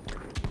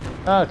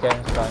 Okay,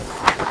 that's fine.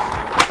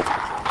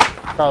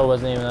 Probably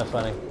wasn't even that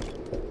funny.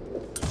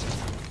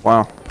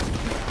 Wow.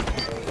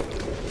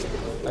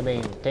 I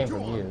mean, it came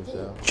from you,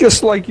 so.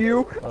 Just like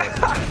you.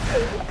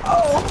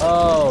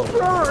 Oh.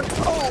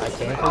 I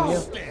came from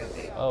you?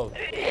 Oh.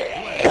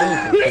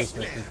 Maybe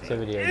some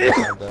sensitivity or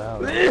something. I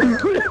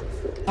don't know.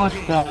 What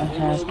the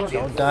heck?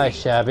 Don't die,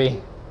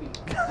 Shabby.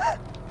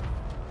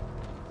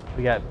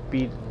 We got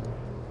beat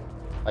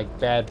like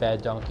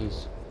bad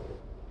donkeys.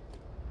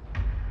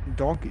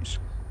 Donkeys.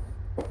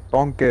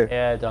 Donkey.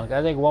 Yeah, donkey.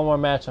 I think one more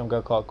match I'm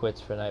gonna call it quits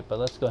for tonight, but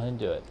let's go ahead and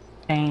do it.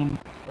 Same.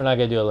 We're not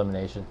gonna do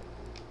elimination.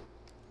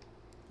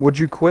 Would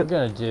you We're quit?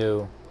 gonna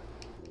do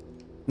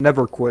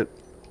Never quit.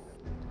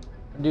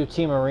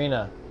 Team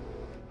Arena.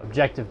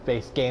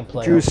 Objective-based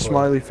gameplay. Choose hopefully.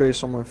 smiley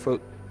face on my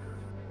foot.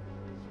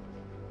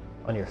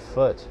 On your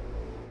foot.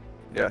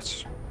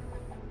 Yes.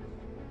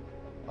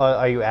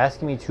 Are you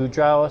asking me to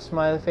draw a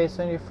smiley face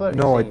on your foot? Or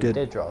No, you I saying you did.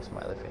 did draw a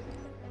smiley face.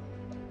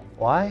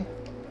 Why?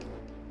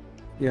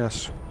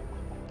 Yes.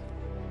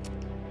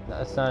 No,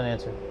 that's not an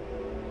answer.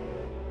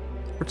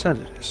 Pretend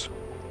it is.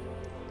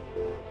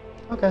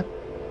 Okay.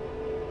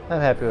 I'm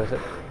happy with it.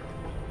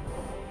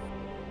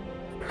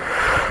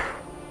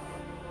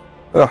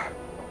 Ugh.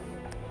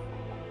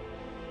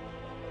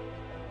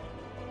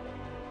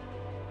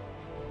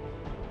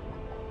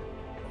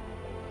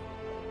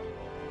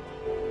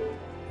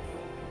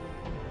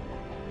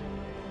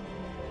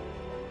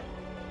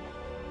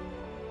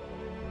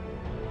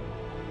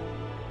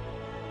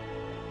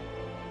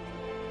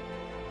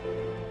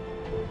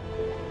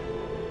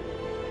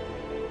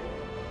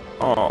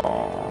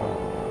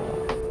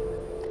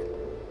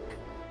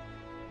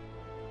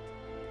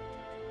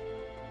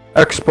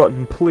 X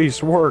button,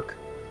 please work.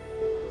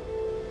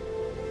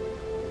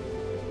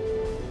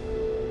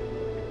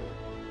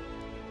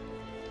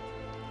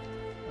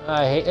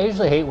 I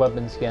usually hate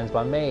weapon skins, but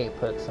I may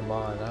put some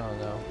on. I don't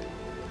know.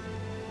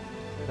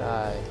 Should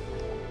I?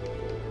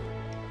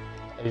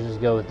 I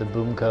just go with the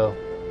Boomco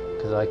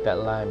because I like that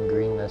lime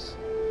greenness.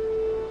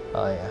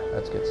 Oh yeah,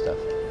 that's good stuff.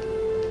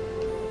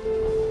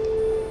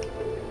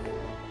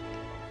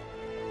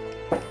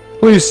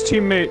 Please,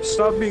 teammate,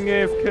 stop being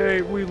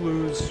AFK. We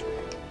lose.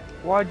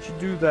 Why'd you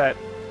do that?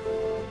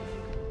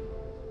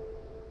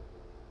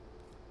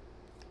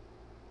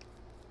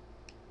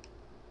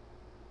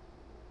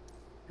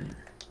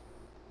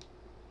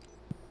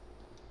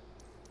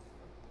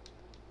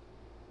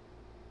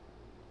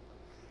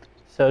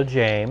 So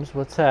James,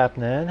 what's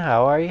happening?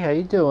 How are you? How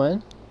you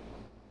doing?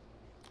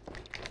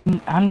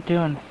 I'm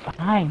doing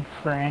fine,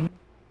 friend.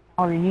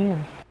 How are you?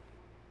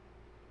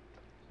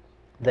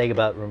 Think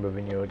about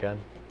removing you again.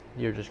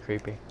 You're just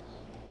creepy.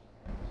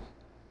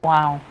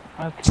 Wow.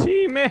 Okay.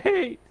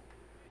 Teammate!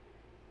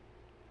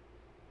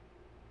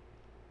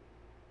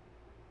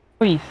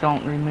 Please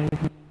don't remove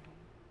me.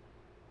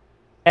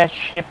 That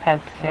ship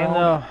has I sailed. don't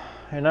know.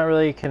 You're not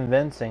really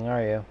convincing,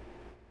 are you?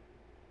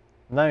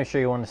 I'm not even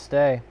sure you want to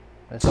stay.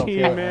 I just don't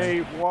feel it, man.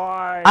 Teammate,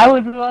 why? I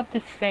would love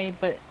to stay,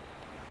 but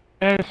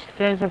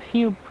there's a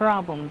few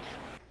problems.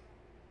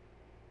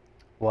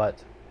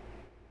 What?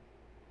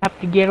 I have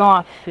to get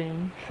off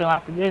soon, so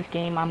after this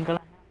game, I'm gonna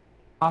have to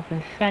get off in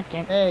a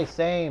second. Hey,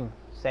 same,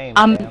 Sam.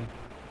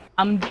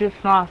 I'm just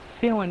not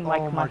feeling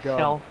like Oh my God.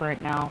 myself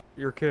right now.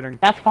 You're kidding.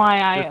 That's why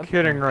I You're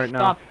kidding right now.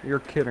 stopped. You're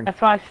kidding.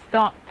 That's why I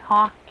stopped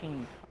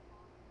talking.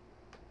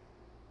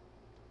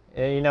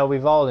 Yeah, you know,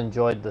 we've all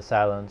enjoyed the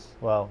silence.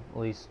 Well, at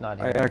least not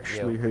I here.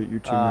 actually hate you,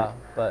 teammate.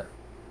 But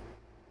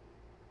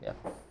yeah,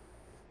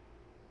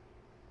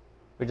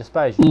 we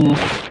despise you.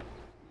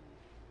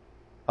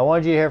 I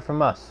wanted you to hear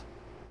from us,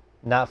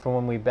 not from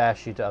when we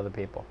bash you to other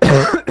people.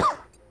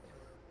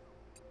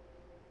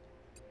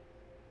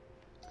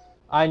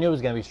 I knew it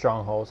was gonna be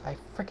strongholds. I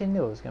freaking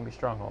knew it was gonna be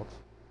strongholds.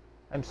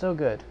 I'm so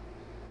good.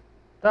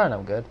 Darn,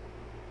 I'm good.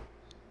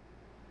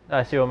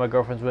 I see why my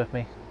girlfriend's with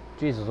me.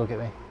 Jesus, look at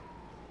me.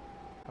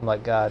 I'm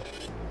like God.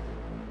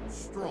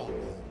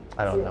 Stronghold.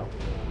 I don't know.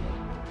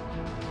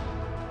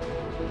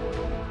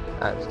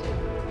 I'm just kidding.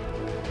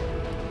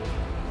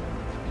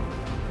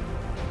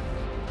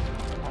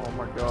 Oh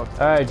my God.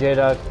 Alright,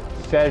 J-Dog.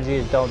 Strategy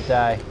is don't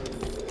die.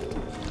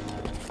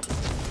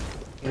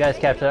 You guys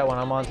capture that one.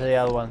 I'm on to the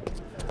other one.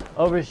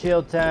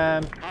 Overshield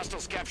time.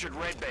 Hostiles captured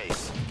red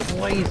base.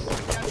 Please.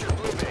 Captured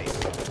blue base.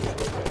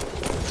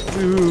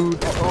 Dude.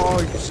 Oh,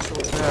 you're so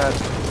bad.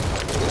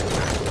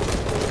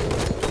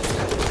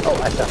 Oh,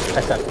 I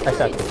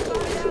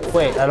suck.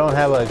 Wait, I don't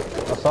have a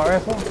assault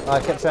rifle? Oh, I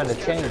kept trying to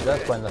change.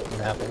 That's why nothing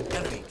happened.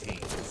 Enemy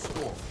team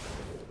score.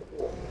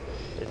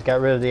 Just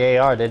got rid of the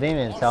AR. They didn't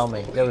even tell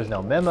me. There was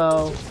no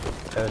memo.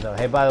 There was no,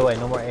 hey, by the way,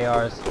 no more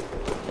ARs.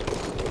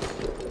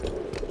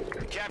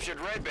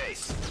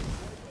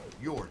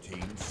 Your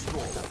team score.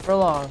 For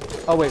long.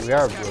 Oh wait, we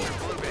are blue. Captured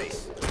blue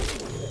base.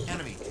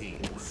 Enemy team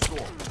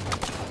score.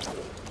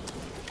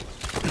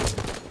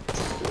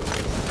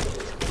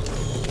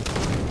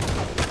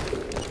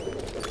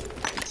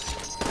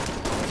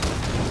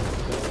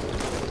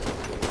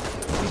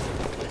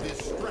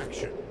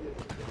 Distraction.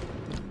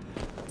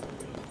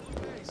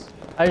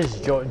 I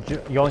just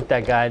yoinked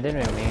that guy. I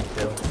didn't even mean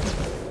to.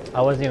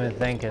 I wasn't even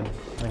thinking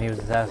when he was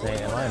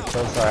assassinating him. I am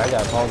so sorry. I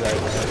gotta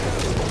apologize.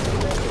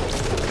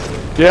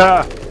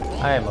 Yeah.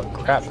 I am a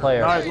crap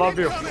player. I love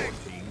you.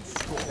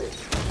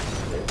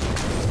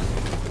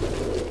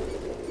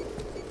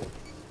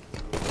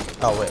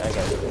 Oh wait, I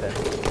got it.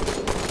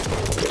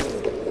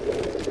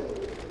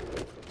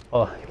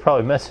 Oh, he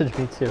probably messaged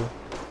me too.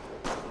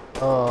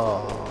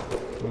 Oh,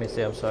 let me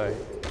see. I'm sorry.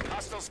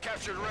 Hostiles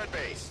captured red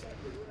base.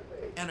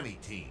 Enemy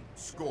team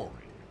scoring.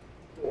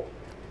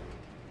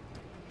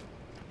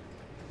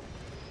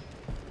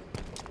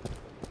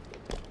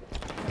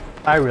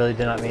 I really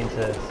did not mean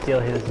to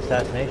steal his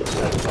assassination.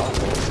 That's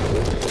awful.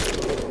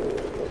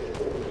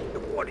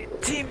 What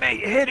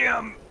teammate hit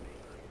him?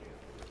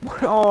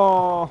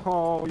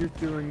 Oh, you're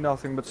doing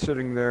nothing but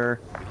sitting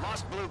there. We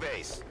lost blue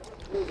base.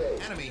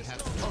 Enemy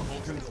has total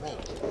control.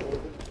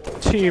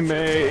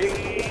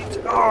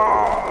 Teammate.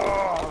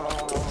 Oh.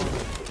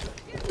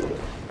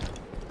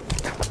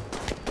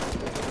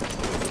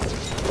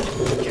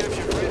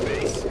 Captured red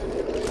base.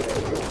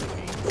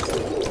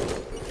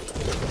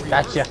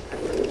 Gotcha.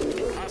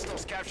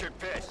 Hostiles captured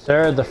pit.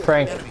 Sir the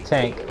Frank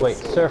Tank. Wait,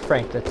 Sir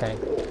Frank the Tank.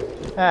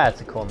 Ah,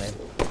 that's a cool name.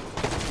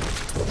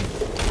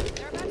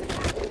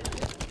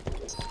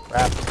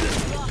 Crap.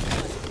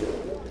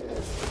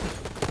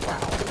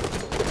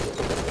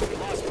 We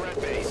lost red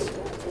base.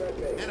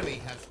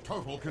 Enemy has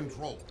total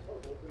control.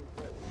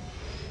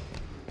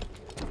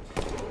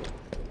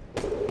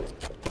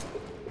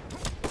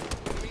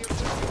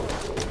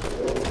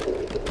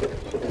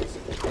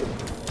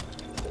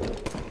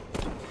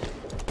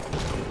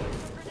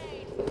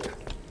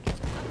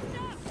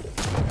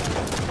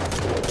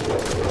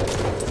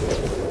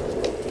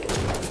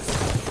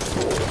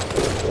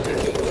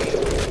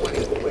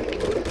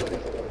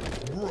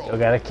 Still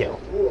got a kill.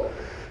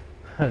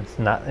 It's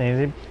not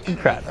anything to be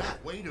proud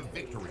of. Way to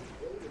victory.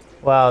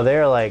 Wow,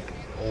 they're like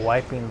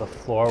wiping the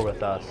floor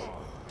with us.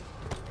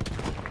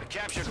 We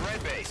captured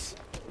red base.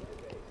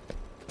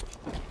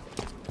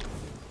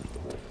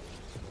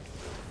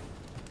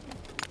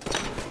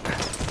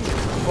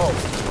 Whoa.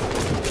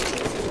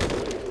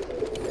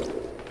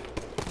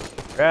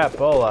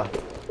 Crapola.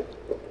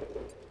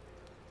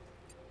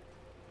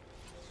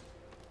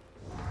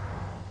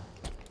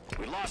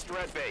 We lost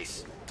red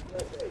base.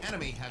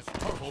 Enemy has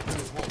total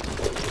control.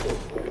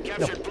 We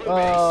captured blue base.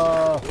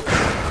 Oh.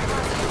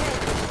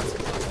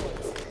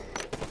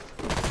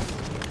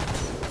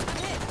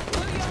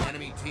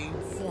 Enemy team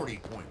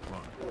 40-point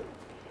run.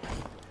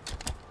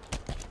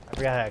 I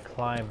forgot how to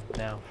climb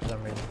now for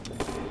some reason.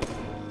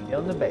 Get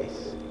on the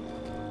base.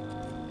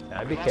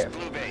 Gotta be We lost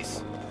careful. blue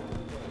base.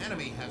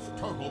 Enemy has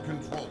total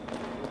control.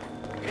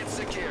 It's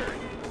secured.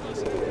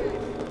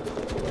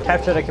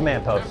 Capture the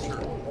command post.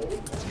 Captured.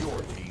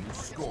 Your team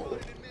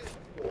scored.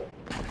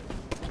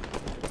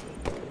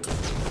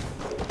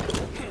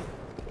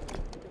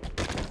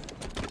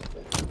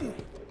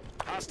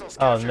 Hostiles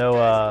Oh, captured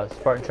no pit.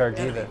 Spartan charge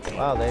either.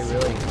 Wow, they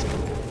really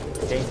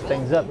changed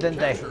things up, didn't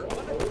they? Captured.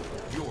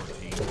 Your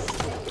team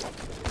scored.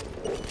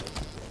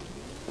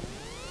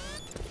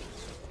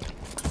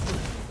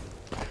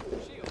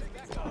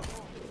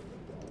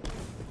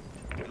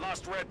 We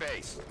lost red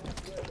base.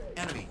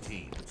 Enemy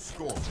team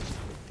scored.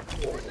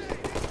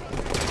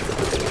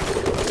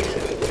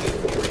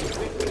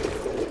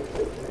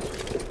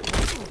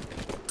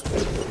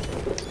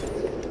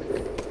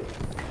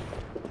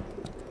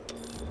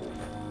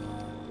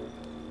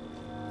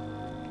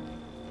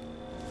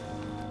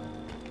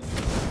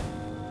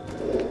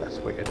 That's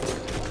wicked.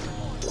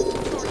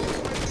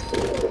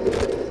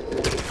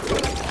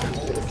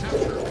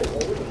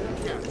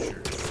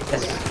 Captured.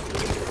 Yes.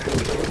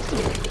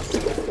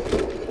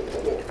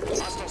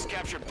 Hostiles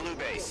captured blue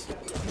base.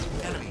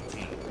 Enemy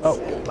team. Oh,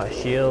 my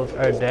shields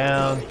are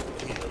down.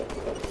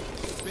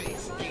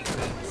 Base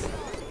defense.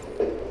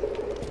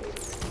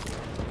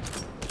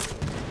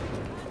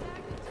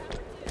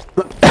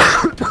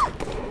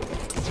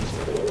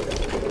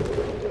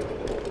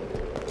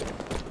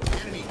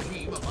 Enemy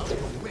team about to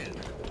win.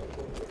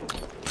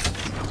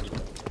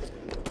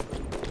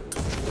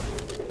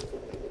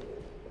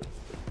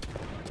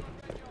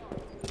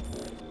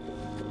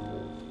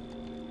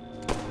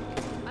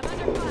 I'm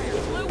under fire.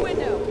 Blue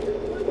window.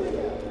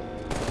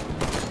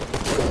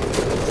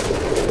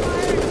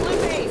 Fire, blue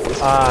base.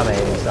 Ah,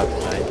 man, he's up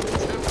tonight.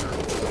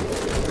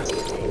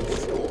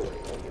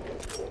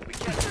 We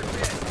captured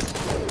pit.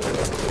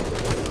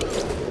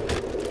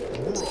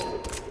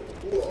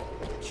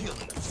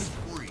 Killing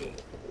spree.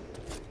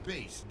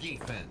 Base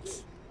defense.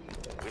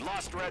 We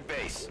lost red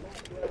base.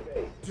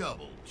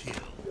 Double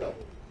kill.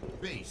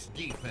 Base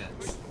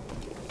defense.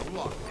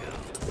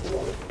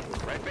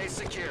 Lockdown. Red base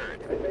secured.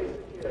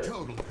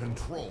 Total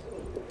control.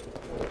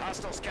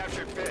 Hostiles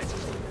captured fit.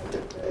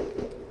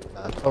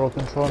 Not total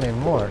control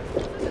anymore.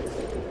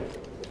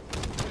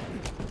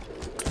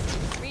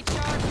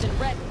 Recharged and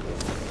ready.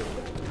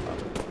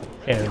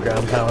 And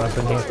ground power up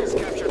in here. Hostiles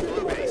captured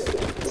blue base.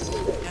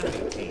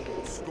 Enemy team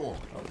score.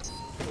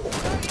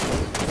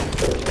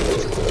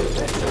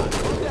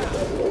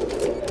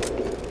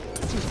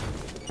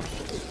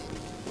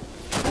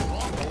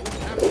 Stronghold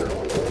captured.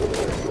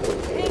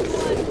 Pink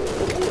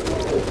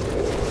one.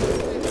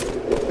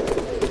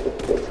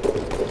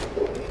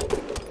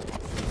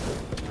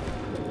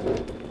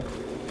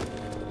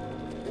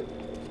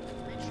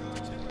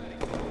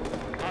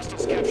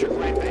 Hostiles captured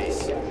red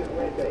base.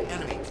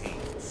 Enemy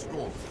team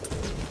score.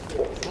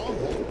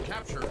 Stronghold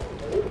captured.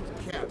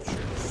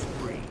 Capture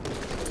spree.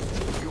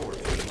 Your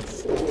team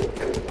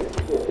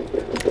score.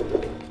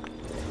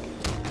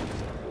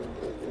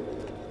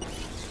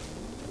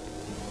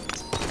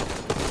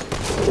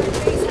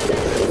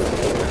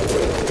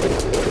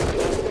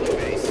 Blue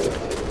base.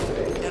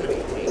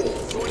 Enemy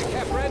team Going to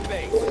cap red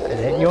base. I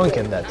didn't yoink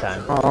him that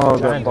time. Oh,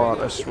 Trying that to. bot,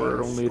 I swear,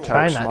 it only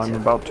Try attacks not when I'm to.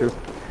 about to.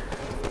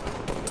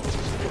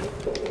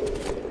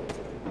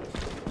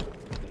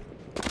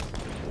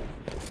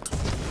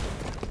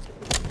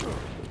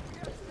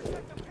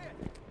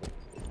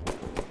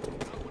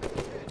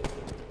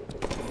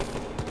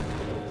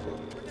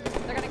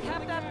 They're gonna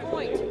cap that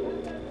point.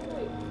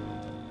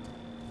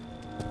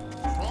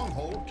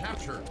 stronghold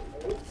captured.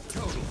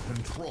 Total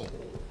control.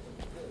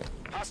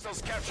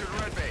 Hostiles captured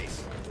red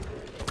base.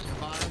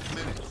 5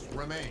 minutes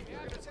remain.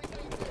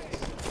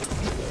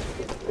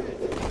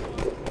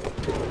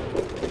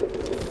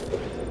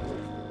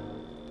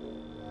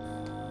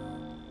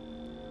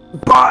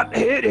 Bot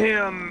hit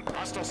him!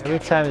 Hostiles Every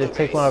captured time they blue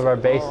take base. one of our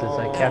bases,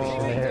 I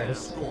capture theirs.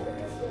 Score.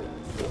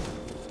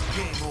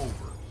 Game over.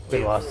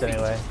 We lost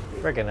anyway.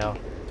 Frickin' hell.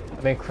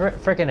 I mean,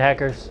 frickin'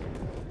 hackers.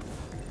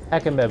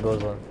 Hacking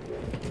bamboozling.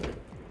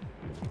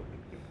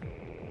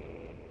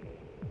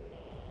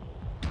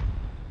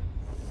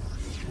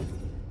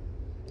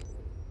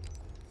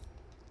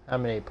 How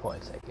many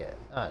points I get?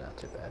 Ah, not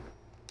too bad.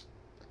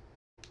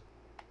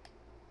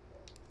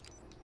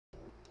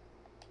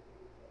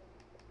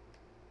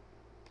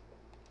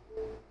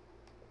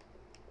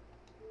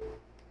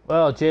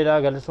 Well,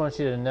 J-Dog, I just want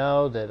you to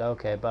know that,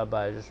 okay,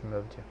 bye-bye, I just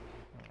removed you.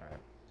 Alright.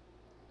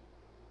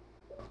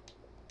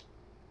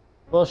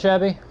 Well,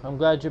 Shabby, I'm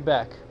glad you're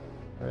back.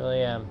 I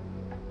really am.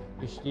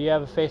 Do you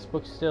have a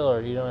Facebook still,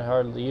 or you don't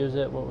hardly use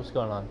it? What's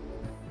going on?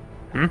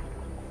 Hmm?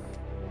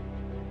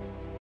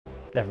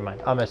 Never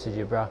mind. I'll message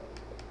you, bro.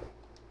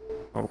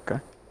 Okay.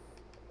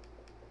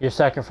 Your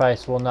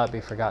sacrifice will not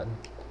be forgotten.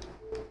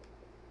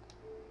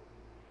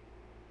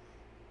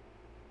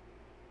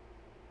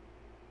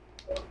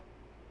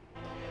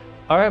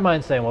 Alright,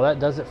 Mindstaying, well that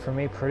does it for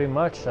me pretty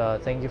much.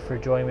 Thank you for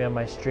joining me on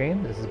my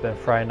stream. This has been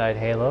Friday Night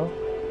Halo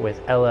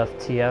with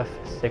LFTF,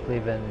 Sickly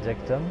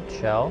Vindictum,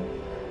 Chel.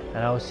 And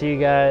I will see you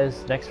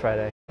guys next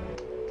Friday.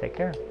 Take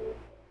care.